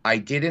 I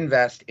did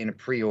invest in a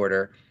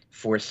pre-order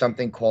for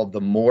something called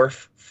the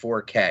Morph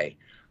 4K.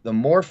 The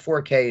Morph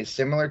 4K is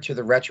similar to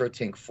the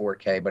RetroTink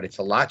 4K, but it's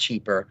a lot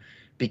cheaper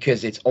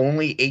because it's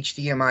only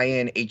HDMI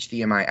in,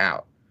 HDMI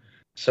out.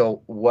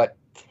 So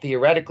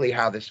theoretically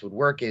how this would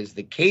work is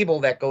the cable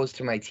that goes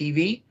to my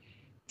TV,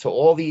 to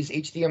all these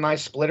HDMI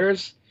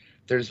splitters,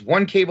 there's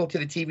one cable to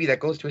the TV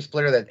that goes to a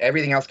splitter that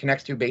everything else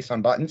connects to based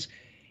on buttons.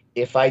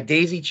 If I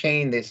daisy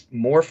chain this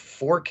Morph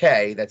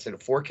 4K, that's a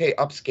 4K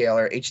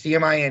upscaler,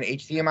 HDMI in,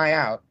 HDMI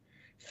out,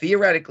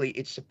 theoretically,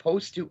 it's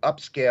supposed to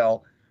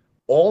upscale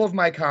all of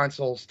my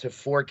consoles to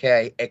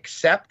 4K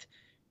except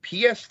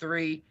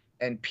PS3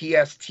 and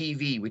PS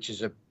TV, which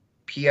is a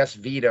PS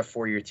Vita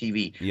for your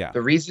TV. Yeah.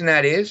 The reason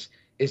that is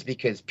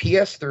because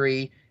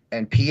PS3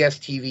 and PS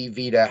TV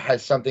Vita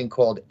has something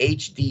called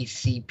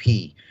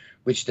HDCP,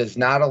 which does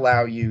not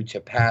allow you to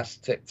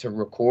to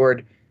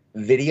record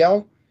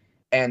video,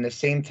 and the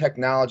same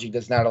technology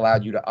does not allow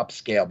you to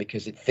upscale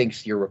because it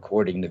thinks you're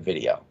recording the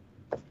video.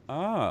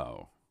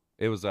 Oh.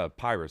 It was a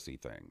piracy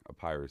thing.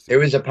 It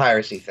was a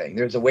piracy thing.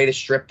 There's a way to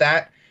strip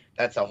that.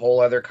 That's a whole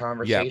other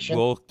conversation.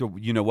 Yeah,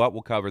 you know what?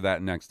 We'll cover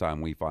that next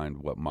time we find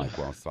what Mike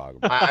wants to talk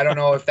about. I don't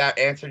know if that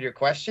answered your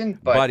question,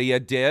 but buddy,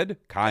 it did,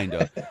 kind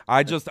of.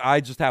 I just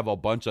have a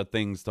bunch of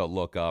things to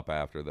look up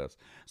after this.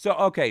 So,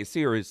 okay,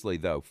 seriously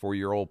though, for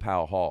your old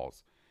pal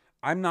Halls,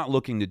 I'm not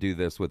looking to do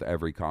this with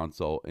every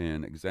console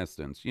in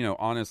existence. You know,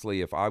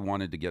 honestly, if I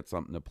wanted to get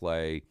something to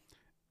play.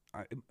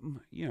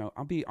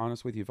 I'll be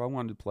honest with you. If I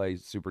wanted to play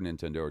Super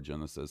Nintendo or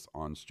Genesis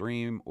on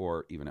stream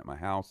or even at my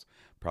house,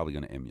 probably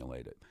going to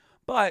emulate it.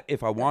 But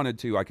if I wanted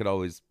to, I could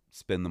always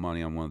spend the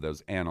money on one of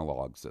those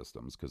analog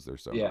systems because they're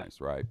so nice,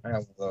 right? I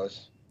have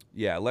those.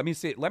 Yeah, let me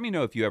see. Let me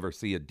know if you ever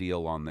see a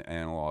deal on the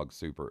analog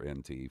Super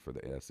NT for the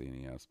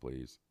SNES,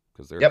 please,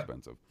 because they're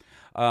expensive.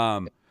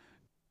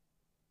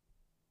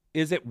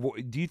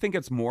 Do you think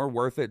it's more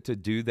worth it to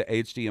do the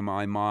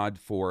HDMI mod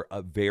for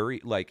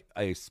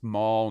a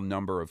small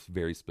number of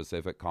very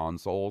specific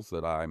consoles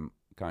that I'm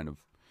kind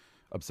of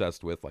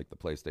obsessed with, like the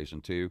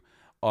PlayStation 2,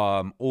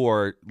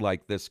 or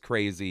like this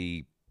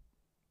crazy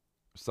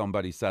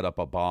somebody set up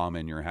a bomb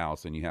in your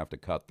house and you have to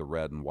cut the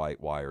red and white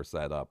wire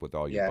setup with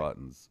all your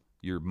buttons,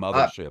 your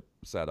mothership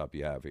setup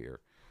you have here?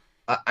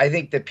 I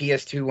think the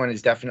PS2 one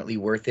is definitely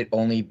worth it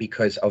only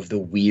because of the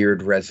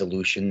weird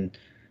resolution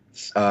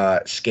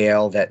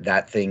scale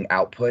that thing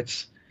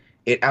outputs.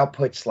 It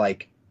outputs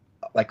like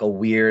a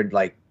weird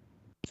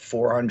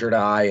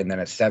 400i and then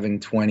a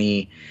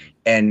 720,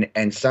 and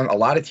a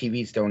lot of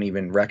TVs don't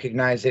even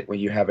recognize it when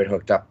you have it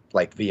hooked up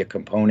like via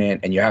component,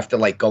 and you have to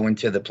like go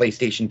into the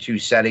PlayStation 2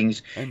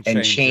 settings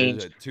and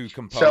change it to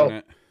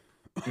component.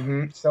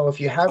 So if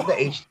you have the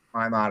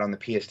HDMI mod on the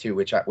PS2,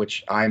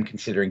 which I'm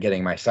considering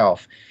getting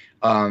myself,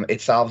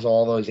 it solves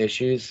all those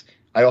issues.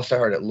 I also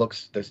heard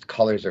the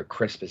colors are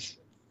crisp as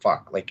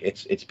fuck. Like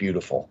it's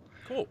beautiful.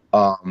 Cool.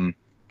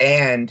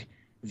 And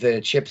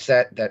the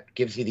chipset that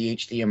gives you the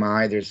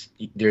HDMI,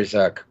 there's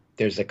a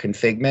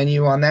config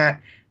menu on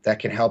that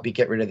can help you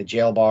get rid of the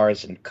jail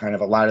bars and kind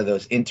of a lot of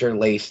those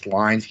interlaced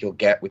lines you'll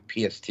get with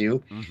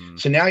PS2. Mm-hmm.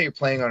 So now you're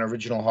playing on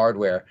original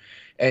hardware,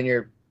 and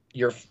you're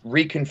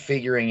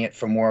reconfiguring it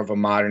for more of a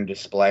modern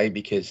display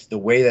because the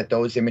way that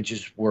those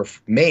images were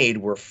made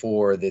were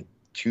for the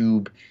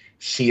tube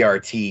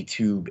CRT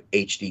tube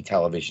HD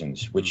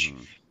televisions, which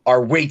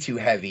are way too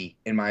heavy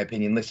in my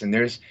opinion. Listen,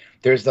 there's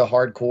the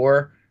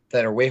hardcore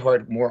that are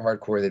more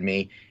hardcore than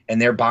me,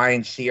 and they're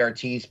buying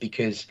CRTs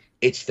because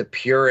it's the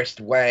purest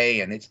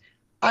way, and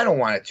I don't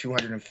want a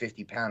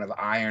 250-pound of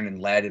iron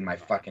and lead in my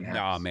fucking house.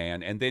 Nah,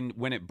 man. And then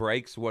when it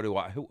breaks,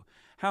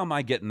 how am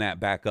I getting that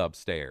back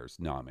upstairs?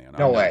 Nah, man.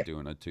 No I'm way. not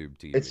doing a tube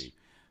TV.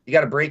 You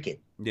got to break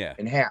it. Yeah.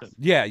 In half.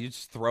 Yeah, you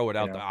just throw it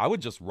out. You know? I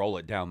would just roll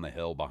it down the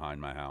hill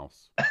behind my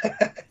house.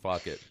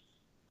 Fuck it.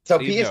 So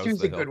Steve PS2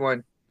 is a good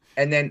one.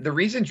 And then the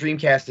reason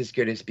Dreamcast is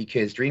good is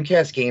because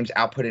Dreamcast games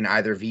output in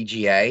either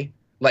VGA,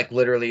 like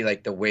literally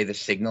like the way the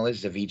signal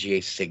is, the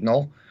VGA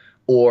signal,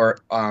 or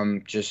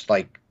just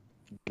like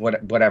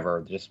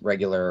whatever, just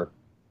regular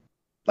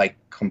like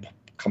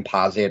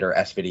composite or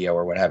S-video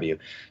or what have you.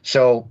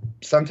 So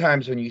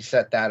sometimes when you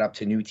set that up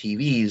to new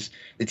TVs,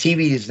 the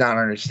TV is not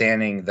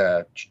understanding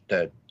the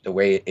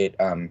way it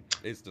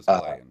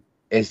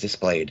is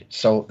displayed.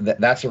 So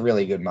that's a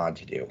really good mod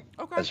to do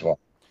as well.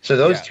 So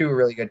those two are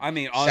really good. I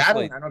mean,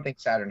 honestly, Saturn, I don't think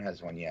Saturn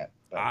has one yet.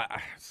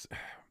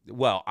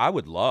 Well, I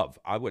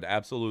would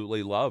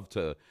absolutely love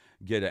to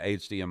get an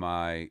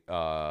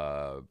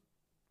HDMI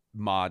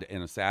mod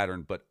in a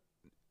Saturn, but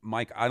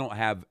Mike, I don't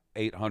have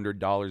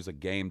 $800 a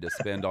game to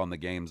spend on the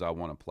games I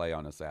want to play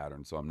on a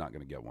Saturn, so I'm not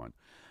going to get one.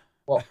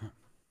 Well,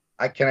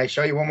 can I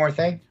show you one more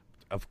thing?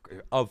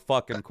 Of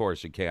fucking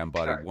course you can,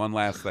 buddy. Right. One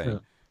last thing.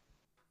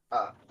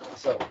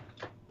 So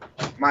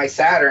my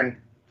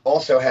Saturn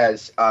also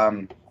has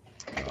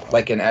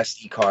like an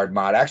SD card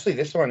mod. Actually,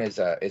 this one is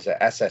a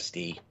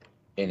SSD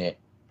in it.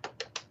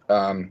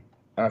 I don't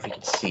know if you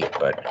can see it,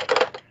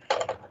 but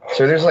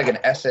so there's like an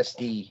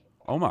SSD.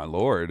 Oh my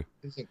Lord!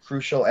 There's a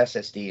crucial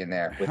SSD in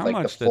there. With How like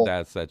much the full, did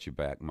that set you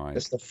back, Mike?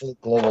 This is the full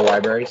global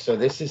library. So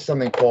this is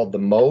something called the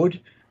Mode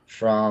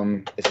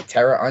from, is it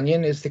Terra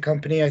Onion is the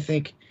company, I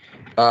think.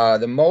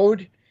 The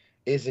Mode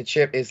is a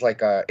chip, is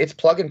like it's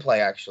plug and play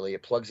actually.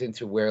 It plugs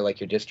into where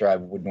like your disk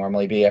drive would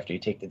normally be after you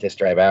take the disk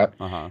drive out.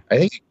 I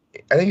think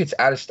it's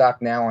out of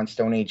stock now on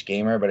Stone Age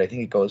Gamer, but I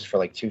think it goes for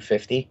like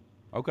 $250.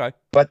 Okay.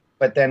 But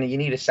then you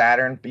need a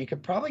Saturn, but you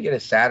could probably get a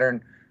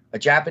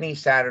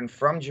Japanese Saturn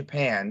from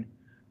Japan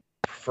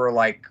for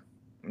like,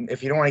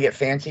 if you don't want to get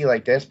fancy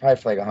like this,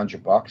 probably for like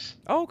 $100.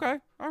 Oh, okay.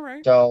 All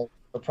right. So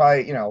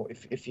probably,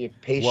 if you're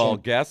patient. Well,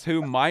 guess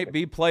who might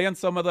be playing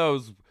some of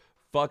those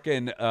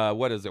fucking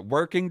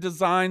Working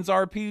Designs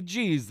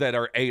RPGs that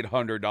are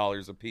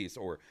 $800 a piece,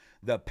 or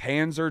the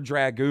Panzer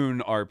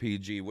Dragoon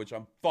RPG, which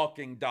I'm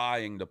fucking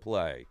dying to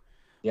play.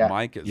 Yeah.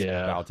 Mike is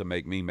about to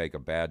make me make a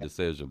bad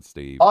decision,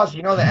 Steve. Also,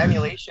 the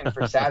emulation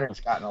for Saturn's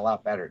gotten a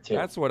lot better too.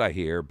 That's what I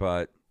hear,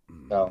 but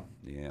so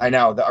yeah, I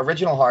know the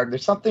original hardware.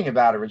 There's something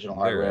about original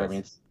hardware. I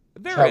mean,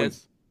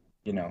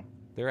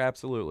 there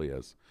absolutely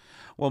is.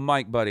 Well,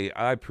 Mike, buddy,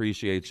 I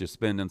appreciate you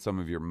spending some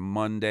of your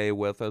Monday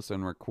with us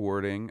and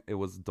recording. It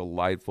was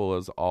delightful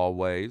as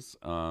always.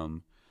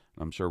 I'm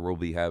sure we'll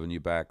be having you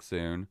back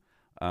soon.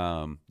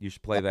 You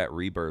should play that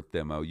Rebirth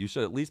demo. You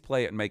should at least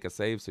play it and make a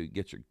save so you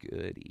get your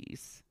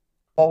goodies.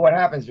 Well, what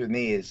happens with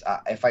me is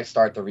if I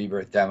start the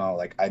Rebirth demo,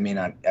 like I may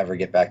not ever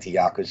get back to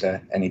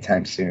Yakuza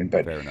anytime soon.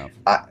 But fair enough.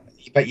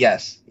 But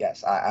yes.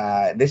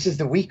 This is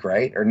the week,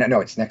 right? Or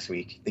no, it's next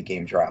week. The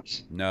game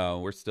drops. No,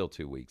 we're still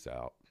 2 weeks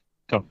out.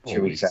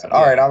 2 weeks out.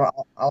 All right,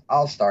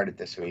 I'll start it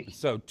this week.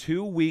 So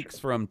 2 weeks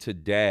from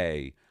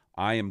today,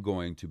 I am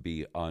going to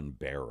be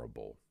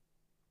unbearable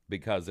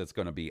because it's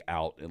going to be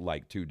out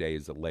like 2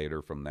 days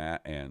later from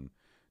that, and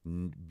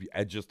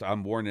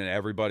I'm warning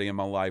everybody in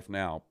my life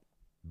now,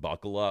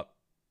 buckle up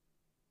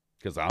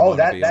because I'm going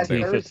to be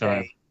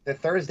unbearable. The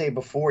Thursday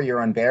before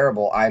you're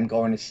unbearable, I'm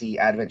going to see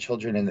Advent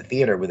Children in the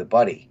theater with a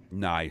buddy.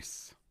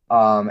 Nice.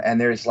 And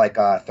there's like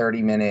a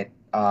 30-minute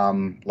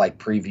like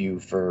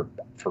preview for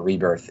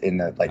Rebirth in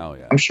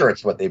the I'm sure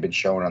it's what they've been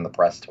showing on the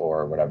press tour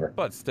or whatever.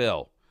 But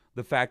still,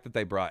 the fact that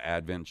they brought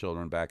Advent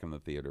Children back in the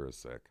theater is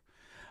sick.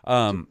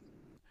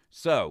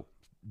 So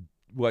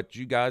what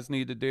you guys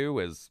need to do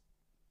is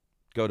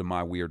go to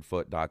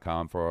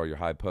myweirdfoot.com for all your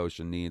high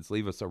potion needs.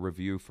 Leave us a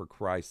review for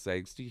Christ's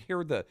sakes. Do you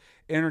hear the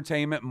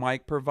entertainment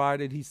Mike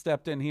provided? He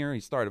stepped in here.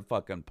 He started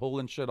fucking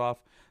pulling shit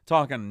off,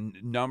 talking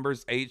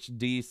numbers,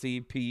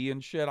 HDCP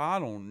and shit. I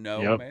don't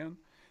know, man.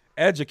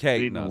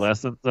 Educating us.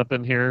 Lessons up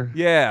in here.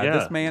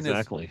 Yeah,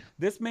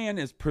 this man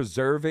is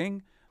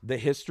preserving the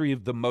history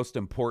of the most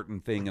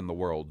important thing in the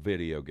world,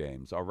 video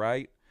games, all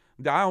right?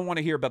 I don't want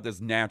to hear about this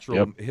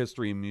natural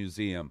history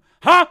museum.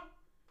 Huh?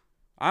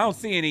 I don't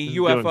see any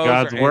UFOs. Doing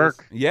God's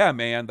work. Yeah,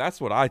 man,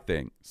 that's what I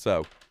think.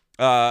 So,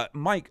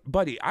 Mike,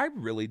 buddy, I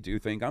really do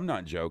think, I'm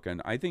not joking,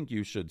 I think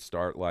you should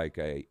start like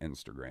a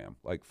Instagram,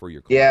 like for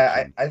your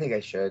collection. Yeah, I think I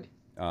should.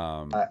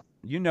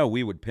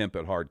 We would pimp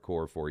it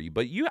hardcore for you,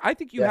 but I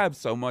think you have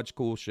so much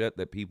cool shit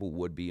that people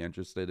would be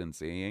interested in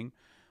seeing,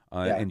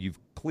 and you've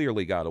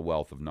clearly got a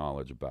wealth of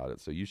knowledge about it.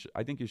 So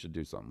I think you should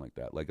do something like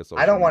that, like a social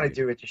I don't want media.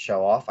 to do it to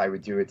show off. I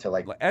would do it to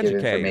like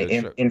educate,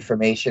 give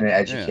information and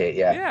educate.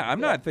 Yeah.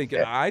 I'm not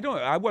thinking.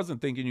 I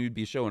wasn't thinking you'd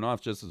be showing off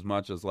just as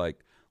much as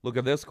like, look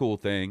at this cool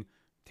thing.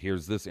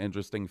 here's this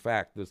interesting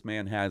fact. This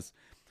man has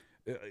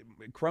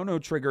Chrono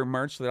Trigger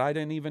merch that I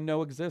didn't even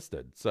know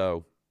existed.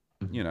 So,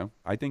 you know,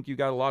 I think you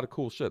got a lot of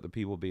cool shit that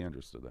people will be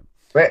interested in.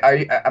 Wait,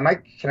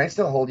 can I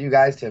still hold you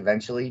guys to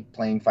eventually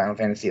playing Final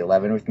Fantasy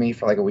 11 with me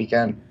for like a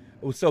weekend?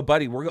 Oh, so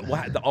buddy,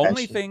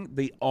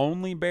 the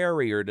only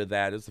barrier to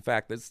that is the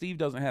fact that Steve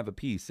doesn't have a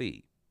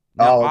PC.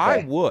 Now,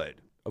 I would,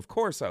 of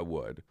course I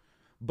would,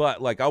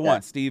 but like I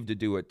want Steve to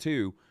do it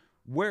too.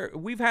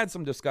 We've had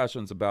some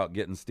discussions about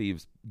getting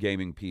Steve's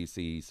gaming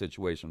PC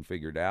situation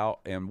figured out,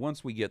 and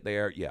once we get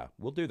there, yeah,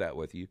 we'll do that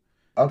with you.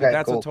 Okay,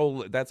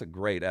 that's a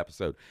great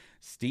episode.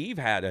 Steve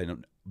had a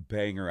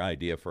banger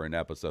idea for an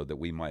episode that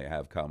we might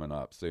have coming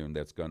up soon.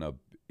 That's gonna,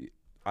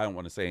 I don't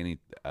want to say anything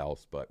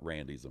else, but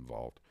Randy's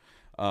involved.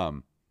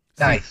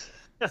 Nice.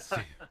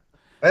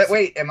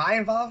 Wait, am I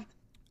involved?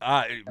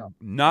 No.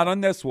 Not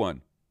on this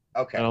one.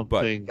 Okay, I don't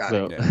think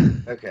so. Yeah.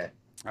 Okay.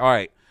 All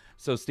right.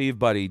 So, Steve,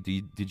 buddy,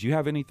 did you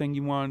have anything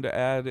you wanted to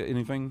add?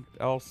 Anything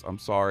else? I'm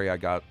sorry, I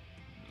got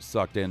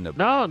sucked into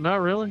No,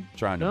 not really.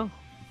 trying to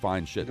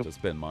find shit to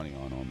spend money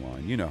on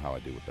online. You know how I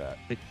do with that.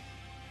 It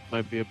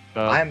might be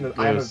about. I'm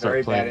a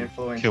very bad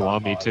influence.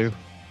 Kiwami too.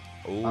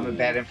 Ooh. I'm a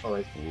bad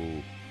influence.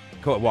 Ooh.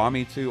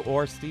 Kiwami too.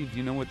 Or Steve,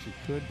 you know what you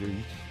could do?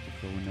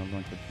 Go in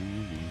like a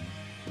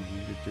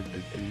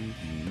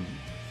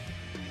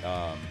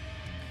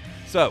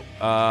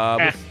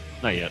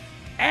Not yet.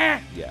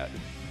 Yeah.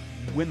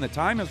 When the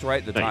time is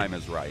right, the time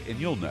is right. And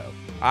you'll know.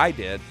 I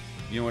did.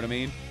 You know what I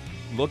mean?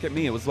 Look at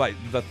me. It was like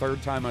the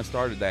third time I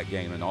started that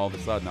game, and all of a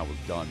sudden I was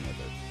done with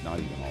it. Not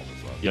even all of a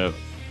sudden.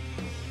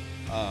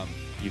 Yep.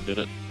 You did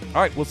it.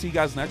 All right. We'll see you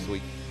guys next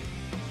week.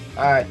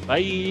 All right.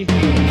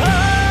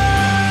 Bye.